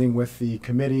coordinating with the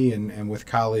committee and with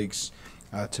colleagues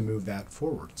to move that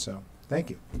forward. So thank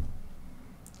you.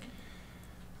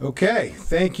 Okay,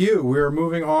 thank you. We're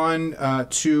moving on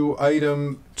to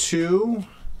item 2,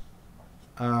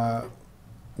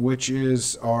 which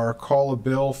is our call a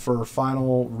bill for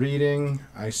final reading.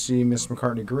 I see Ms.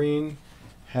 McCartney Green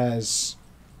has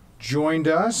joined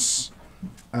us.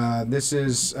 This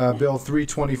is Bill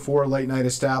 324, Late Night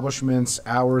Establishments,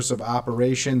 Hours of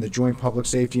Operation. The Joint Public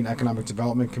Safety and Economic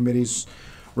Development Committees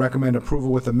recommend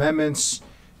approval with amendments.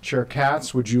 Chair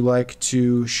Katz, would you like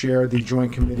to share the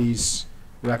Joint Committee's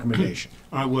recommendation?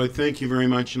 I would. Thank you very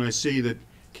much. And I see that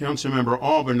Councilmember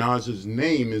Albernaz's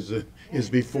name is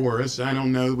before us. I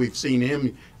don't know that we've seen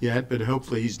him yet, but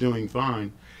hopefully he's doing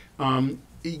fine.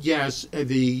 Yes,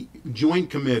 the Joint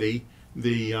Committee,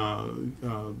 the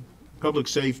Public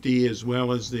Safety as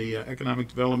well as the Economic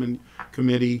Development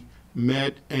Committee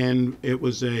met, and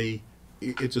it's a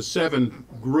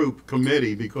 7-group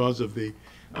committee because of the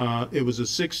It was a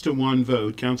 6-1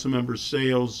 vote. Councilmember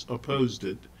Sales opposed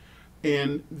it.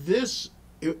 And this,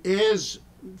 as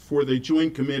for the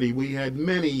joint committee, we had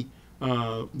many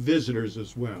visitors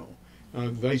as well.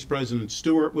 Vice President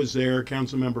Stewart was there,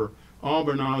 Councilmember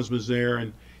Albernaz was there,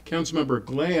 and Councilmember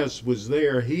Glass was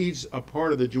there. He's a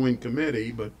part of the joint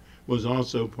committee, but was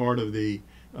also part of the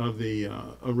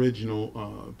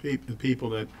original people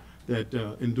that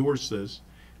endorsed this.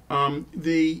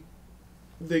 The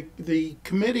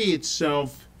committee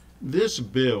itself, this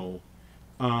bill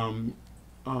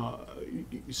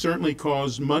certainly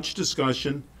caused much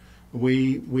discussion.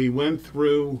 We went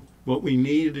through what we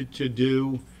needed to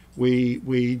do. We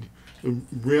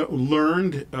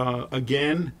learned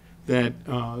again that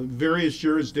various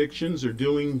jurisdictions are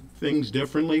doing things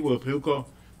differently with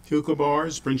hookah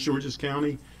bars. Prince George's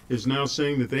County is now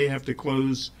saying that they have to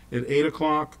close at 8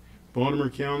 o'clock. Baltimore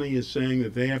County is saying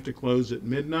that they have to close at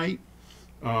midnight.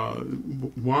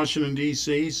 Washington,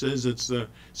 D.C. says it's the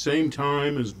same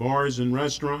time as bars and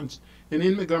restaurants. And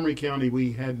in Montgomery County,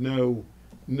 we had no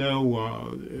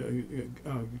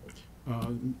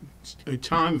a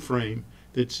time frame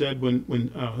that said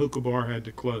when a hookah bar had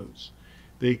to close.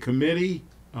 The committee,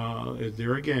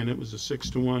 there again, it was a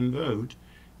 6-1 vote,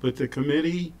 but the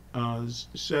committee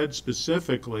said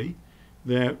specifically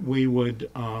that we would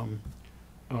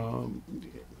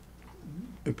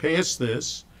pass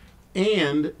this,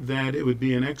 and that it would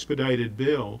be an expedited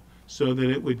bill so that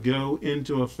it would go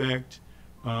into effect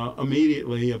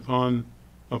immediately upon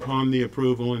the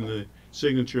approval and the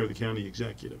signature of the county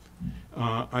executive.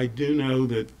 I do know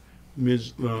that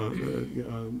Ms.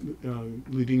 Ludine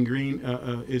Green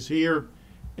is here,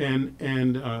 and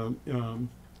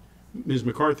Ms.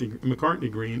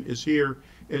 McCartney Green is here,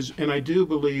 and I do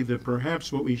believe that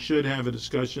perhaps what we should have a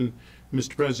discussion,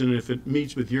 Mr. President, if it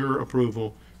meets with your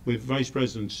approval, with Vice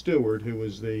President Stewart, who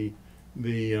was the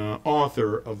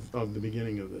author of the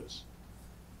beginning of this.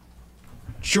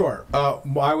 Sure.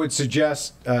 I would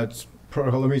suggest, let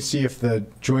me see if the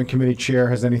Joint Committee Chair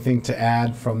has anything to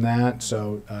add from that.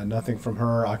 So nothing from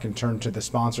her. I can turn to the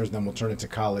sponsors, then we'll turn it to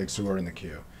colleagues who are in the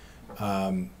queue.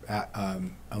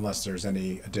 Unless there's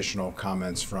any additional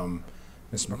comments from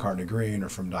Ms. McCartney Green or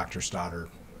from Dr. Stoddard.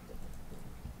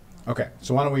 Okay,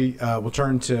 so why don't we'll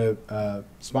turn to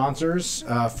sponsors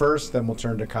first, then we'll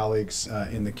turn to colleagues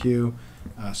in the queue,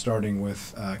 starting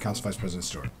with Council Vice President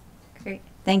Stewart. Great,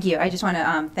 thank you. I just want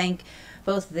to thank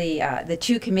both the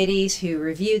two committees who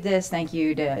reviewed this. Thank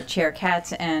you to Chair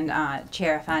Katz and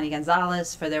Chair Fanny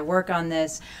Gonzalez for their work on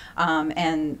this,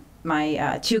 and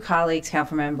my two colleagues,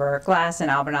 Councilmember Glass and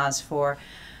Albernaz, for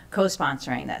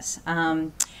co-sponsoring this.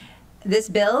 This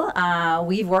bill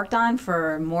we've worked on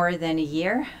for more than a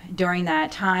year. During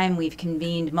that time, we've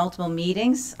convened multiple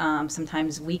meetings,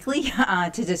 sometimes weekly,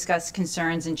 to discuss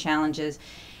concerns and challenges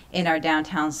in our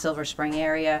downtown Silver Spring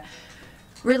area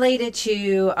related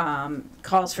to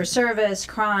calls for service,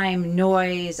 crime,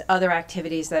 noise, other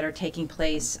activities that are taking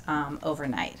place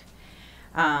overnight.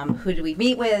 Who do we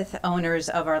meet with? Owners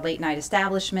of our late night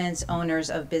establishments, owners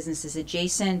of businesses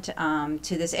adjacent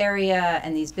to this area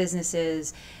and these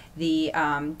businesses, the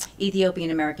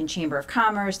Ethiopian American Chamber of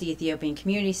Commerce, the Ethiopian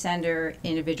Community Center,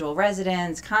 individual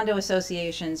residents, condo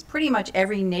associations, pretty much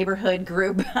every neighborhood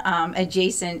group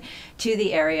adjacent to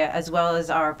the area, as well as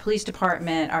our police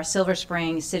department, our Silver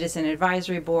Spring Citizen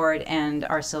Advisory Board, and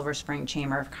our Silver Spring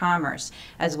Chamber of Commerce,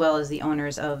 as well as the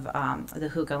owners of the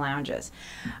hookah lounges.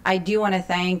 I do want to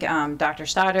thank Dr.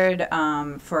 Stoddard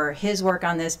for his work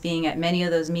on this, being at many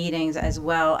of those meetings, as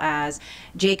well as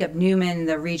Jacob Newman,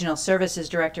 the Regional Services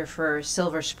Director for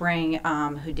Silver Spring,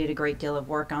 who did a great deal of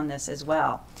work on this as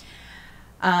well.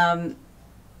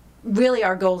 Really,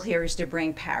 our goal here is to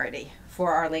bring parity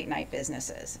for our late night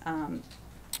businesses.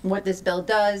 What this bill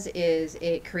does is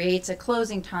it creates a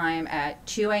closing time at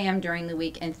 2 a.m. during the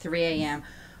week and 3 a.m.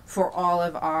 for all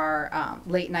of our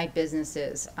late night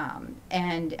businesses.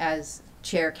 And as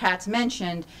Chair Katz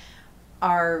mentioned,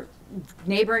 our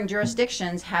neighboring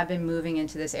jurisdictions have been moving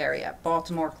into this area.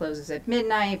 Baltimore closes at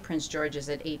midnight, Prince George's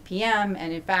at 8 p.m.,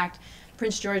 and in fact,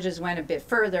 Prince George's went a bit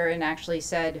further and actually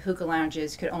said hookah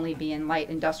lounges could only be in light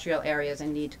industrial areas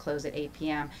and need to close at 8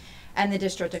 p.m. And the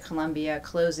District of Columbia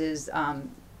closes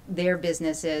their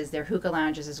businesses, their hookah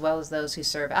lounges, as well as those who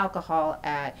serve alcohol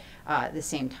at the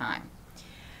same time.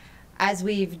 As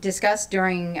we've discussed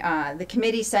during the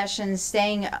committee sessions,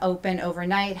 staying open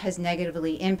overnight has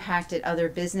negatively impacted other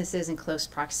businesses in close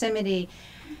proximity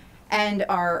and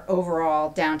our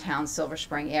overall downtown Silver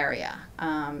Spring area.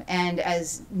 And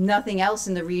as nothing else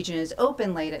in the region is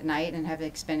open late at night and have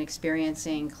been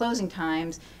experiencing closing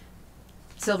times,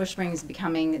 Silver Spring is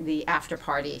becoming the after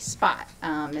party spot.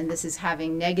 And this is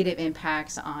having negative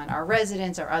impacts on our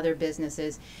residents, our other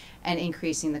businesses, and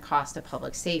increasing the cost of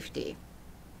public safety.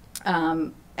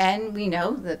 And we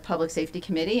know the Public Safety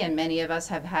Committee and many of us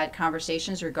have had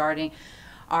conversations regarding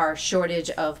our shortage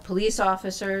of police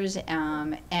officers,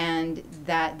 and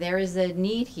that there is a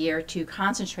need here to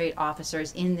concentrate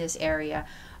officers in this area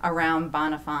around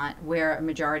Bonifant, where a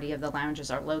majority of the lounges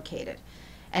are located.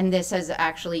 And this has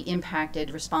actually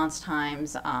impacted response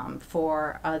times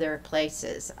for other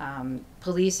places.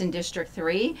 Police in District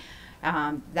 3,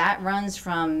 that runs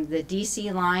from the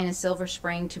DC line in Silver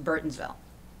Spring to Burtonsville.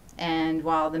 And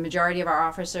while the majority of our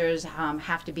officers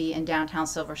have to be in downtown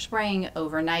Silver Spring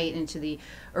overnight into the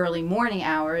early morning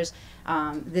hours,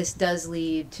 this does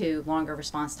lead to longer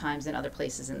response times than other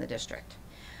places in the district.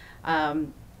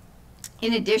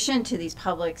 In addition to these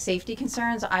public safety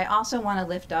concerns, I also want to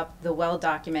lift up the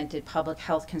well-documented public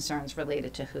health concerns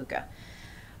related to hookah.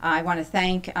 I want to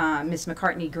thank Ms.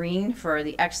 McCartney Green for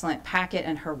the excellent packet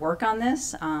and her work on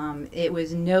this. It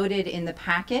was noted in the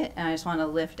packet, and I just want to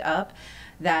lift up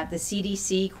that the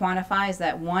CDC quantifies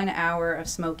that 1 hour of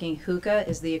smoking hookah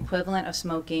is the equivalent of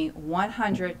smoking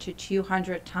 100 to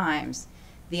 200 times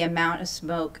the amount of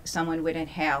smoke someone would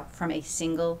inhale from a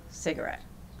single cigarette.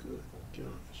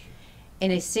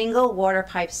 In a single water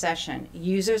pipe session,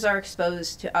 users are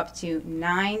exposed to up to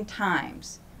 9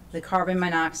 times the carbon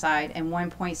monoxide and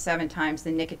 1.7 times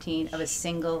the nicotine of a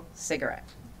single cigarette.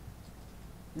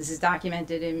 This is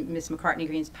documented in Ms. McCartney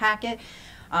Green's packet.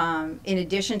 In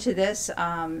addition to this,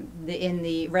 in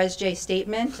the Res-J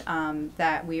statement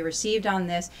that we received on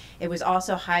this, it was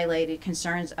also highlighted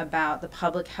concerns about the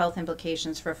public health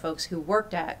implications for folks who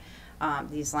worked at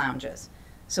these lounges.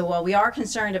 So while we are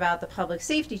concerned about the public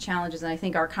safety challenges, and I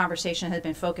think our conversation has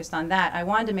been focused on that, I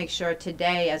wanted to make sure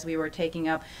today, as we were taking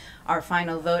up our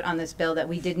final vote on this bill, that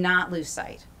we did not lose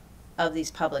sight of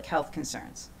these public health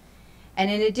concerns.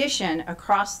 And in addition,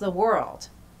 across the world,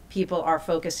 people are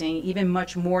focusing even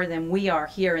much more than we are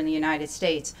here in the United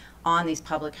States on these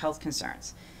public health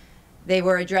concerns. They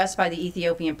were addressed by the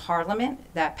Ethiopian Parliament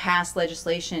that passed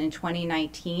legislation in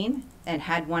 2019 and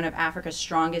had one of Africa's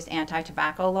strongest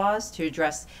anti-tobacco laws to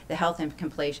address the health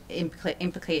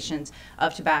implications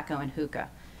of tobacco and hookah.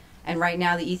 And right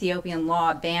now, the Ethiopian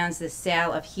law bans the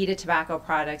sale of heated tobacco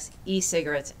products,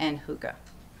 e-cigarettes, and hookah.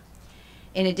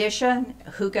 In addition,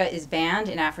 hookah is banned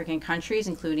in African countries,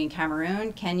 including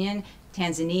Cameroon, Kenya,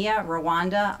 Tanzania,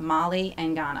 Rwanda, Mali,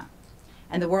 and Ghana.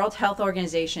 And the World Health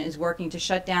Organization is working to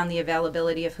shut down the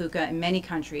availability of hookah in many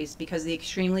countries because of the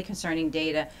extremely concerning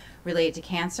data related to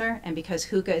cancer and because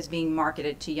hookah is being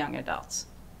marketed to young adults.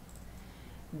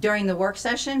 During the work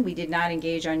session, we did not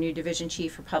engage our new Division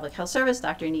Chief for Public Health Service,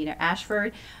 Dr. Anita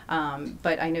Ashford,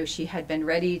 but I know she had been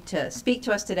ready to speak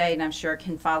to us today, and I'm sure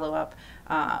can follow up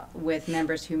with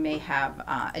members who may have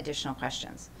additional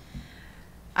questions.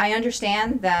 I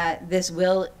understand that this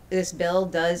bill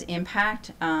does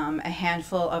impact a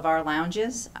handful of our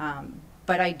lounges,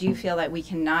 but I do feel that we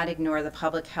cannot ignore the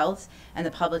public health and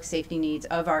the public safety needs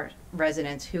of our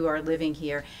residents who are living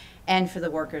here and for the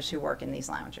workers who work in these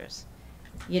lounges.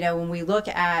 You know, when we look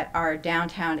at our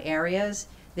downtown areas,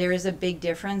 there is a big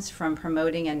difference from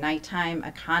promoting a nighttime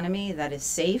economy that is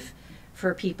safe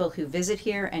for people who visit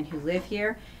here and who live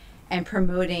here, and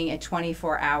promoting a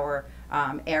 24-hour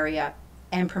area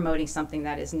and promoting something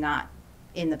that is not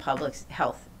in the public's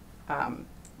health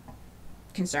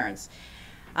concerns.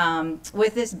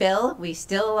 With this bill, we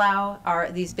still allow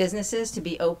these businesses to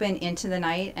be open into the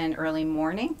night and early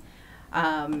morning.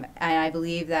 And I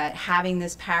believe that having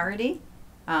this parity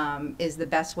is the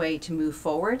best way to move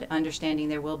forward, understanding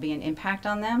there will be an impact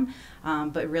on them,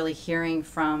 but really hearing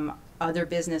from other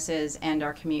businesses and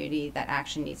our community that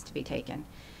action needs to be taken.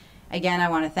 Again, I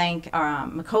want to thank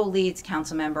McCole Leeds,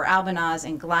 Councilmember Albanaz,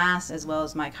 and Glass, as well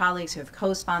as my colleagues who have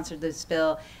co-sponsored this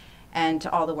bill, and to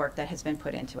all the work that has been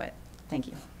put into it. Thank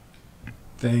you.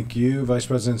 Thank you, Vice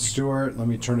President Stewart. Let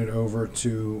me turn it over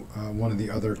to one of the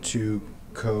other two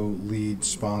co-lead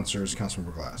sponsors,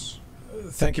 Councilmember Glass.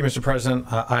 Thank you, Mr. President.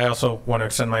 I also want to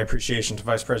extend my appreciation to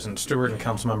Vice President Stewart and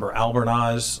Councilmember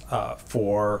Albanaz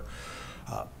for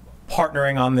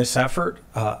partnering on this effort.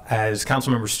 As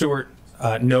Councilmember Stewart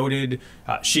noted,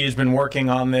 she has been working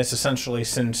on this essentially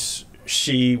since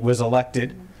she was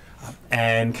elected,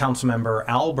 and Councilmember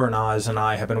Albanaz and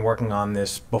I have been working on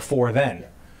this before then,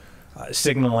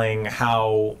 signaling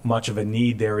how much of a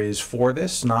need there is for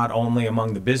this, not only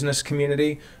among the business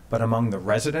community, but among the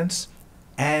residents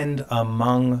and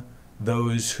among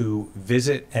those who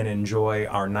visit and enjoy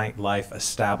our nightlife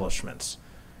establishments.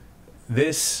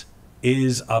 This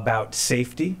is about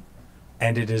safety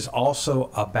and it is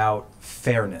also about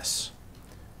fairness.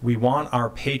 We want our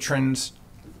patrons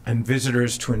and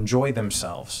visitors to enjoy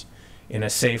themselves in a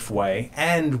safe way,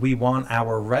 and we want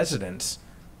our residents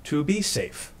to be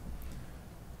safe.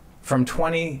 From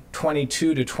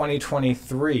 2022 to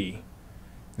 2023,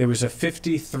 there was a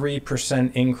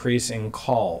 53% increase in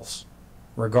calls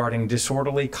regarding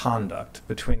disorderly conduct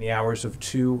between the hours of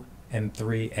 2 and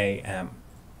 3 a.m.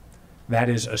 That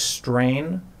is a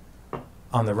strain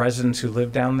on the residents who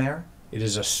live down there. It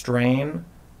is a strain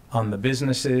on the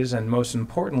businesses, and most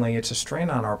importantly, it's a strain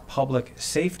on our public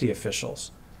safety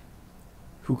officials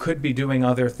who could be doing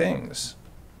other things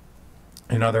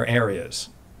in other areas.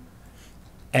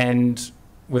 And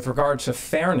with regard to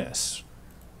fairness,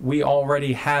 we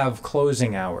already have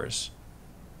closing hours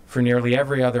for nearly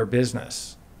every other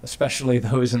business, especially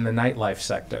those in the nightlife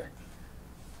sector.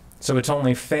 So it's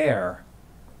only fair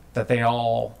that they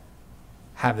all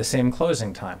have the same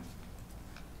closing time.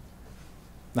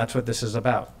 That's what this is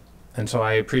about. And so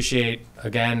I appreciate,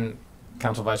 again,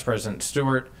 Council Vice President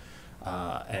Stewart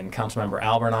and Councilmember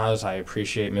Albornoz. I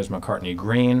appreciate Ms. McCartney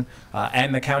Green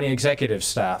and the county executive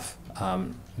staff,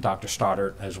 Dr.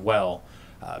 Stoddard as well,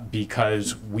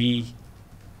 because we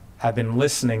have been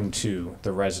listening to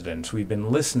the residents. We've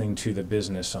been listening to the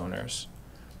business owners.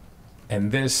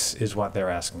 And this is what they're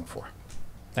asking for.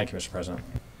 Thank you, Mr. President.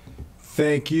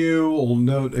 Thank you. We'll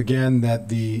note again that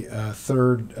the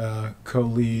third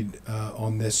co-lead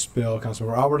on this bill,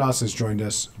 Councilmember Albornoz, has joined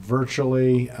us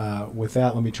virtually. With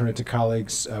that, let me turn it to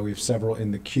colleagues. We have several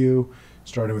in the queue,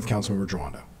 starting with Councilmember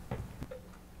Joando.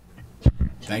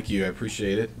 Thank you. I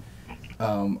appreciate it.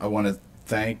 I want to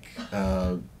thank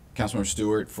Councilmember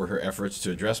Stewart for her efforts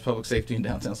to address public safety in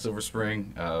downtown Silver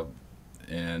Spring.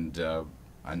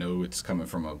 I know it's coming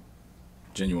from a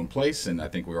genuine place, and I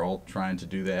think we're all trying to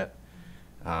do that.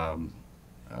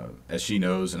 As she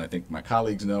knows, and I think my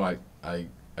colleagues know,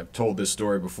 I've told this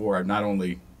story before. I not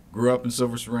only grew up in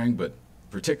Silver Spring, but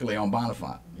particularly on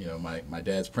Bonifant. You know, my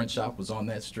dad's print shop was on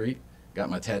that street. Got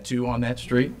my tattoo on that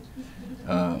street.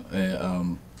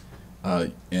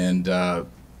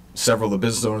 Several of the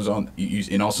business owners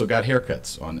and also got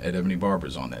haircuts at Ebony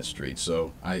Barber's on that street.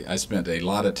 So I spent a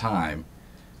lot of time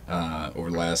over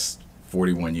the last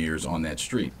 41 years on that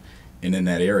street and in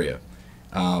that area.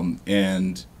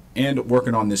 And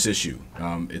working on this issue.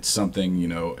 It's something, you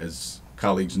know, as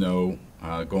colleagues know,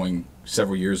 going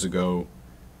several years ago,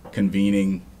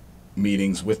 convening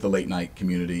meetings with the late night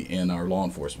community and our law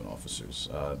enforcement officers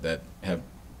that have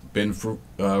been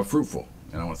fruitful.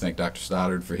 And I want to thank Dr.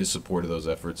 Stoddard for his support of those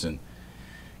efforts, and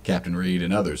Captain Reed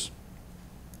and others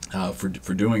for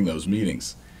doing those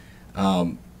meetings.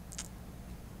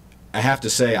 I have to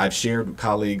say, I've shared with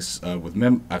colleagues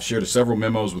I've shared several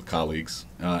memos with colleagues,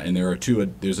 and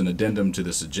there's an addendum to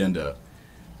this agenda.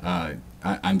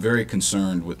 I'm very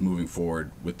concerned with moving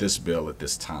forward with this bill at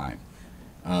this time.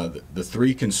 The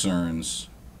three concerns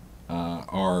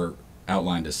are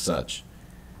outlined as such.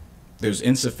 There's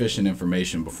insufficient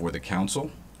information before the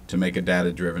council to make a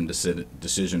data-driven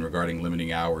decision regarding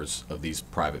limiting hours of these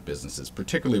private businesses,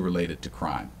 particularly related to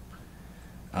crime.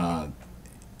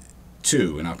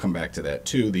 Two, and I'll come back to that,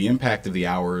 two, the impact of the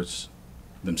hours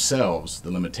themselves,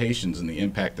 the limitations and the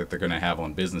impact that they're going to have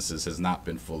on businesses has not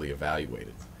been fully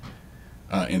evaluated.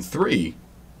 And three,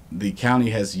 the county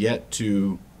has yet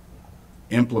to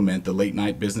implement the late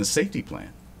night business safety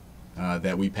plan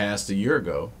that we passed a year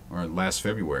ago, or last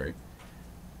February,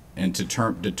 and to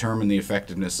determine the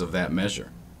effectiveness of that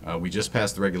measure. We just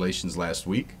passed the regulations last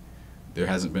week. There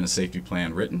hasn't been a safety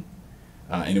plan written.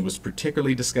 And it was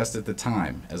particularly discussed at the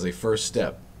time as a first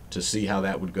step to see how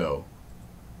that would go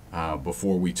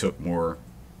before we took more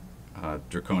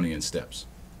draconian steps.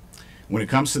 When it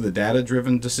comes to the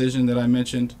data-driven decision that I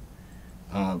mentioned,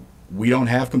 we don't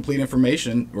have complete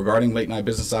information regarding late-night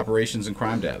business operations and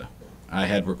crime data. I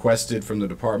had requested from the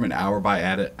department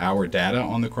hour-by-hour data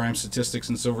on the crime statistics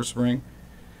in Silver Spring.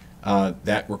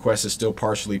 That request is still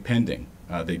partially pending.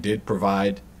 They did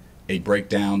provide a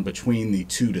breakdown between the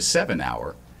 2 to 7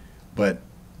 hour, but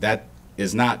that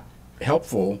is not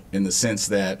helpful in the sense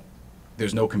that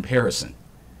there's no comparison.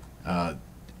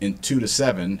 In 2 to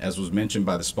 7, as was mentioned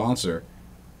by the sponsor,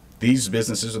 these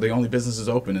businesses are the only businesses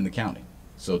open in the county.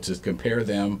 So to compare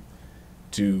them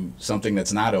to something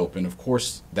that's not open, of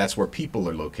course, that's where people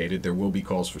are located. There will be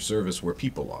calls for service where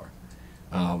people are.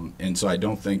 And so I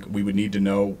don't think we would need to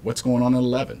know what's going on at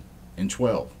 11 and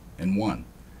 12 and 1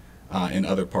 in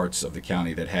other parts of the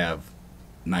county that have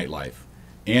nightlife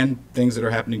and things that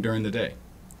are happening during the day.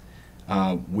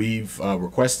 We've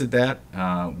requested that.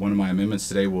 One of my amendments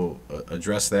today will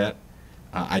address that.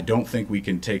 I don't think we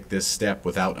can take this step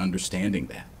without understanding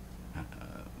that.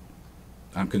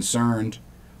 I'm concerned,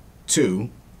 too,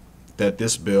 that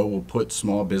this bill will put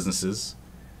small businesses,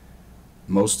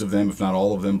 most of them, if not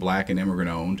all of them, black and immigrant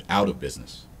owned, out of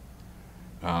business.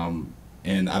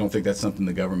 And I don't think that's something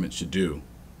the government should do,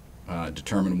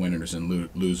 determine winners and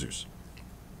losers.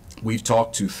 We've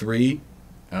talked to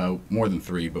more than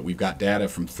three, but we've got data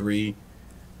from 3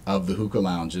 of the hookah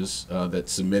lounges that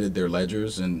submitted their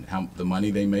ledgers and how the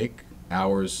money they make,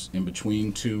 hours in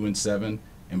between 2 and 7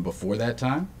 and before that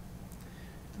time.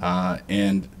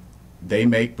 And they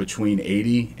make between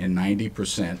 80 and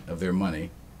 90% of their money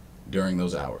during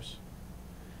those hours.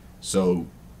 So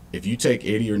if you take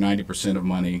 80 or 90% of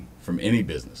money from any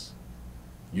business,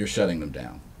 you're shutting them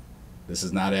down. This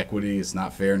is not equity, it's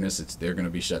not fairness, they're going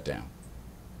to be shut down.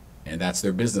 And that's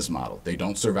their business model. They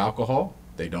don't serve alcohol,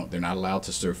 they're not allowed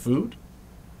to serve food.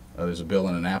 There's a bill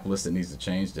in Annapolis that needs to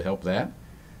change to help that.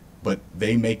 But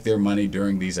they make their money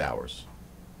during these hours.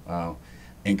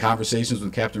 In conversations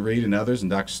with Captain Reed and others, and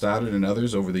Dr. Stoddard and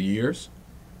others over the years,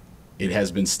 it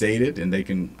has been stated,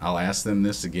 and I'll ask them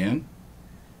this again,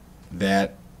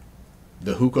 that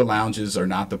the hookah lounges are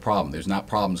not the problem. There's not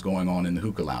problems going on in the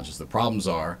hookah lounges. The problems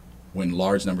are when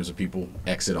large numbers of people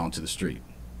exit onto the street.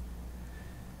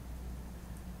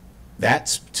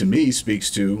 That, to me,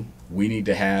 speaks to we need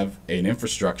to have an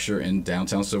infrastructure in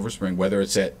downtown Silver Spring, whether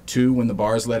it's at 2 when the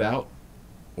bars let out,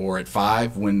 or at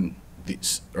 5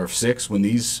 or 6 when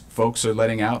these folks are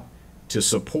letting out, to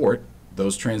support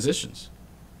those transitions.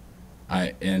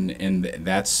 And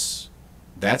that's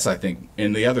I think,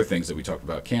 and the other things that we talked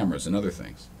about, cameras and other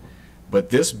things. But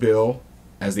this bill,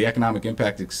 as the economic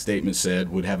impact statement said,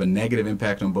 would have a negative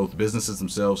impact on both businesses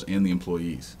themselves and the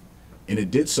employees. And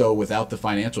it did so without the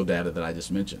financial data that I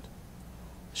just mentioned,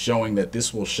 showing that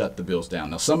this will shut the bills down.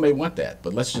 Now, some may want that,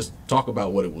 but let's just talk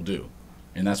about what it will do.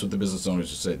 And that's what the business owners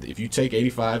have said. If you take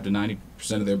 85 to 90%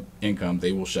 of their income,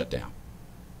 they will shut down.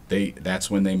 That's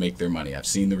when they make their money. I've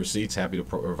seen the receipts, happy to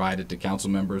provide it to council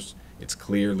members. It's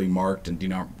clearly marked and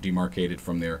demarcated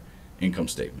from their income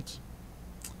statements.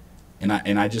 And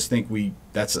I just think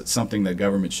that's something that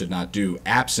government should not do,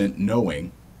 absent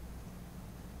knowing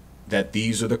that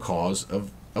these are the cause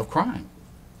of crime.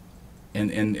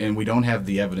 And we don't have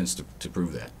the evidence to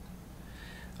prove that.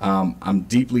 I'm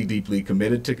deeply, deeply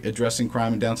committed to addressing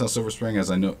crime in downtown Silver Spring,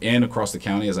 as I know, and across the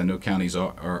county, as I know counties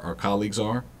our colleagues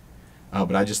are.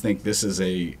 But I just think this is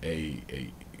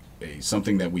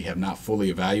something that we have not fully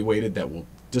evaluated that will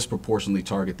disproportionately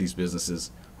target these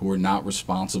businesses who are not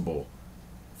responsible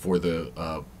for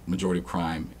the majority of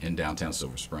crime in downtown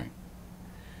Silver Spring.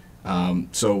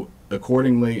 So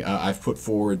accordingly, I've put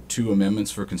forward 2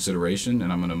 amendments for consideration,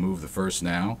 and I'm going to move the first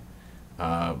now,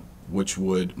 which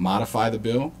would modify the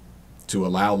bill to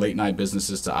allow late night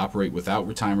businesses to operate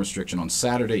without time restriction on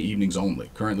Saturday evenings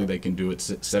only. Currently they can do it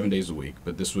 7 days a week,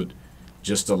 but this would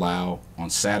just allow on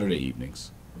Saturday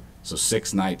evenings. So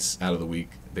 6 nights out of the week,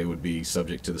 they would be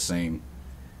subject to the same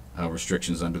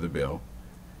restrictions under the bill.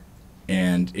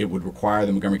 And it would require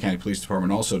the Montgomery County Police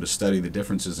Department also to study the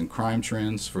differences in crime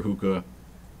trends for hookah,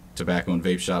 tobacco, and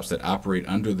vape shops that operate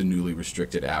under the newly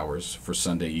restricted hours for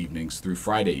Sunday evenings through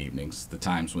Friday evenings, the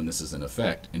times when this is in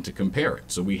effect, and to compare it.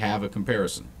 So we have a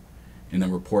comparison, and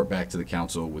then report back to the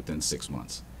council within 6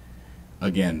 months.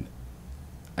 Again,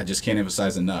 I just can't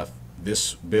emphasize enough,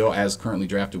 this bill as currently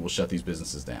drafted will shut these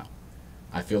businesses down.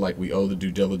 I feel like we owe the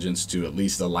due diligence to at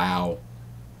least allow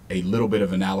a little bit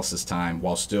of analysis time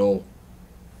while still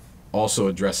also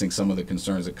addressing some of the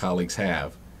concerns that colleagues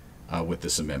have with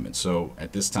this amendment. So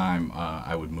at this time,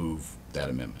 I would move that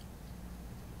amendment.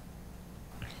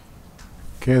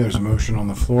 Okay, there's a motion on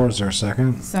the floor. Is there a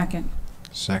second? Second.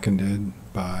 Seconded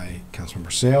by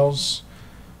Councilmember Sales.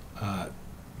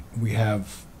 We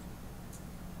have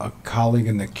a colleague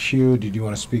in the queue. Did you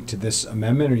want to speak to this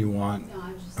amendment, or you want?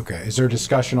 No, okay, is there a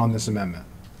discussion on this amendment?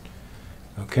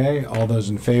 Okay, all those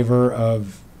in favor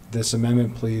of this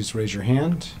amendment, please raise your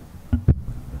hand.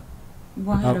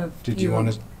 Did you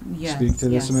want to speak to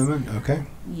this amendment? Okay.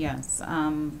 Yes.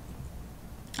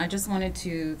 I just wanted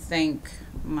to thank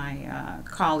my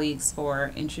colleagues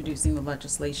for introducing the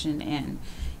legislation and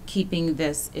keeping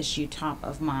this issue top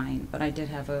of mind. But I did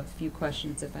have a few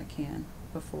questions, if I can,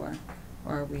 before.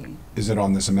 Or are we? Is it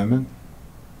on this amendment?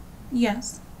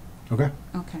 Yes. Okay.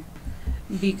 Okay.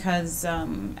 Because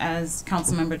as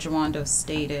Councilmember Jawando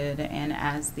stated, and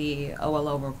as the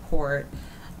OLO report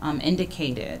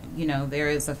indicated, you know, there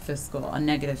is a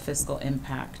negative fiscal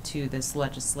impact to this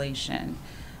legislation.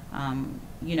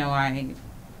 You know, I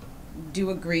do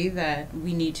agree that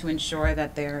we need to ensure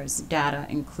that there's data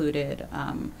included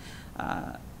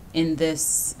in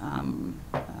this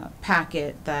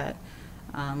packet that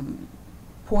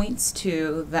points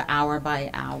to the hour by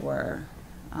hour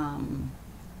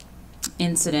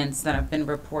incidents that have been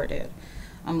reported.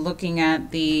 I'm looking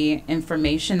at the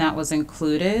information that was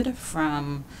included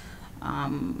from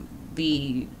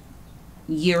the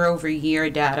year-over-year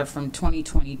data from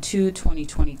 2022,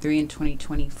 2023, and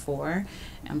 2024.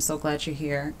 I'm so glad you're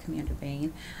here, Commander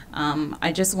Bain.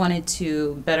 I just wanted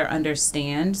to better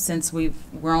understand, since we're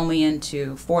only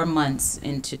into 4 months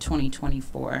into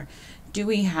 2024, do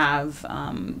we have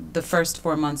the first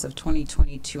 4 months of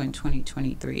 2022 and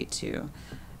 2023 to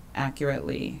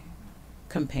accurately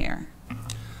compare?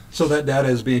 So that data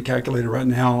is being calculated right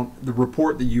now. The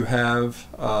report that you have,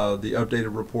 the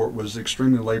updated report, was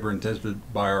extremely labor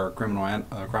intensive by our crime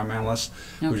analysts,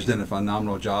 which did a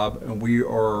phenomenal job. And we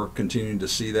are continuing to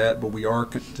see that, but we are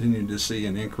continuing to see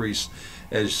an increase,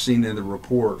 as seen in the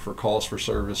report, for calls for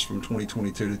service from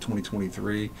 2022 to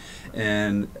 2023.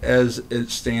 And as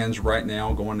it stands right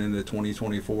now, going into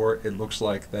 2024, it looks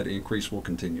like that increase will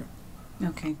continue.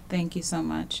 Okay, thank you so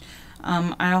much.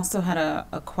 I also had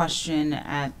a question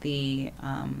at the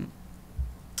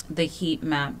heat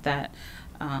map that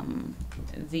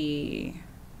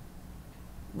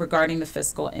regarding the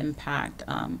fiscal impact.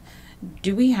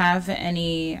 Do we have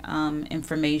any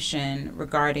information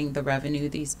regarding the revenue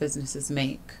these businesses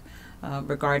make,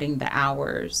 regarding the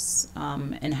hours,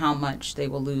 and how much they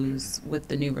will lose with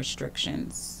the new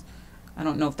restrictions? I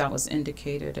don't know if that was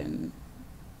indicated in.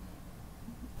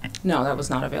 No, that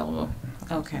was not available.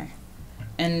 Okay.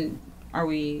 And are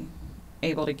we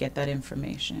able to get that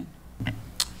information?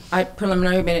 I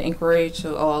preliminarily made an inquiry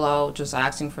to OLO, just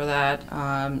asking for that,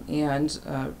 and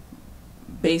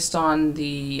based on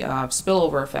the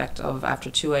spillover effect of after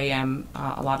 2 a.m.,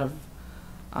 a lot of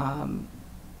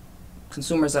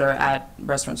consumers that are at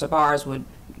restaurants or bars would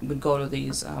go to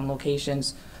these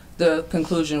locations. The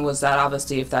conclusion was that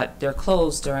obviously if they're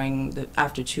closed during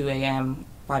after 2 a.m.,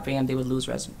 5 a.m., they would lose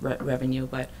revenue,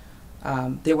 but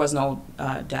there was no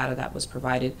data that was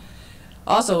provided.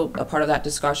 Also, a part of that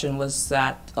discussion was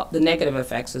that the negative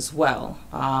effects as well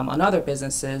on other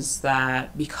businesses,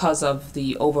 that because of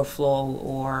the overflow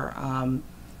or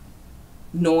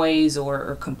noise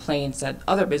or complaints that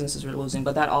other businesses were losing,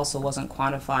 but that also wasn't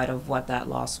quantified of what that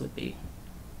loss would be.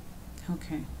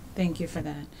 Okay, thank you for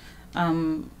that.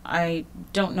 I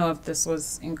don't know if this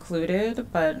was included,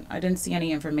 but I didn't see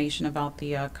any information about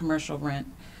the commercial rent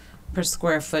per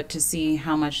square foot to see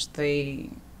how much they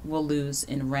will lose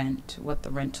in rent, what the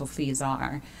rental fees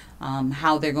are,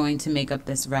 how they're going to make up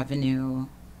this revenue,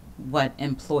 what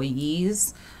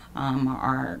employees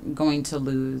are going to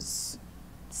lose,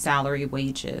 salary,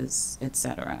 wages,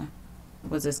 etc.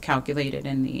 Was this calculated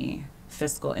in the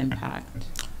fiscal impact?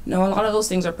 No, a lot of those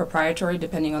things are proprietary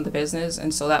depending on the business,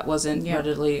 and so that wasn't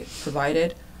readily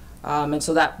provided. And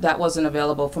so that wasn't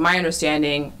available. From my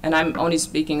understanding, and I'm only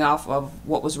speaking off of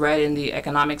what was read in the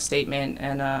economic statement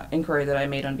and inquiry that I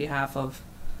made on behalf of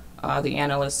the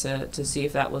analysts to see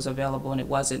if that was available, and it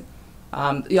wasn't.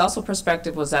 The also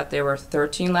perspective was that there were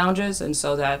 13 lounges, and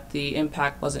so that the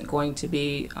impact wasn't going to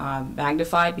be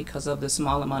magnified because of the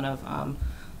small amount of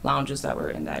lounges that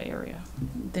were in that area.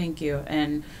 Thank you.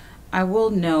 And I will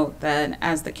note that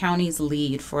as the county's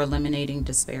lead for eliminating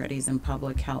disparities in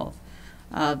public health,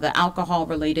 the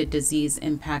alcohol-related disease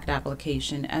impact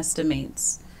application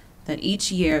estimates that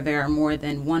each year there are more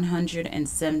than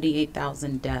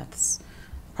 178,000 deaths,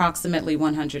 approximately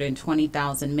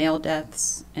 120,000 male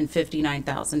deaths and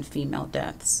 59,000 female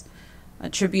deaths,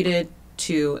 attributed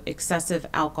to excessive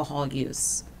alcohol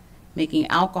use, making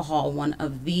alcohol one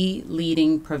of the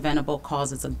leading preventable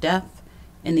causes of death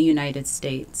in the United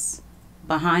States,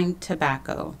 behind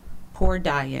tobacco, poor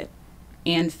diet,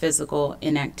 and physical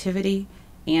inactivity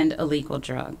and illegal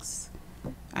drugs.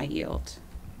 I yield.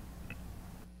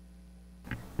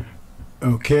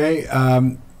 Okay,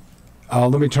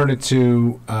 let me turn it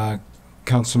to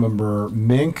Councilmember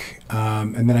Mink,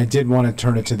 and then I did want to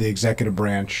turn it to the executive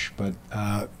branch, but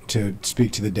to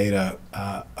speak to the data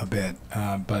a bit.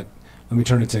 But let me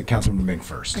turn it to Councilmember Mink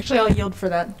first. Actually, I'll yield for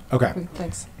that. Okay.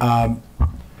 Thanks.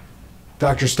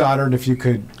 Dr. Stoddard, if you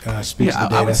could speak to the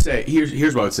data. I would say,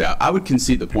 here's what I would say. I would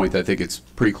concede the point that I think it's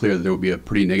pretty clear that there would be a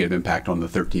pretty negative impact on the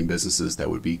 13 businesses that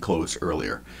would be closed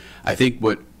earlier. I think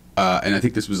what, and I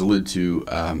think this was alluded to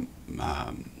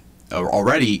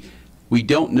already, we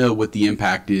don't know what the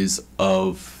impact is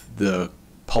of the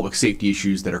public safety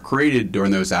issues that are created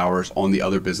during those hours on the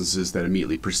other businesses that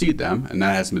immediately precede them, and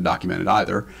that hasn't been documented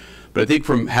either. But I think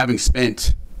from having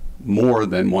spent more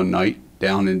than one night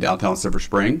down in downtown Silver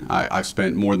Spring, I've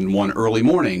spent more than one early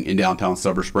morning in downtown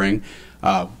Silver Spring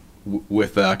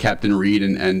with Captain Reed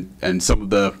and some of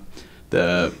the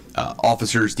the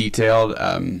officers detailed.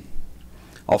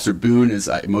 Officer Boone is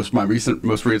most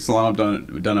recent salon.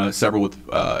 I've done several with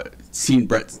seen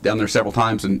Brett down there several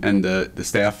times, and the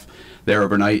staff there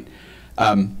overnight.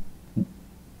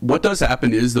 What does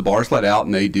happen is the bars let out,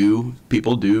 and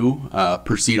people do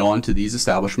proceed on to these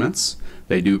establishments.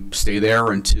 They do stay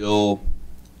there until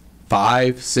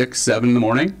 5, 6, 7 in the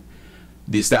morning.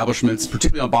 The establishments,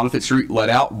 particularly on Bonifant Street, let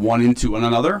out one into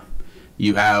another.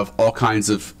 You have all kinds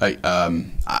of,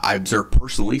 I observe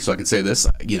personally, so I can say this,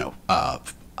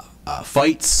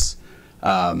 fights,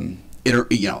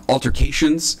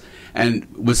 altercations,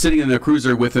 and was sitting in the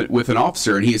cruiser with an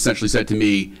officer, and he essentially said to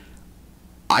me,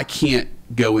 I can't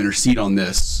go intercede on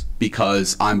this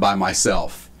because I'm by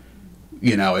myself,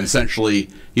 and essentially,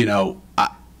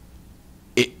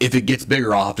 if it gets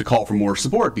bigger, I'll have to call for more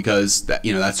support because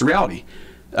that's the reality.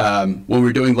 When we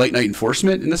were doing late night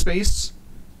enforcement in the space,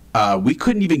 we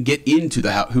couldn't even get into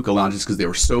the hookah lounges because they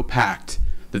were so packed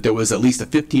that there was at least a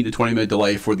 15 to 20 minute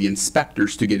delay for the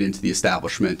inspectors to get into the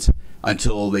establishment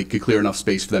until they could clear enough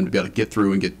space for them to be able to get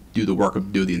through and do the work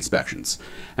of do the inspections.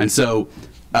 And so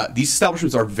these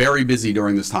establishments are very busy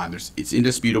during this time. It's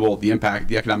indisputable the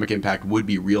economic impact would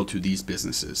be real to these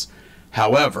businesses.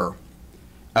 However,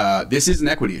 this is an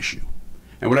equity issue.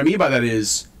 And what I mean by that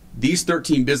is these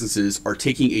 13 businesses are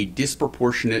taking a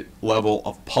disproportionate level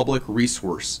of public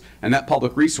resource, and that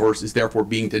public resource is therefore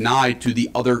being denied to the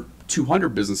other 200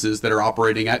 businesses that are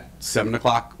operating at 7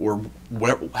 o'clock or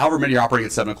whatever, however many are operating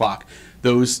at 7 o'clock.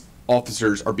 Those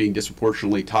officers are being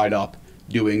disproportionately tied up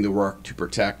doing the work to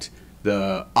protect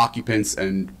the occupants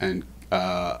and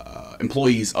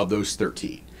employees of those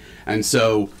 13. And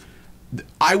so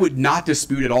I would not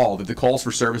dispute at all that the calls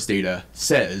for service data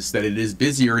says that it is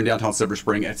busier in downtown Silver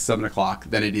Spring at 7 o'clock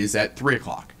than it is at 3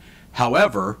 o'clock.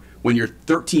 However, when your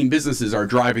 13 businesses are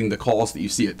driving, the calls that you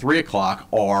see at 3 o'clock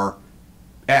are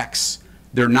X,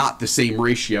 they're not the same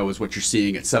ratio as what you're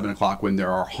seeing at 7 o'clock when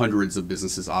there are hundreds of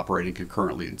businesses operating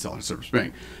concurrently in Silver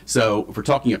Spring. So if we're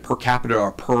talking a per capita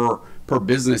or per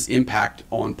business impact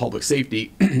on public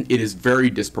safety, it is very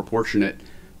disproportionate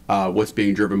what's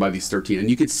being driven by these 13. And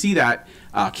you can see that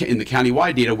in the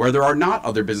countywide data where there are not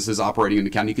other businesses operating in the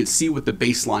county. You can see what the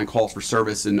baseline calls for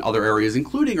service in other areas,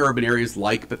 including urban areas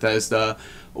like Bethesda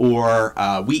or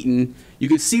Wheaton. You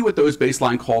can see what those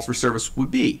baseline calls for service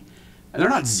would be. And they're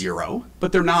not zero,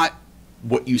 but they're not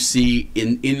what you see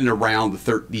in and around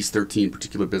these 13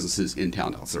 particular businesses in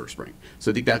downtown Silver Spring.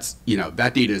 So I think that's,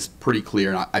 that data is pretty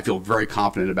clear, and I feel very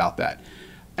confident about that.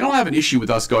 I don't have an issue with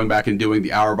us going back and doing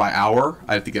the hour by hour.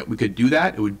 I think that we could do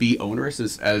that. It would be onerous,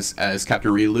 as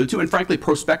Captain Reed alluded to, and frankly,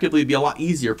 prospectively, it'd be a lot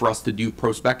easier for us to do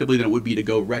prospectively than it would be to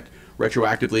go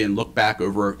retroactively and look back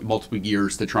over multiple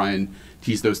years to try and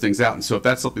tease those things out. And so if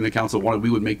that's something the council wanted, we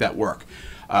would make that work.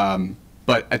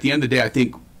 But at the end of the day, I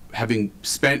think having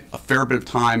spent a fair bit of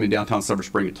time in downtown Silver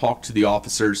Spring and talked to the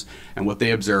officers and what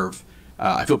they observe,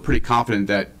 I feel pretty confident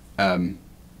that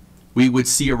we would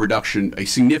see a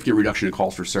significant reduction in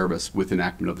calls for service with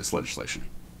enactment of this legislation.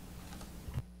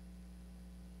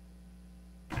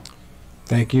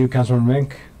 Thank you, Councilman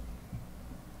Mink.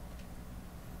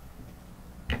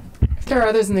 If there are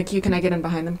others in the queue, can I get in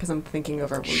behind them? Because I'm thinking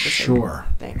over what we just said. Sure.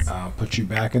 Thanks. I'll put you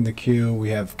back in the queue. We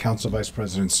have Council Vice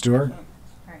President Stewart.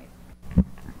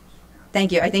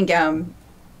 Thank you. I think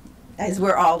as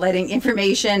we're all letting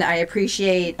information, I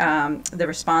appreciate the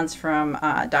response from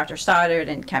Dr. Stoddard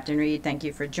and Captain Reed. Thank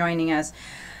you for joining us.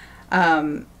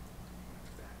 So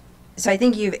I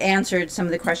think you've answered some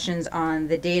of the questions on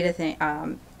the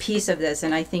data piece of this,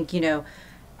 and I think,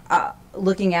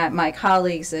 looking at my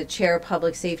colleagues, the Chair of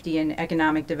Public Safety and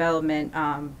Economic Development,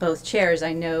 both chairs,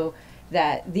 I know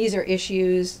that these are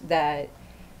issues that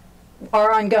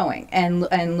are ongoing and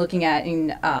looking at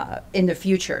in the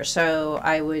future. So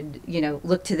I would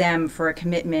look to them for a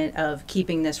commitment of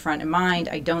keeping this front in mind.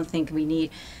 I don't think we need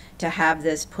to have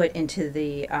this put into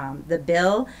the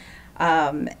bill,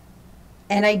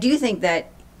 and I do think that,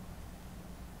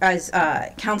 as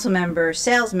Councilmember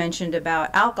Sales mentioned about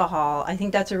alcohol, I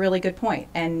think that's a really good point.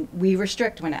 And we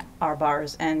restrict when our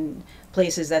bars and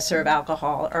places that serve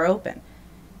alcohol are open.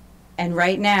 And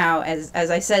right now, as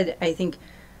I said, I think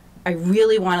I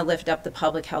really want to lift up the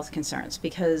public health concerns,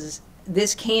 because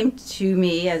this came to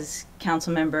me, as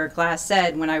Councilmember Glass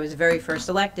said, when I was very first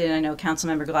elected. And I know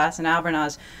Councilmember Glass and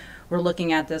Albornoz were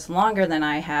looking at this longer than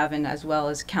I have, and as well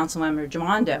as Councilmember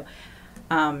Gimondo.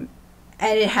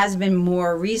 And it has been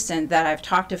more recent that I've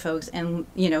talked to folks and,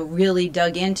 really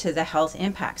dug into the health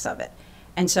impacts of it.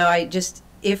 And so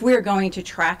if we're going to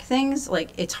track things,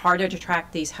 it's harder to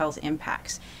track these health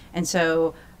impacts. And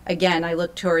so again, I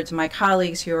look towards my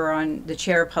colleagues who are on the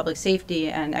chair of public safety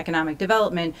and economic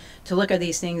development to look at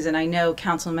these things. And I know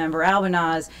Councilmember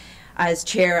Albanaz, as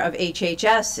chair of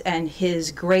HHS, and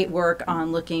his great work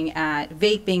on looking at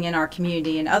vaping in our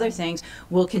community and other things,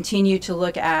 will continue to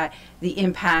look at the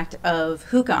impact of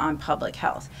hookah on public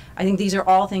health. I think these are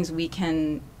all things we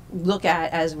can look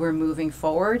at as we're moving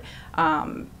forward,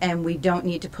 and we don't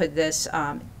need to put this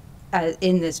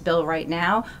in this bill right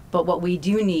now, but what we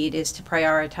do need is to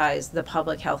prioritize the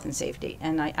public health and safety,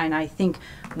 and I think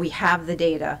we have the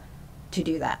data to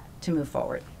do that, to move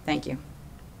forward. Thank you.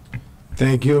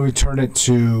 Thank you. We turn it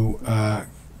to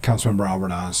Councilmember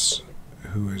Albanaz,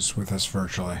 who is with us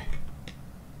virtually.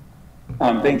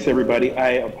 Thanks, everybody.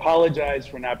 I apologize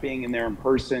for not being in there in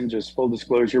person. Just full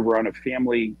disclosure, we're on a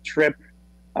family trip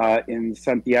in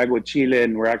Santiago, Chile,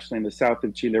 and we're actually in the south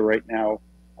of Chile right now.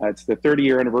 It's the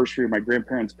 30-year anniversary of my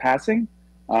grandparents' passing,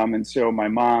 and so my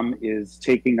mom is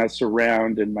taking us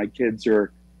around, and my kids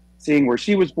are seeing where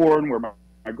she was born, where my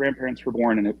grandparents were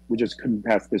born, and we just couldn't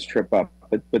pass this trip up.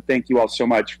 But thank you all so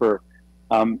much for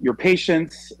your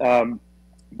patience.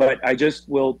 But I just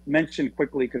will mention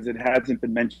quickly, because it hasn't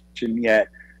been mentioned yet,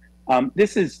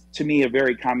 this is, to me, a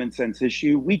very common sense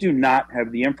issue. We do not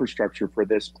have the infrastructure for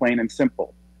this, plain and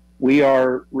simple. We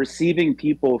are receiving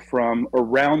people from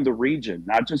around the region,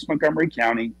 not just Montgomery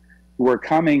County, who are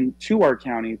coming to our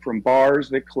county from bars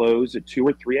that close at 2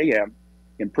 or 3 a.m.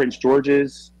 in Prince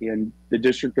George's, in the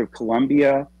District of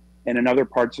Columbia, and in other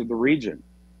parts of the region.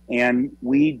 And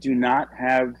we do not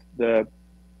have the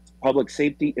public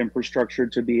safety infrastructure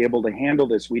to be able to handle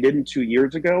this. We didn't 2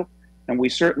 years ago, and we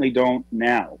certainly don't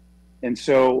now. And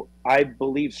so I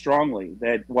believe strongly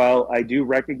that while I do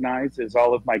recognize, as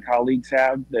all of my colleagues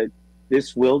have, that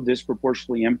this will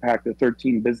disproportionately impact the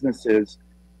 13 businesses,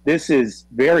 this is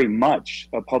very much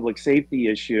a public safety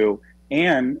issue,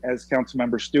 and, as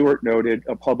Councilmember Stewart noted,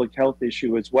 a public health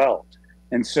issue as well.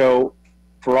 And so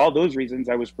for all those reasons,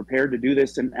 I was prepared to do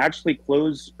this and actually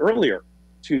close earlier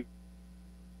to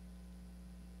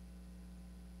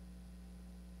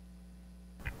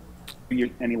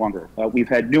any longer. We've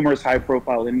had numerous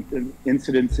high-profile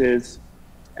incidences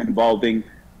involving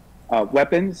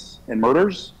weapons and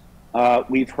murders.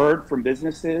 We've heard from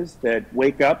businesses that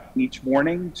wake up each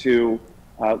morning to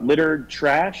littered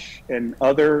trash and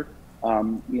other,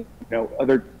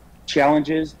 other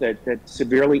challenges that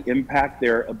severely impact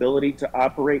their ability to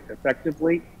operate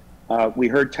effectively. We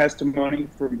heard testimony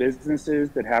from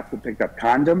businesses that have to pick up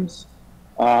condoms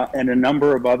and a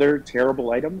number of other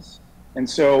terrible items. And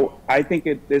so I think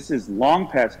this is long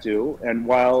past due. And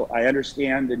while I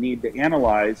understand the need to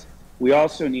analyze, we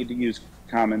also need to use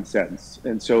common sense.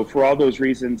 And so for all those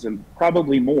reasons, and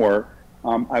probably more,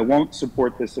 I won't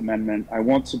support this amendment. I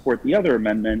won't support the other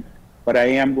amendment, but I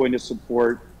am going to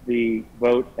support the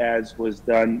vote as was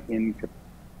done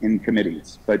in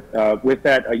committees. But with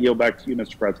that, I yield back to you,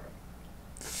 Mr. President.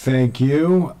 Thank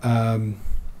you.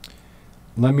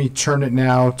 Let me turn it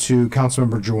now to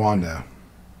Councilmember Jawando.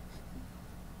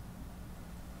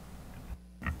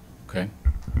 Okay.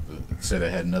 Said I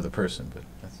had another person, but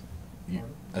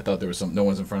I thought there was no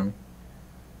one's in front of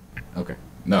me. Okay.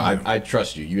 No, I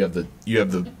trust you. You have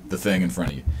the thing in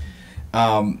front of you.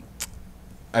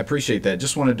 I appreciate that.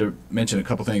 Just wanted to mention a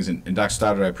couple things, and Dr.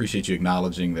 Stoddard, I appreciate you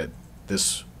acknowledging that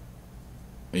this.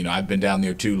 I've been down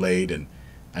there too late, and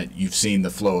you've seen the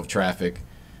flow of traffic.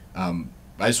 I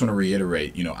just want to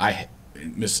reiterate. I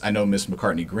know Ms.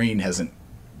 McCartney Green hasn't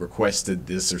requested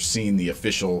this or seen the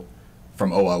official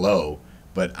from OLO,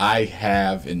 but I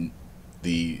have in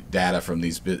the data from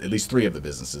at least 3 of the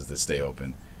businesses that stay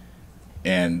open,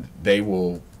 and they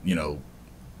will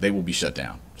be shut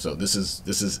down. So this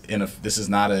is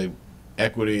not a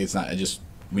equity. It's not.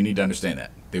 We need to understand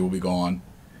that they will be gone.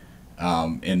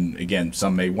 And again,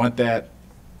 some may want that,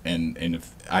 and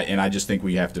I just think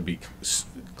we have to be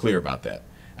clear about that.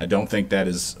 I don't think that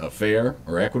is fair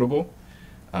or equitable.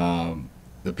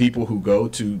 The people who go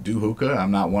to do hookah,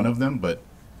 I'm not one of them, but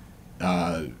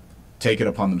take it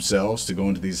upon themselves to go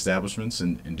into these establishments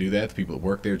and do that. The people that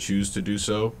work there choose to do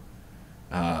so.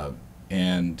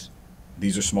 And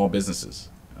these are small businesses.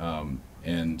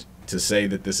 And to say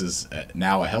that this is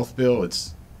now a health bill,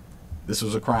 this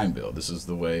was a crime bill. This is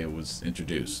the way it was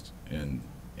introduced. And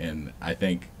I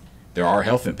think there are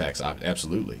health impacts,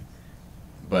 absolutely.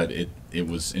 But it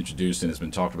was introduced and has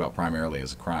been talked about primarily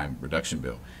as a crime reduction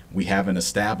bill. We haven't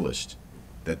established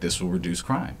that this will reduce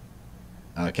crime.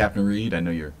 Captain Reed, I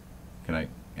know can I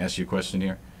ask you a question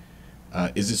here?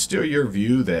 Is it still your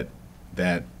view that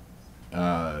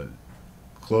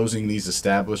closing these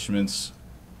establishments,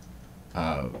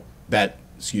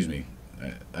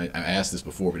 I asked this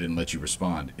before but didn't let you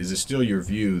respond. Is it still your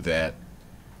view that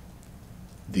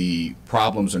the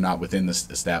problems are not within the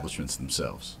establishments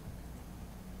themselves?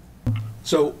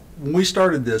 So when we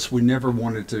started this, we never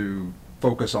wanted to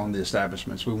focus on the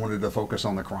establishments. We wanted to focus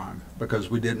on the crime because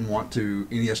we didn't want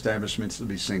any establishments to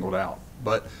be singled out.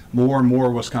 But more and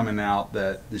more was coming out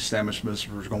that the establishments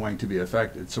were going to be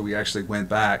affected. So we actually went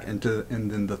back and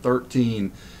then the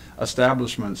 13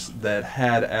 establishments that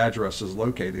had addresses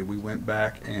located, we went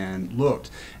back and looked,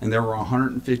 and there were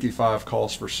 155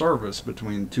 calls for service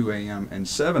between 2 a.m. and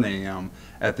 7 a.m.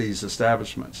 at these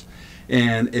establishments.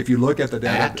 And if you look at the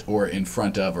data, At or in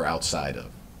front of or outside of?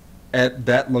 At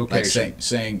that location. Like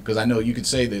saying, because I know you could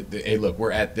say that, hey, look,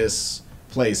 we're at this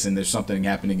place and there's something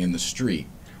happening in the street.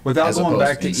 Without going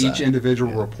back to each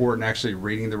individual report and actually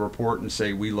reading the report and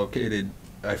say we located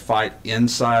a fight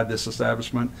inside this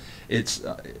establishment, it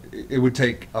would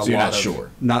take a lot of. So you're not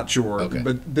sure? Not sure. Okay.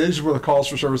 But these were the calls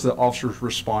for service that officers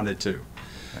responded to.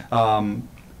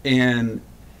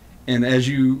 And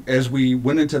as we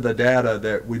went into the data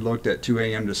that we looked at 2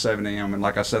 a.m. to 7 a.m., and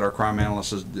like I said, our crime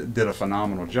analysts did a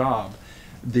phenomenal job.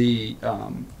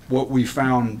 What we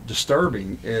found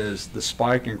disturbing is the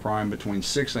spike in crime between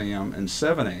 6 a.m. and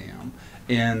 7 a.m.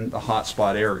 in the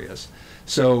hotspot areas.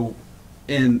 So,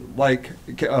 like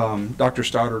Dr.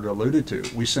 Stoddard alluded to,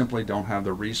 we simply don't have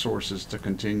the resources to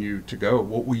continue to go.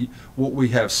 What we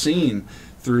have seen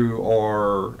through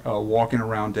our walking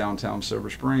around downtown Silver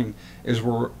Spring is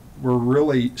we're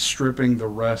really stripping the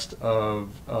rest of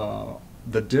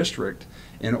the district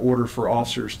in order for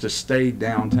officers to stay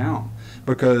downtown,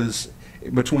 because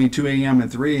between 2 a.m.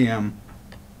 and 3 a.m.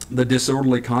 the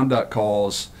disorderly conduct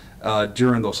calls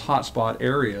during those hotspot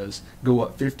areas go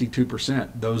up 52%.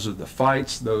 Those are the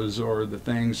fights, those are the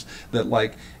things that,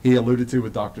 like he alluded to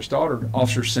with Dr. Stoddard,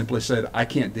 officers simply said, I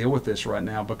can't deal with this right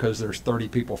now because there's 30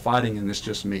 people fighting and it's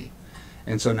just me.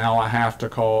 And so now I have to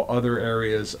call other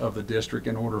areas of the district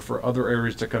in order for other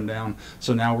areas to come down.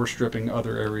 So now we're stripping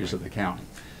other areas of the county.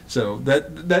 So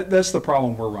that's the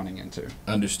problem we're running into.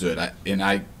 Understood.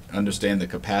 I understand the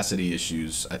capacity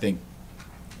issues. I think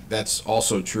that's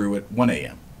also true at 1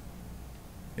 a.m.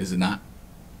 Is it not?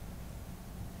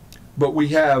 But we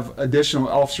have additional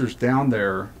officers down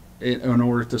there in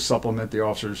order to supplement the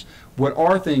officers. What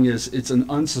our thing is, it's an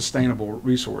unsustainable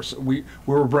resource.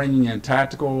 We're bringing in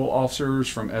tactical officers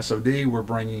from SOD. We're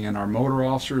bringing in our motor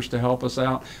officers to help us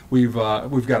out. We've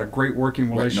got a great working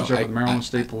relationship with Maryland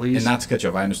State Police. And not to cut you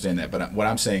off, I understand that, but what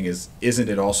I'm saying is, isn't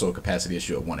it also a capacity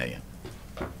issue at 1 a.m.?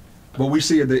 But we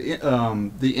see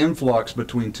the influx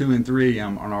between 2 and 3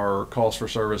 a.m. on our calls for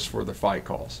service for the fight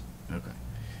calls. Okay.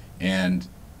 And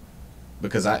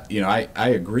because I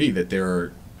agree that there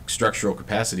are structural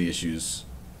capacity issues,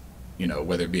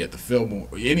 whether it be at the Fillmore,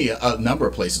 any number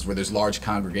of places where there's large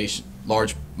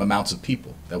amounts of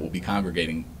people that will be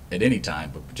congregating at any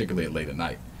time, but particularly at late at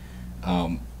night.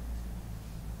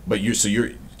 But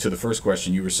to the first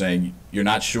question, you were saying you're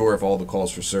not sure if all the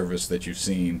calls for service that you've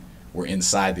seen were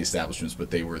inside the establishments,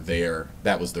 but they were there.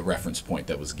 That was the reference point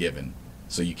that was given.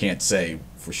 So you can't say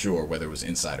for sure whether it was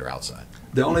inside or outside.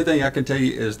 The only thing I can tell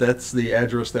you is that's the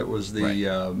address that was the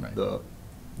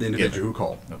individual who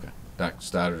called. Okay. Dr.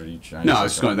 Stoddard, are you trying No, to I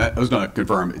was going to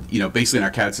confirm, basically in our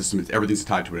CAD system, everything's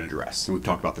tied to an address. And we've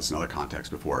talked about this in other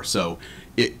contexts before. So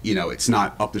it's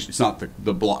not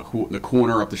the block, the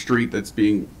corner up the street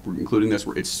we're including this,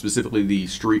 it's specifically the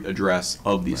street address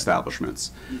of the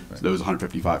establishments. Right. So those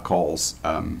 155 calls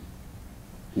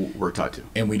we're tied to.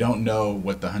 And we don't know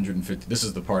what the 150, this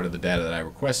is the part of the data that I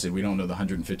requested, we don't know the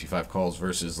 155 calls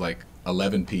versus like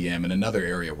 11 p.m. in another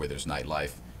area where there's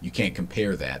nightlife. You can't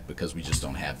compare that because we just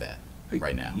don't have that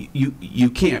right now. You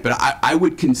can't, but I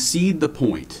would concede the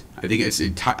point. I think I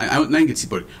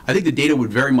think the data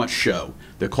would very much show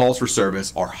that calls for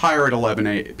service are higher at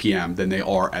 11 p.m. than they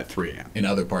are at 3 a.m. in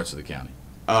other parts of the county.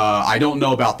 I don't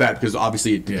know about that because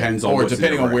obviously it depends on what's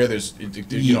depending on where there's.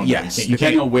 You don't yes, know.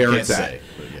 Depending on where it's at,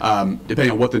 yeah.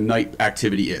 Depending on what the night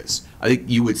activity is, I think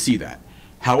you would see that.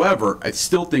 However, I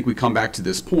still think we come back to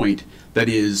this point that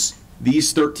is.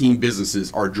 These 13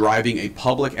 businesses are driving a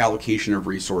public allocation of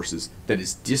resources that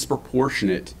is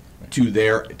disproportionate to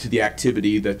the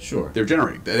activity that they're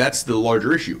generating. That's the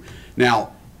larger issue.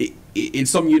 Now, in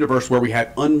some universe where we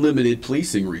had unlimited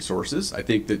policing resources, I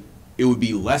think that it would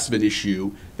be less of an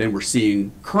issue than we're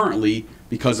seeing currently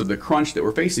because of the crunch that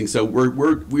we're facing. So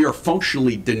we are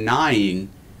functionally denying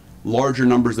larger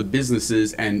numbers of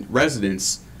businesses and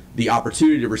residents the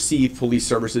opportunity to receive police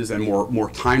services and more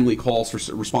timely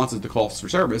responses to calls for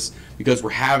service because we're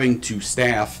having to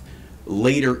staff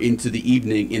later into the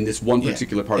evening in this one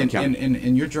particular part of the county.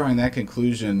 And you're drawing that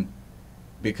conclusion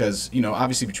because, you know,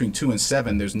 obviously between 2 and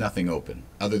 7, there's nothing open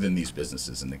other than these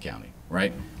businesses in the county,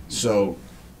 right? So,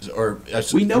 or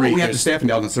we know what we have to there's- staff in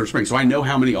downtown Silver Spring, so I know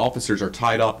how many officers are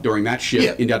tied up during that shift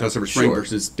Yeah, in downtown Silver Spring sure.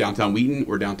 versus downtown Wheaton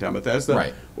or downtown Bethesda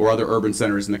Right. or other urban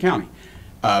centers in the county.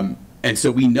 And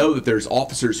so we know that there's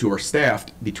officers who are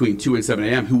staffed between 2 and 7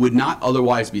 a.m. who would not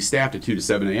otherwise be staffed at 2 to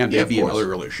 7 a.m. They'd Yeah, of be in course.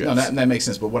 other earlier shifts. No, that makes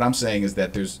sense. But what I'm saying is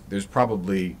that there's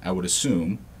probably, I would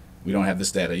assume, we don't have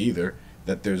this data either,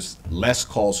 that there's less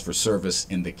calls for service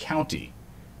in the county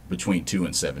between 2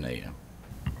 and 7 a.m.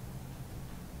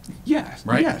 Yes.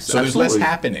 Right? Yes, so there's less absolutely.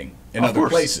 happening in Of other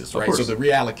course, places, of right? So course. the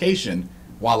reallocation,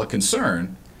 while a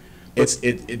concern, it's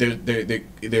in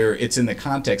the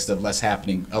context of less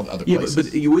happening of other Yeah, places.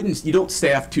 but you don't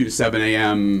staff 2 to 7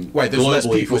 a.m. Right, there's less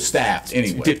globally people with staffed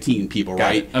anyway. 15 people, Got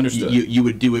right? it, understood. You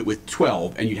would do it with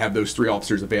 12, and you'd have those 3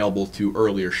 officers available to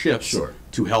earlier shifts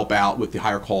to help out with the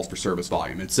higher calls for service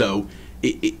volume. And so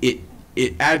it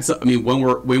adds up. I mean,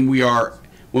 when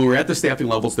we're at the staffing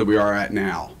levels that we are at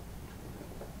now,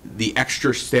 the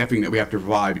extra staffing that we have to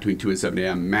provide between 2 and 7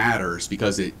 a.m. matters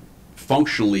because it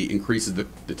functionally increases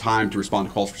the time to respond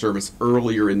to calls for service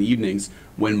earlier in the evenings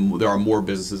when there are more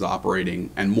businesses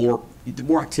operating and more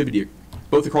activity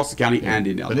both across the county and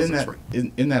in downtown But Silver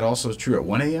Spring. isn't that also true at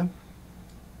 1 a.m.?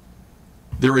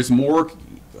 There is more.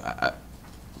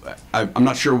 I'm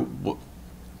not sure.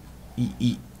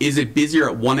 Is it busier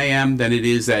at 1 a.m. than it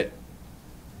is at?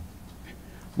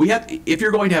 If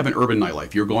you're going to have an urban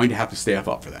nightlife, you're going to have to staff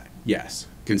up for that. Yes,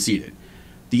 conceded.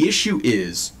 The issue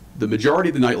is the majority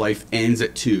of the nightlife ends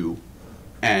at 2,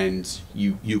 and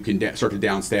you can start to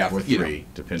downstaff. Or 3,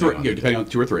 depending on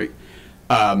 2 or 3.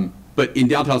 But in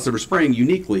downtown Silver Spring,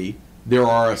 uniquely, there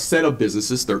are a set of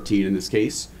businesses, 13 in this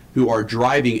case, who are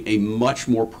driving a much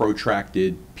more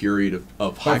protracted period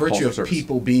of high By call virtue for of service.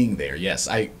 people being there, yes,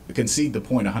 I concede the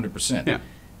point 100%. Yeah.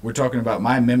 We're talking about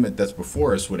my amendment that's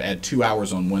before us would add 2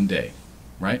 hours on one day,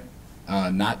 right?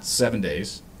 Not 7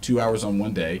 days, 2 hours on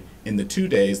one day. In the 2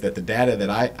 days that the data that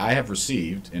I have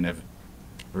received and have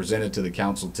presented to the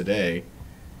council today,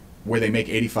 where they make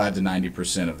 85 to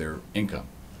 90% of their income,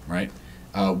 right?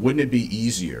 Wouldn't it be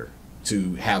easier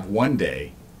to have one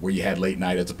day where you had late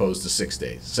night as opposed to 6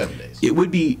 days, 7 days? It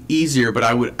would be easier, but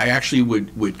I actually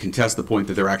would contest the point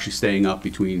that they're actually staying up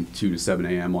between 2 to 7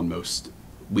 a.m. on most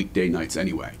weekday nights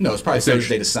anyway. No, it's probably So-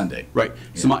 Thursday to Sunday. Right.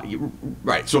 So I'm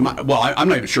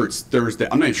not even sure it's Thursday.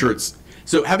 I'm not even sure it's.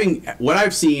 So what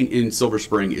I've seen in Silver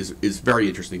Spring is very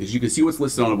interesting because you can see what's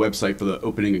listed on a website for the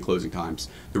opening and closing times.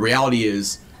 The reality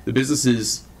is the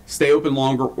businesses stay open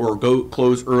longer or go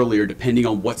close earlier depending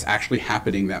on what's actually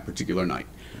happening that particular night.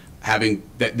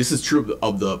 This is true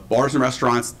of the bars and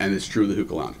restaurants, and it's true of the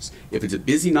hookah lounges. If it's a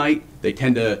busy night, they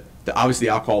tend to obviously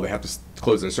alcohol they have to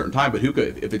close at a certain time, but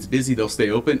hookah, if it's busy, they'll stay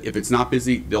open. If it's not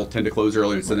busy, they'll tend to close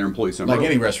earlier and send their employees home Like early.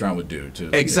 any restaurant would do, too.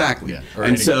 Exactly. Yeah. Or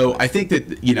And any- so I think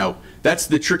that, that's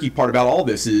the tricky part about all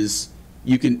this is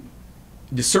you can,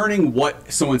 discerning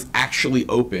what someone's actually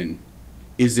open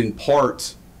is in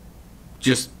part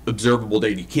just observable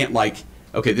data. You can't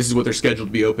okay, this is what they're scheduled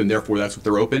to be open, therefore that's what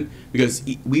they're open. Because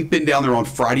we've been down there on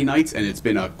Friday nights, and it's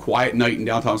been a quiet night in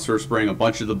downtown Silver Spring. A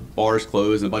bunch of the bars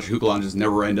close, and a bunch of hookah lounges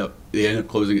end up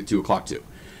closing at 2 o'clock too.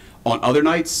 On other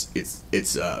nights, it's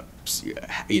a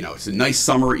nice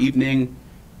summer evening.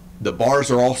 The bars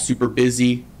are all super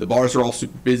busy.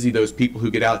 Those people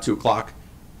who get out at 2 o'clock,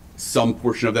 some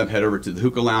portion of them head over to the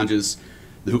hookah lounges.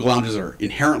 The hookah lounges are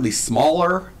inherently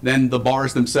smaller than the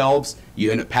bars themselves.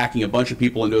 You end up packing a bunch of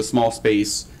people into a small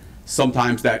space.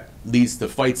 Sometimes that leads to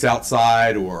fights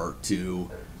outside or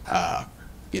to,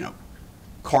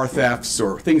 car thefts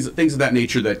or things of that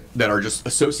nature that are just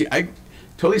I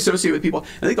totally associate with people.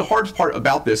 I think the hardest part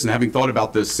about this, and having thought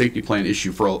about this safety plan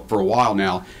issue for a while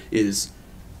now, is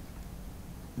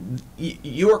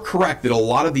you are correct that a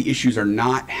lot of the issues are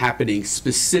not happening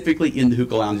specifically in the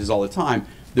hookah lounges all the time.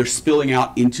 They're spilling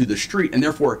out into the street, and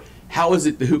therefore, how is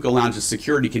it the hookah lounge's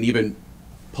security can even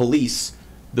police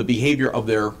the behavior of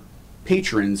their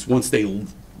patrons once they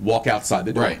walk outside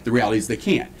the door? Right. The reality is they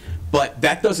can't. But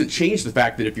that doesn't change the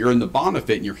fact that if you're in the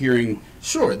Bonifit and you're hearing...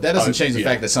 Sure, that doesn't change the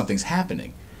fact that something's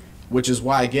happening, which is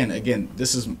why, again,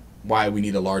 this is why we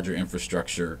need a larger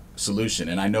infrastructure solution.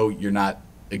 And I know you're not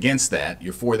against that.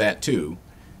 You're for that, too.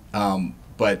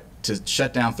 But to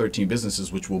shut down 13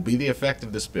 businesses, which will be the effect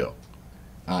of this bill,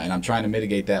 and I'm trying to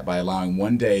mitigate that by allowing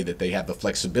one day that they have the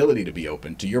flexibility to be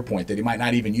open, to your point, that they might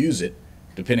not even use it,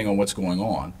 depending on what's going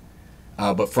on.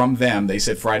 But from them, they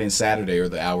said Friday and Saturday are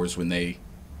the hours when they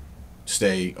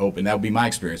stay open. That would be my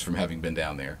experience from having been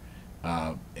down there.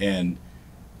 And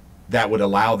that would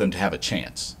allow them to have a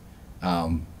chance.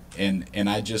 And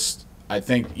I I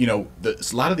think, you know, a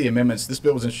lot of the amendments, this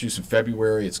bill was introduced in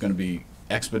February. It's going to be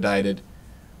expedited.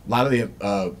 A lot of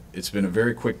the, it's been a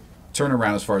very quick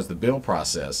turnaround as far as the bill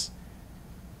process.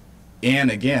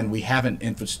 And again, we haven't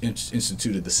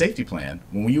instituted the safety plan.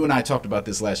 When you and I talked about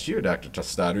this last year, Dr.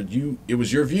 Stoddard, it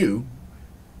was your view,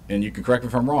 and you can correct me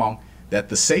if I'm wrong, that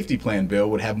the safety plan bill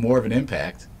would have more of an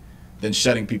impact than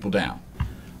shutting people down.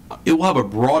 It will have a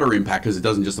broader impact because it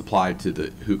doesn't just apply to the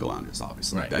hookah lounges,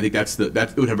 obviously. Right. I think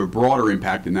it would have a broader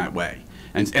impact in that way.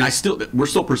 And we're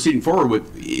still proceeding forward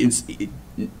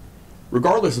with,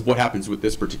 regardless of what happens with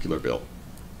this particular bill,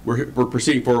 we're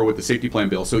proceeding forward with the safety plan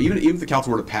bill. So even if the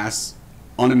council were to pass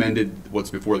unamended what's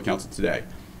before the council today,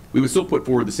 we would still put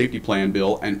forward the safety plan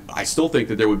bill, and I still think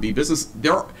that there would be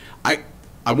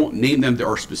I won't name them. There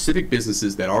are specific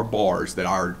businesses that are bars that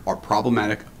are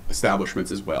problematic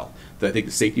establishments as well, that I think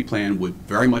the safety plan would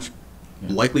very much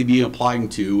likely be applying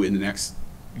to in the next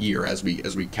year as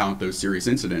we count those serious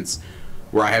incidents,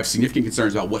 where I have significant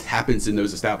concerns about what happens in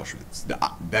those establishments.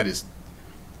 That is,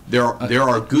 there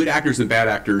are good actors and bad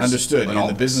actors. Understood. And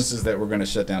the businesses that we're going to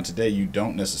shut down today, you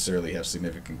don't necessarily have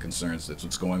significant concerns. That's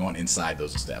what's going on inside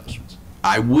those establishments.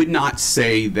 I would not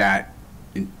say that.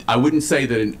 I wouldn't say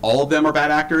that all of them are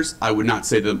bad actors. I would not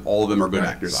say that all of them are good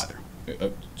actors either.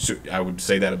 I would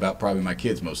say that about probably my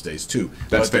kids most days too.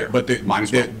 That's fair. But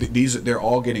they're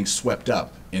all getting swept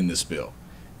up in this bill,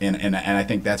 and I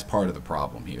think that's part of the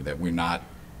problem here, that we're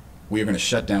going to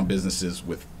shut down businesses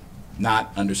with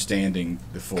not understanding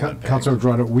the full impact. Councilor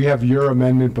Geronto, we have your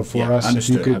amendment before us.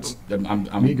 Understood. You're going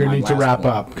to need to wrap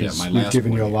up because we've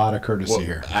given you a lot of courtesy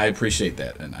here. I appreciate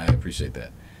that, and I appreciate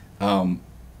that.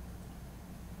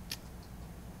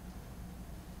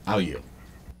 I'll yield.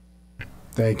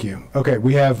 Thank you. Okay,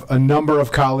 we have a number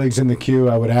of colleagues in the queue.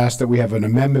 I would ask that we have an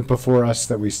amendment before us,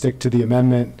 that we stick to the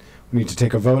amendment. We need to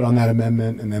take a vote on that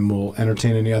amendment, and then we'll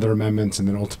entertain any other amendments, and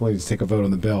then ultimately to take a vote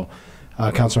on the bill.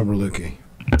 Councilmember Lukey.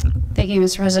 Thank you,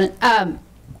 Mr. President.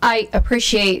 I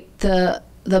appreciate the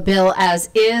bill as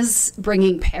is,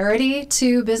 bringing parity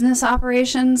to business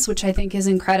operations, which I think is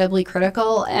incredibly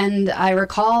critical. And I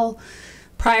recall,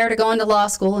 prior to going to law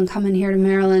school and coming here to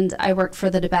Maryland, I worked for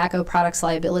the Tobacco Products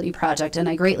Liability Project, and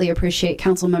I greatly appreciate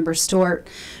Councilmember Stewart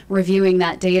reviewing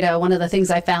that data. One of the things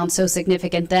I found so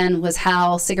significant then was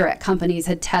how cigarette companies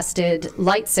had tested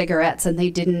light cigarettes, and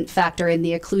they didn't factor in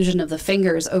the occlusion of the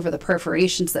fingers over the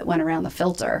perforations that went around the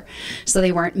filter. So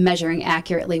they weren't measuring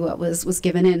accurately what was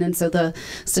given in. And so the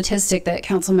statistic that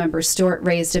Councilmember Stewart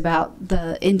raised about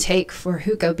the intake for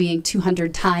hookah being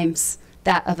 200 times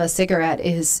that of a cigarette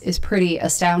is pretty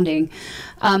astounding.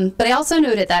 But I also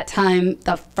noted at that time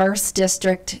the first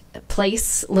district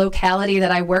locality that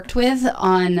I worked with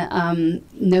on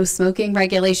no smoking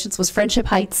regulations was Friendship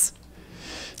Heights.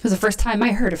 It was the first time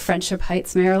I heard of Friendship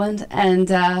Heights, Maryland. And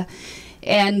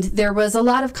there was a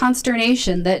lot of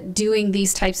consternation that doing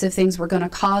these types of things were going to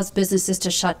cause businesses to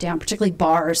shut down, particularly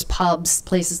bars, pubs,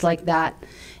 places like that.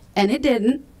 And it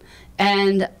didn't.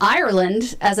 And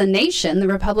Ireland, as a nation, the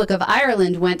Republic of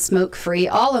Ireland, went smoke-free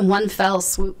all in one fell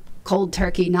swoop, cold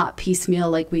turkey, not piecemeal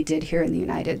like we did here in the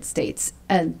United States.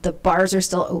 And the bars are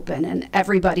still open, and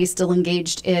everybody's still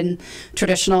engaged in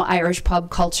traditional Irish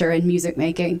pub culture and music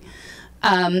making.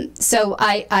 So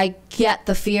I get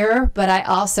the fear, but I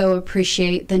also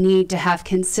appreciate the need to have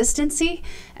consistency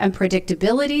and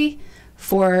predictability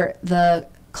for the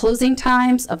closing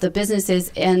times of the businesses.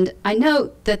 And I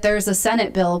note that there's a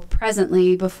Senate bill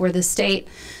presently before the state,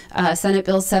 Senate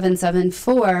Bill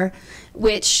 774,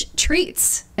 which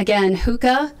treats, again,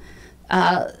 hookah,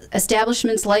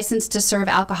 establishments licensed to serve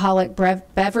alcoholic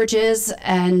beverages,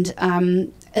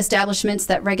 and establishments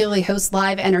that regularly host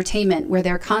live entertainment where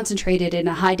they're concentrated in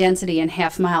a high density and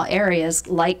half-mile areas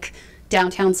like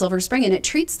downtown Silver Spring. And it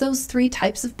treats those three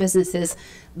types of businesses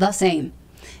the same.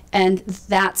 And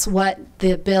that's what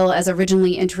the bill as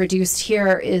originally introduced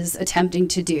here is attempting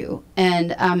to do.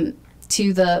 And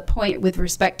to the point with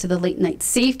respect to the late night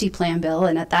safety plan bill,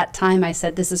 and at that time I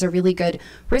said this is a really good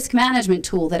risk management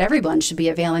tool that everyone should be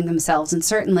availing themselves, and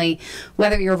certainly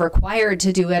whether you're required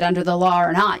to do it under the law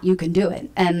or not, you can do it.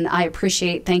 And I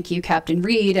appreciate, thank you, Captain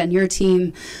Reed and your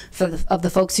team of the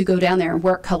folks who go down there and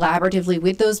work collaboratively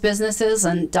with those businesses.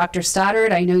 And Dr.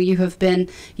 Stoddard, I know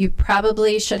you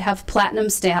probably should have platinum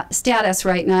status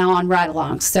right now on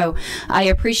ride-alongs. So I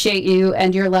appreciate you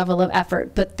and your level of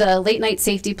effort. But the late night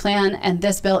safety plan and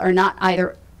this bill are not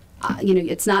either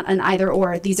it's not an either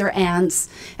or. These are ands,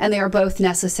 and they are both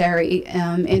necessary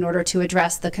in order to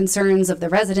address the concerns of the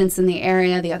residents in the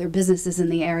area, the other businesses in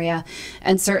the area,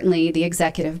 and certainly the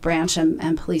executive branch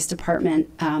and police department,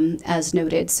 as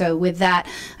noted. So with that,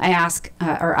 I ask,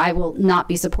 or I will not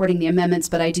be supporting the amendments,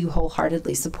 but I do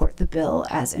wholeheartedly support the bill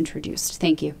as introduced.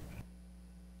 Thank you.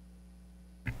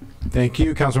 Thank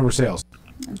you. Councilmember Sales.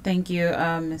 Thank you,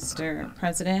 Mr.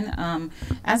 President.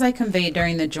 As I conveyed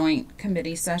during the joint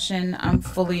committee session, I'm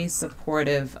fully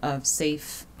supportive of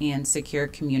safe and secure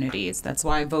communities. That's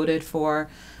why I voted for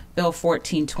Bill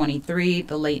 1423,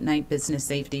 the Late Night Business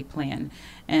Safety Plan.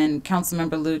 And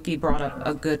Councilmember Lukey brought up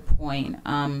a good point,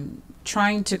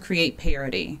 trying to create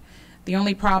parity. The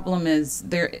only problem is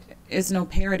there is no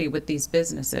parity with these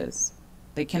businesses.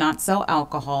 They cannot sell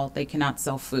alcohol, they cannot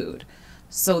sell food.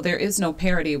 So there is no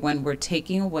parity when we're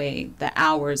taking away the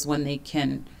hours when they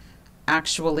can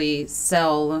actually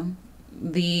sell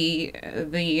the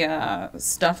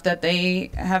stuff that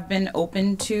they have been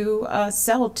open to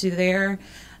sell to their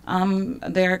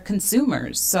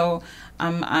consumers. So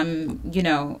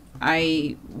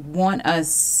I want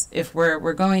us, if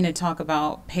we're going to talk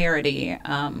about parity,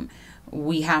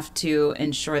 we have to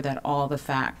ensure that all the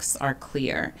facts are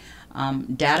clear.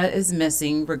 Data is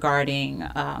missing regarding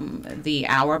the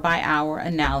hour-by-hour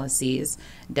analyses.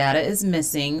 Data is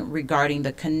missing regarding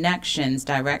the connections,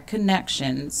 direct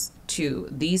connections to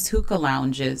these hookah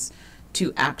lounges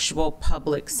to actual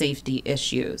public safety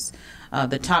issues.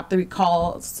 The top 3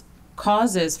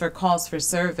 causes for calls for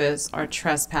service are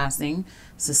trespassing,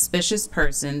 suspicious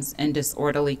persons, and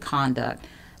disorderly conduct,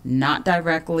 not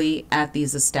directly at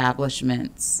these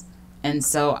establishments. And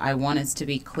so I want us to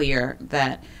be clear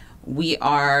that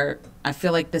I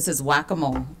feel like this is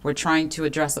whack-a-mole. We're trying to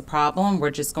address a problem. We're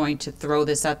just going to throw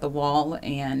this at the wall.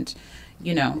 And,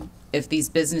 if these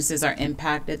businesses are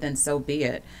impacted, then so be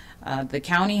it. The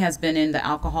county has been in the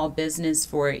alcohol business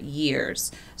for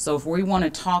years. So if we want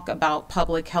to talk about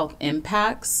public health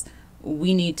impacts,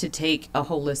 we need to take a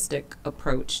holistic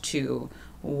approach to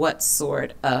what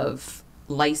sort of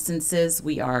licenses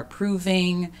we are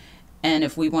approving. And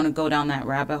if we want to go down that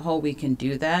rabbit hole, we can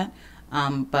do that.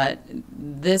 But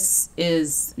this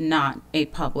is not a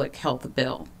public health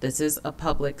bill. This is a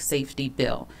public safety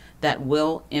bill that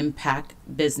will impact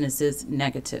businesses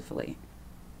negatively.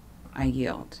 I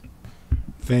yield.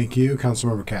 Thank you.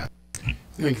 Councilmember Katz.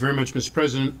 Thank you very much, Mr.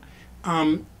 President.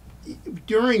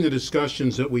 During the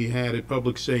discussions that we had at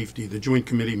Public Safety, the Joint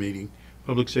Committee meeting,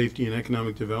 Public Safety and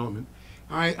Economic Development,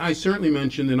 I certainly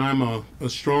mentioned that I'm a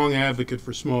strong advocate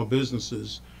for small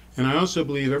businesses. And I also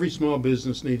believe every small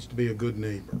business needs to be a good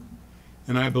neighbor.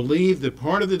 And I believe that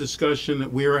part of the discussion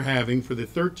that we are having for the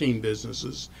 13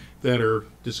 businesses that are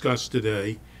discussed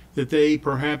today, that they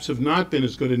perhaps have not been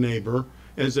as good a neighbor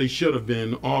as they should have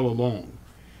been all along.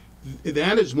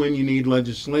 That is when you need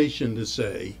legislation to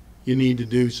say you need to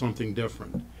do something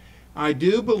different. I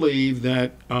do believe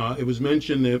that it was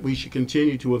mentioned that we should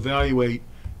continue to evaluate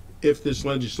if this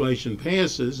legislation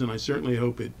passes, and I certainly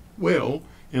hope it will,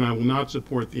 and I will not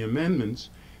support the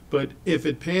amendments. But if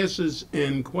it passes,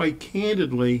 and quite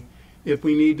candidly, if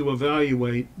we need to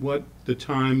evaluate what the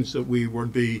times that we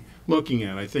would be looking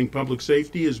at. I think public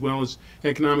safety as well as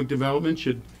economic development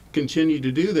should continue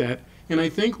to do that. And I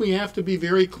think we have to be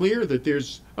very clear that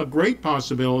there's a great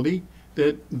possibility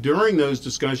that during those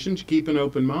discussions, keep an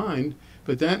open mind,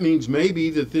 but that means maybe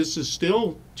that this is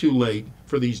still too late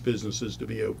for these businesses to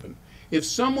be open. If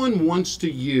someone wants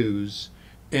to use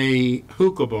a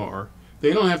hookah bar,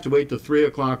 they don't have to wait till 3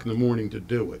 o'clock in the morning to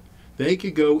do it. They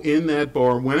could go in that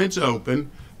bar when it's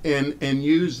open and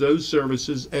use those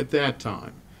services at that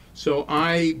time. So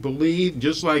I believe,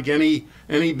 just like any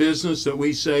business that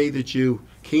we say that you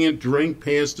can't drink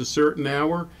past a certain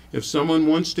hour, if someone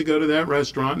wants to go to that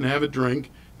restaurant and have a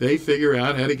drink, they figure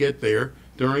out how to get there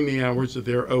during the hours that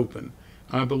they're open.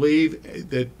 I believe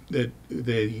that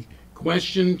the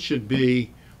question should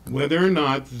be whether or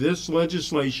not this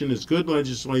legislation is good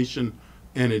legislation,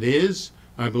 and it is.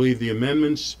 I believe the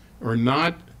amendments are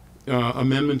not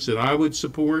amendments that I would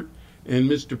support. And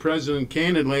Mr. President,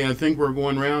 candidly, I think we're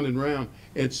going round and round.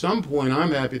 At some point,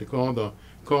 I'm happy to call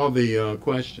the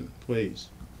question, please.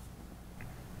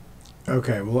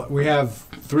 Okay, well, we have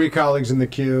 3 colleagues in the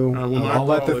queue. I'll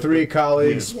let the 3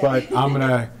 colleagues, but I'm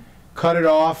gonna cut it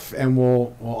off, and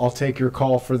I'll take your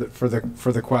call for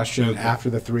the question after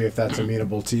the 3, if that's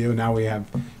amenable to you. Now we have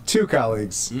 2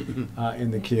 colleagues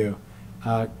in the queue.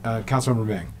 Councilmember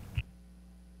Bing.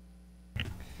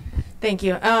 Thank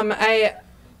you. I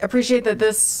appreciate that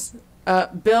this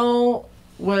bill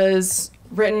was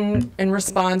written in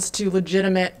response to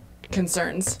legitimate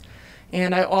concerns.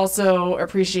 And I also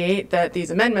appreciate that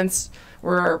these amendments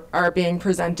are being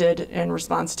presented in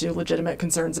response to legitimate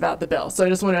concerns about the bill. So I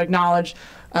just want to acknowledge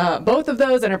both of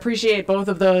those and appreciate both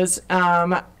of those.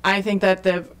 I think that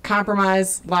the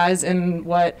compromise lies in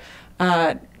what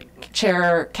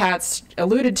Chair Katz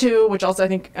alluded to, which also I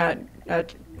think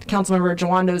Councilmember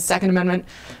Jawando's second amendment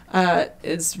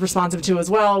is responsive to as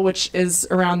well, which is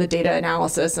around the data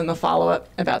analysis and the follow-up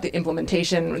about the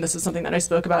implementation. And this is something that I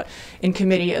spoke about in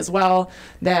committee as well,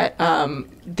 that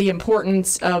the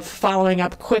importance of following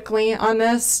up quickly on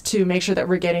this to make sure that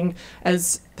we're getting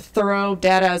as thorough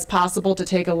data as possible to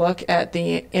take a look at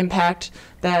the impact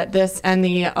that this and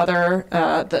the other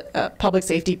public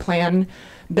safety plan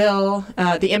bill,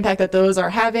 the impact that those are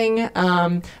having,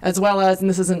 as well as, and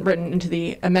this isn't written into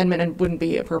the amendment and wouldn't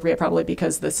be appropriate probably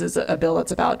because this is a bill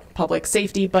that's about public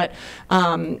safety, but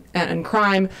and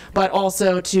crime, but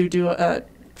also to do a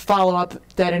follow-up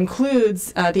that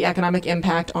includes the economic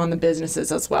impact on the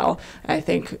businesses as well. I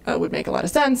think would make a lot of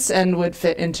sense and would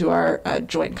fit into our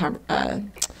joint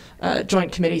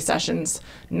committee sessions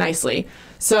nicely.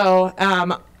 So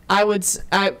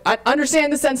I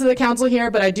understand the sense of the council here,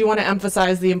 but I do want to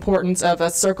emphasize the importance of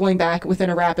us circling back within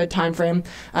a rapid time frame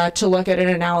to look at an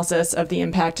analysis of the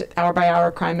impact, hour by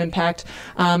hour crime impact,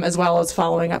 as well as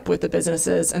following up with the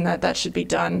businesses, and that should be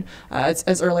done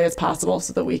as early as possible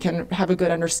so that we can have a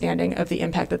good understanding of the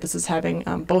impact that this is having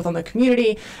both on the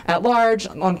community at large,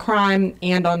 on crime,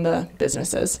 and on the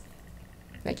businesses.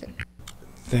 Thank you.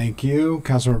 Thank you.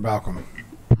 Councilmember Balcom.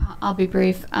 I'll be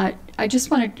brief. I just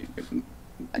want to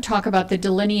talk about the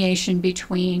delineation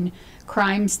between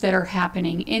crimes that are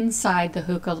happening inside the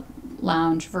hookah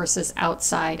lounge versus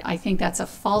outside. I think that's a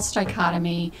false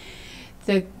dichotomy.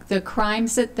 The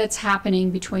crimes that's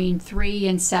happening between 3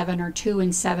 and 7 or 2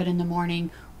 and 7 in the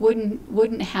morning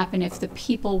wouldn't happen if the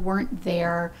people weren't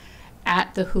there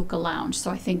at the hookah lounge.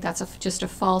 So I think that's just a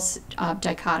false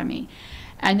dichotomy.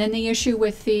 And then the issue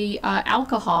with the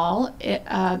alcohol,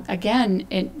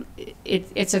 again,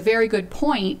 it's a very good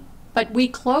point, but we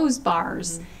close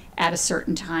bars at a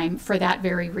certain time for that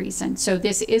very reason. So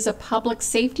this is a public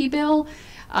safety bill.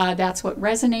 That's what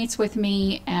resonates with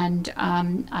me, and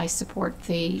I support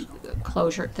the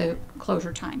closure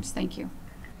times. Thank you.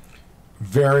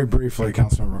 Very briefly,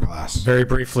 Councilmember Glass. Very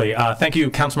briefly. Thank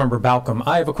you, Councilmember Balcom.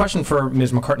 I have a question for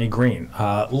Ms. McCartney-Green.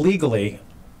 Legally,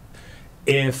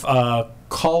 if a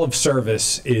call of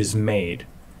service is made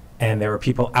and there are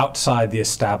people outside the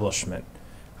establishment,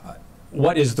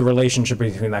 what is the relationship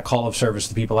between that call of service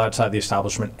to people outside the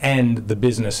establishment and the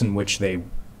business in which they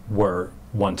were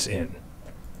once in?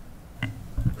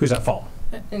 Who's at fault?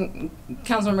 And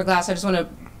Councilmember Glass, I just want to,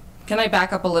 can I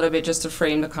back up a little bit just to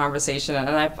frame the conversation? And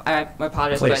I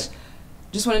apologize, Please. but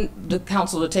just wanted the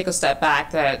council to take a step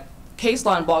back that case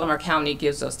law in Baltimore County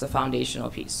gives us the foundational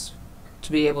piece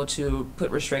to be able to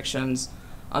put restrictions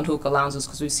on hookah lounges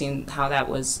because we've seen how that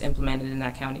was implemented in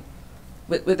that county.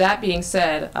 With that being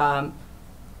said,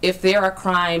 if there are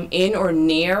crime in or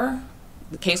near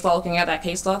the case law, looking at that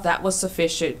case law, that was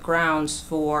sufficient grounds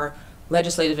for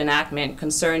legislative enactment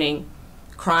concerning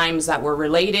crimes that were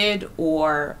related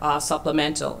or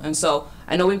supplemental. And so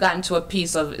I know we've gotten to a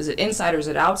piece of, is it inside or is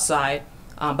it outside?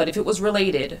 But if it was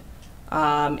related,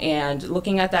 and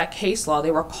looking at that case law,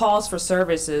 there were calls for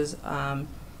services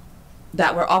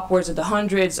that were upwards of the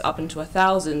hundreds, up into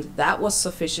 1,000. That was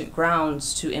sufficient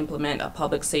grounds to implement a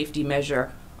public safety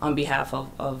measure on behalf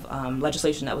of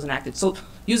legislation that was enacted. So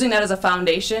using that as a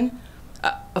foundation,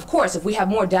 of course, if we have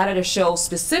more data to show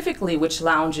specifically which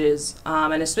lounges,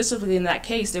 and specifically in that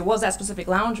case, there was that specific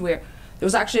lounge where there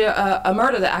was actually a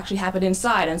murder that actually happened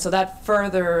inside, and so that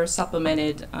further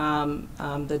supplemented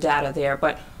the data there.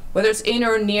 But whether it's in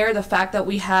or near, the fact that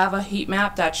we have a heat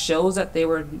map that shows that they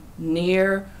were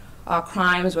near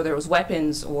crimes, whether it was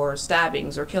weapons or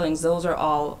stabbings or killings, those are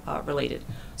all related.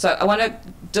 So I want to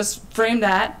just frame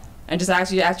that and just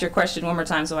ask you to ask your question one more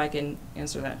time so I can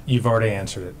answer that. You've already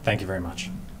answered it. Thank you very much.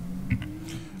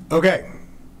 Okay.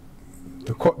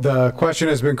 The question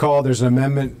has been called. There's an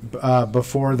amendment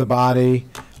before the body.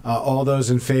 All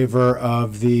those in favor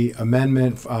of the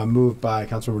amendment moved by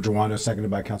Councilmember Jawando,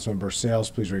 seconded by Councilmember Sales,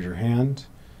 please raise your hand.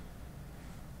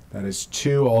 That is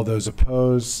 2. All those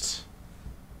opposed.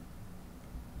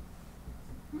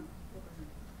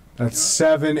 That's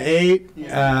 7, 8.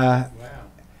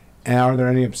 And are there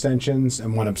any abstentions?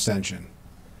 And 1 abstention.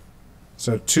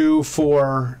 So 2,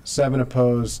 4, 7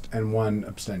 opposed, and 1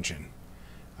 abstention.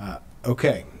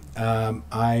 Okay.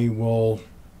 I will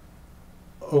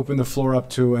open the floor up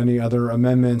to any other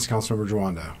amendments. Councilmember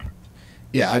Jawando.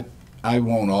 Yeah, I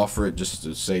won't offer it just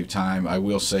to save time. I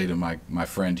will say to my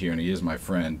friend here, and he is my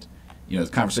friend, you know,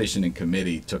 the conversation in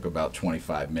committee took about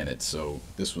 25 minutes, so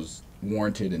this was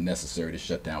warranted and necessary to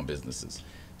shut down businesses.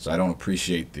 So I don't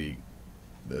appreciate the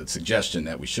suggestion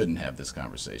that we shouldn't have this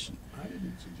conversation. I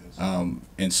didn't suggest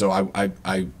And so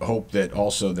I hope that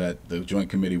also that the Joint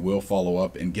Committee will follow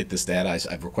up and get this data.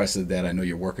 I've requested that. I know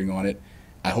you're working on it.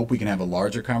 I hope we can have a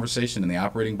larger conversation in the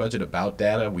operating budget about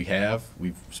data. We've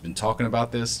been talking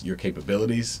about this, your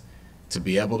capabilities to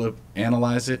be able to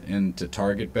analyze it and to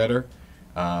target better.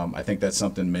 I think that's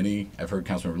something I've heard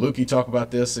Councilmember Lukey talk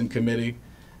about this in committee.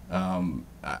 I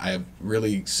have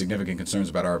really significant concerns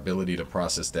about our ability to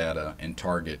process data and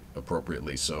target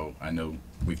appropriately. So I know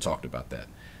we've talked about that.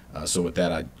 So with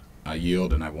that, I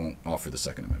yield and I won't offer the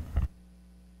Second Amendment.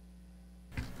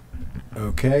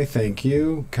 Okay, thank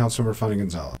you. Councilmember Fanny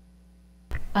Gonzalez.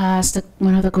 As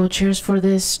one of the co-chairs for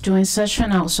this joint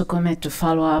session, I also commit to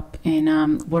follow up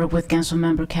and work with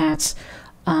Councilmember Katz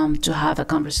to have a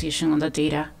conversation on the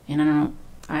data. And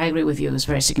I agree with you; it's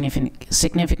very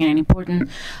significant and important.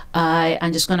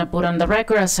 I'm just going to put on the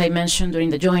record, as I mentioned during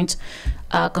the joint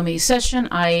committee session,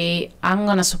 I'm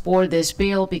going to support this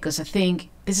bill because I think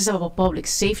this is about public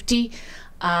safety.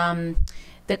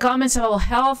 The comments about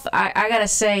health, I gotta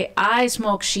say, I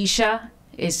smoke shisha.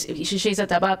 Shisha is a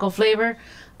tobacco flavor.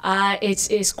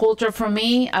 It's culture for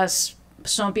me. As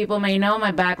some people may know,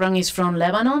 my background is from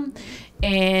Lebanon,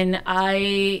 and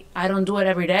I don't do it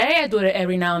every day. I do it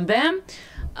every now and then.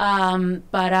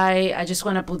 But I just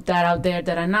want to put that out there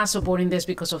that I'm not supporting this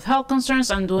because of health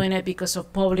concerns. I'm doing it because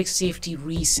of public safety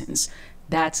reasons.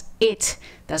 That's it.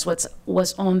 That's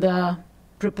what's on the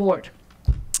report.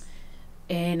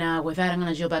 And with that, I'm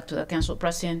going to yield back to the Council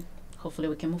President. Hopefully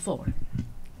we can move forward.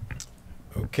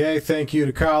 Okay, thank you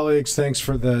to colleagues. Thanks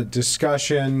for the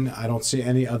discussion. I don't see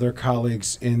any other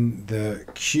colleagues in the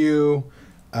queue.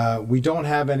 We don't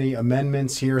have any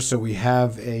amendments here, so we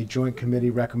have a joint committee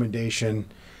recommendation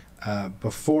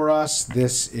before us.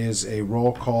 This is a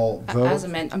roll call vote.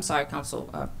 I'm sorry,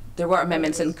 Council. There were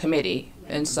amendments in committee,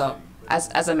 and so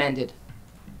as amended.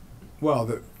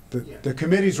 Well, the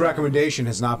committee's recommendation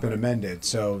has not been amended,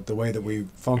 so the way that we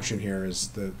function here is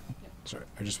sorry,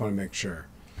 I just want to make sure.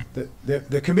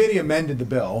 The committee amended the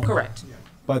bill. Correct.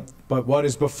 But what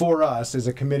is before us is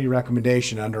a committee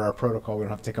recommendation under our protocol. We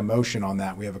don't have to take a motion on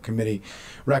that. We have a committee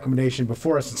recommendation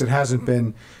before us. Since it hasn't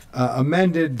been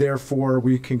amended, therefore,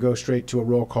 we can go straight to a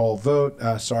roll call vote.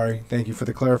 Sorry, thank you for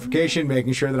the clarification,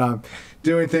 making sure that I'm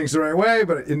doing things the right way.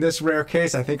 But in this rare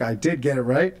case, I think I did get it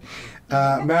right.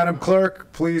 Madam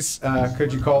Clerk, please,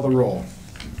 could you call the roll?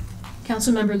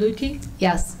 Councilmember Lutke?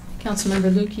 Yes.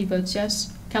 Councilmember Lutke votes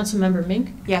yes. Councilmember Mink?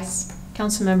 Yes.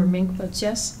 Councilmember Mink votes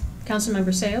yes.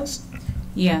 Councilmember Sales?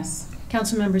 Yes.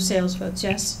 Councilmember Sales votes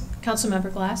yes.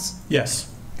 Councilmember Glass?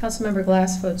 Yes. Councilmember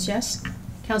Glass votes yes.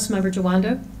 Councilmember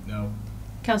Jawando? No.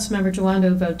 Councilmember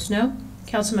Jawando votes no.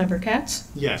 Councilmember Katz?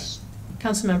 Yes.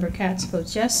 Councilmember Katz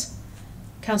votes yes.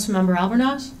 Councilmember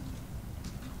Albornoz?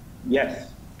 Yes.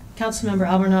 Councilmember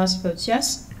Albornoz votes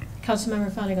yes.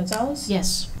 Councilmember Fanny Gonzalez?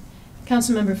 Yes.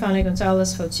 Councilmember Fanny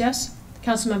Gonzalez votes yes.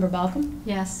 Councilmember Balcom?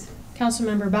 Yes.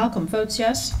 Councilmember Balcom votes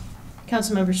yes.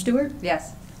 Councilmember Stewart?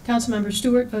 Yes. Councilmember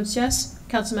Stewart votes yes.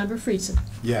 Councilmember Friedson?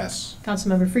 Yes.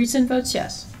 Councilmember Friedson votes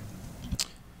yes.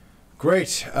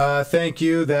 Great. Thank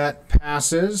you. That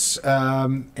passes.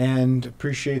 And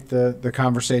appreciate the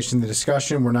conversation, the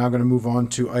discussion. We're now going to move on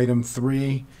to item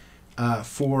 3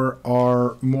 for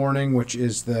our morning, which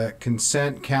is the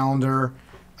consent calendar.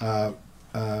 I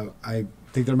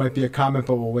think there might be a comment,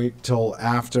 but we'll wait till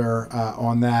after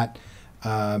on that.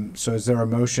 So is there a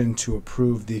motion to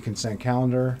approve the consent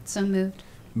calendar? So moved.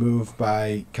 Moved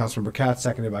by Councilmember Katz,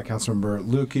 seconded by Councilmember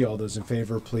Lukey. All those in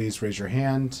favor, please raise your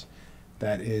hand.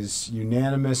 That is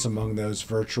unanimous among those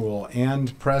virtual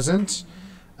and present.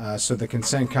 So the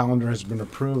consent calendar has been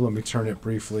approved. Let me turn it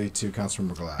briefly to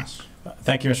Councilmember Glass.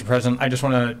 Thank you, Mr. President. I just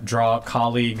want to draw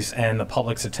colleagues and the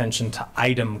public's attention to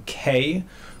item K,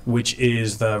 which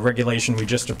is the regulation we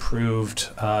just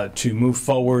approved to move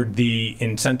forward the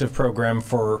incentive program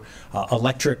for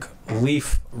electric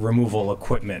leaf removal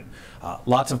equipment.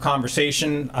 Lots of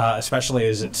conversation, especially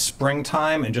as it's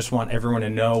springtime, and just want everyone to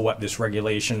know what this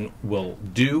regulation will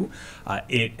do.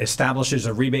 It establishes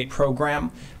a rebate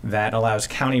program that allows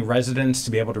county residents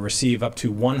to be able to receive up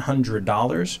to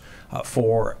 $100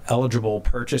 for eligible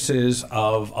purchases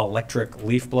of electric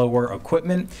leaf blower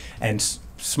equipment, and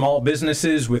small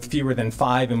businesses with fewer than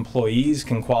 5 employees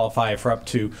can qualify for up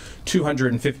to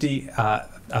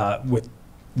 $250 with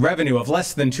revenue of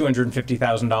less than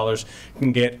 $250,000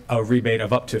 can get a rebate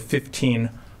of up to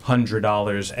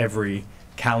 $1,500 every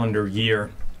calendar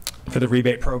year for the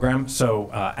rebate program. So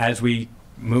as we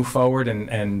move forward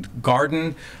and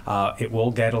garden, it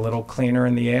will get a little cleaner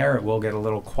in the air. It will get a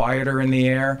little quieter in the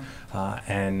air.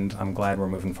 And I'm glad we're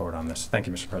moving forward on this. Thank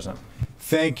you, Mr. President.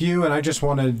 Thank you. And I just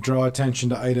want to draw attention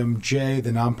to item J,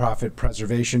 the Nonprofit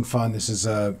Preservation Fund. This is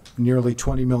nearly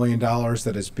 $20 million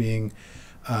that is being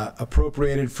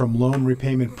appropriated from loan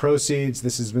repayment proceeds.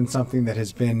 This has been something that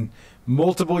has been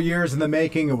multiple years in the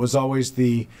making. It was always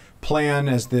the plan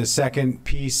as the second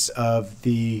piece of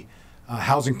the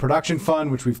Housing Production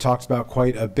Fund, which we've talked about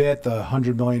quite a bit, the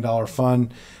 $100 million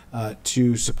fund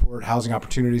to support Housing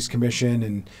Opportunities Commission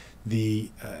and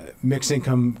the mixed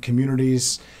income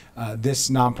communities. This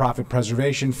Nonprofit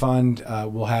Preservation Fund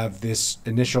will have this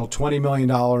initial $20 million,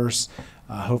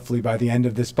 hopefully by the end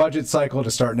of this budget cycle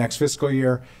to start next fiscal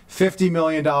year, $50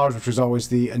 million, which was always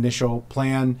the initial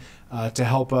plan to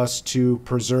help us to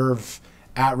preserve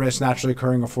at-risk, naturally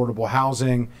occurring affordable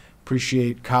housing.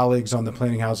 Appreciate colleagues on the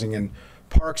Planning, Housing, and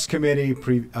Parks Committee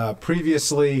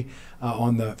previously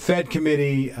on the Fed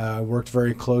Committee, worked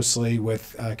very closely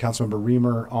with Councilmember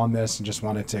Reamer on this, and just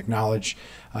wanted to acknowledge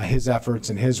his efforts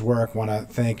and his work. Want to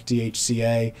thank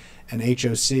DHCA and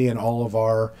HOC and all of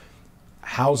our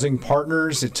housing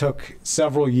partners. It took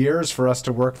several years for us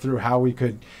to work through how we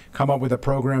could come up with a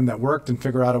program that worked and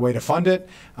figure out a way to fund it.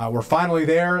 We're finally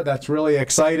there. That's really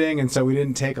exciting. And so we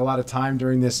didn't take a lot of time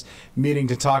during this meeting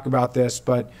to talk about this,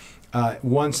 but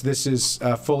once this is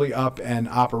fully up and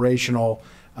operational,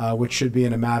 which should be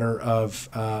in a matter of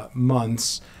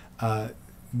months,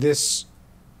 this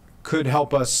could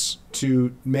help us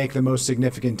to make the most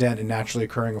significant dent in naturally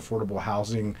occurring affordable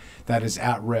housing that is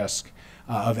at risk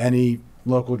of any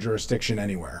local jurisdiction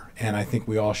anywhere. And I think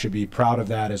we all should be proud of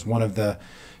that as one of the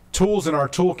tools in our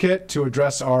toolkit to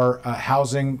address our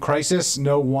housing crisis.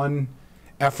 No one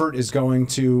effort is going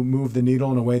to move the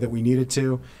needle in a way that we need it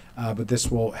to, but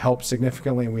this will help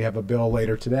significantly. And we have a bill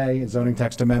later today, a zoning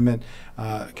text amendment,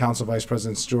 Council Vice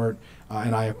President Stewart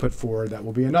and I have put forward that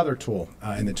will be another tool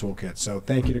in the toolkit. So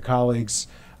thank you to colleagues.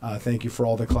 Thank you for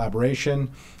all the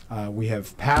collaboration. We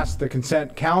have passed the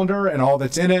consent calendar and all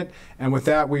that's in it. And with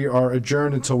that, we are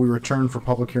adjourned until we return for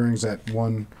public hearings at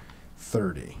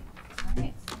 1:30. All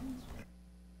right.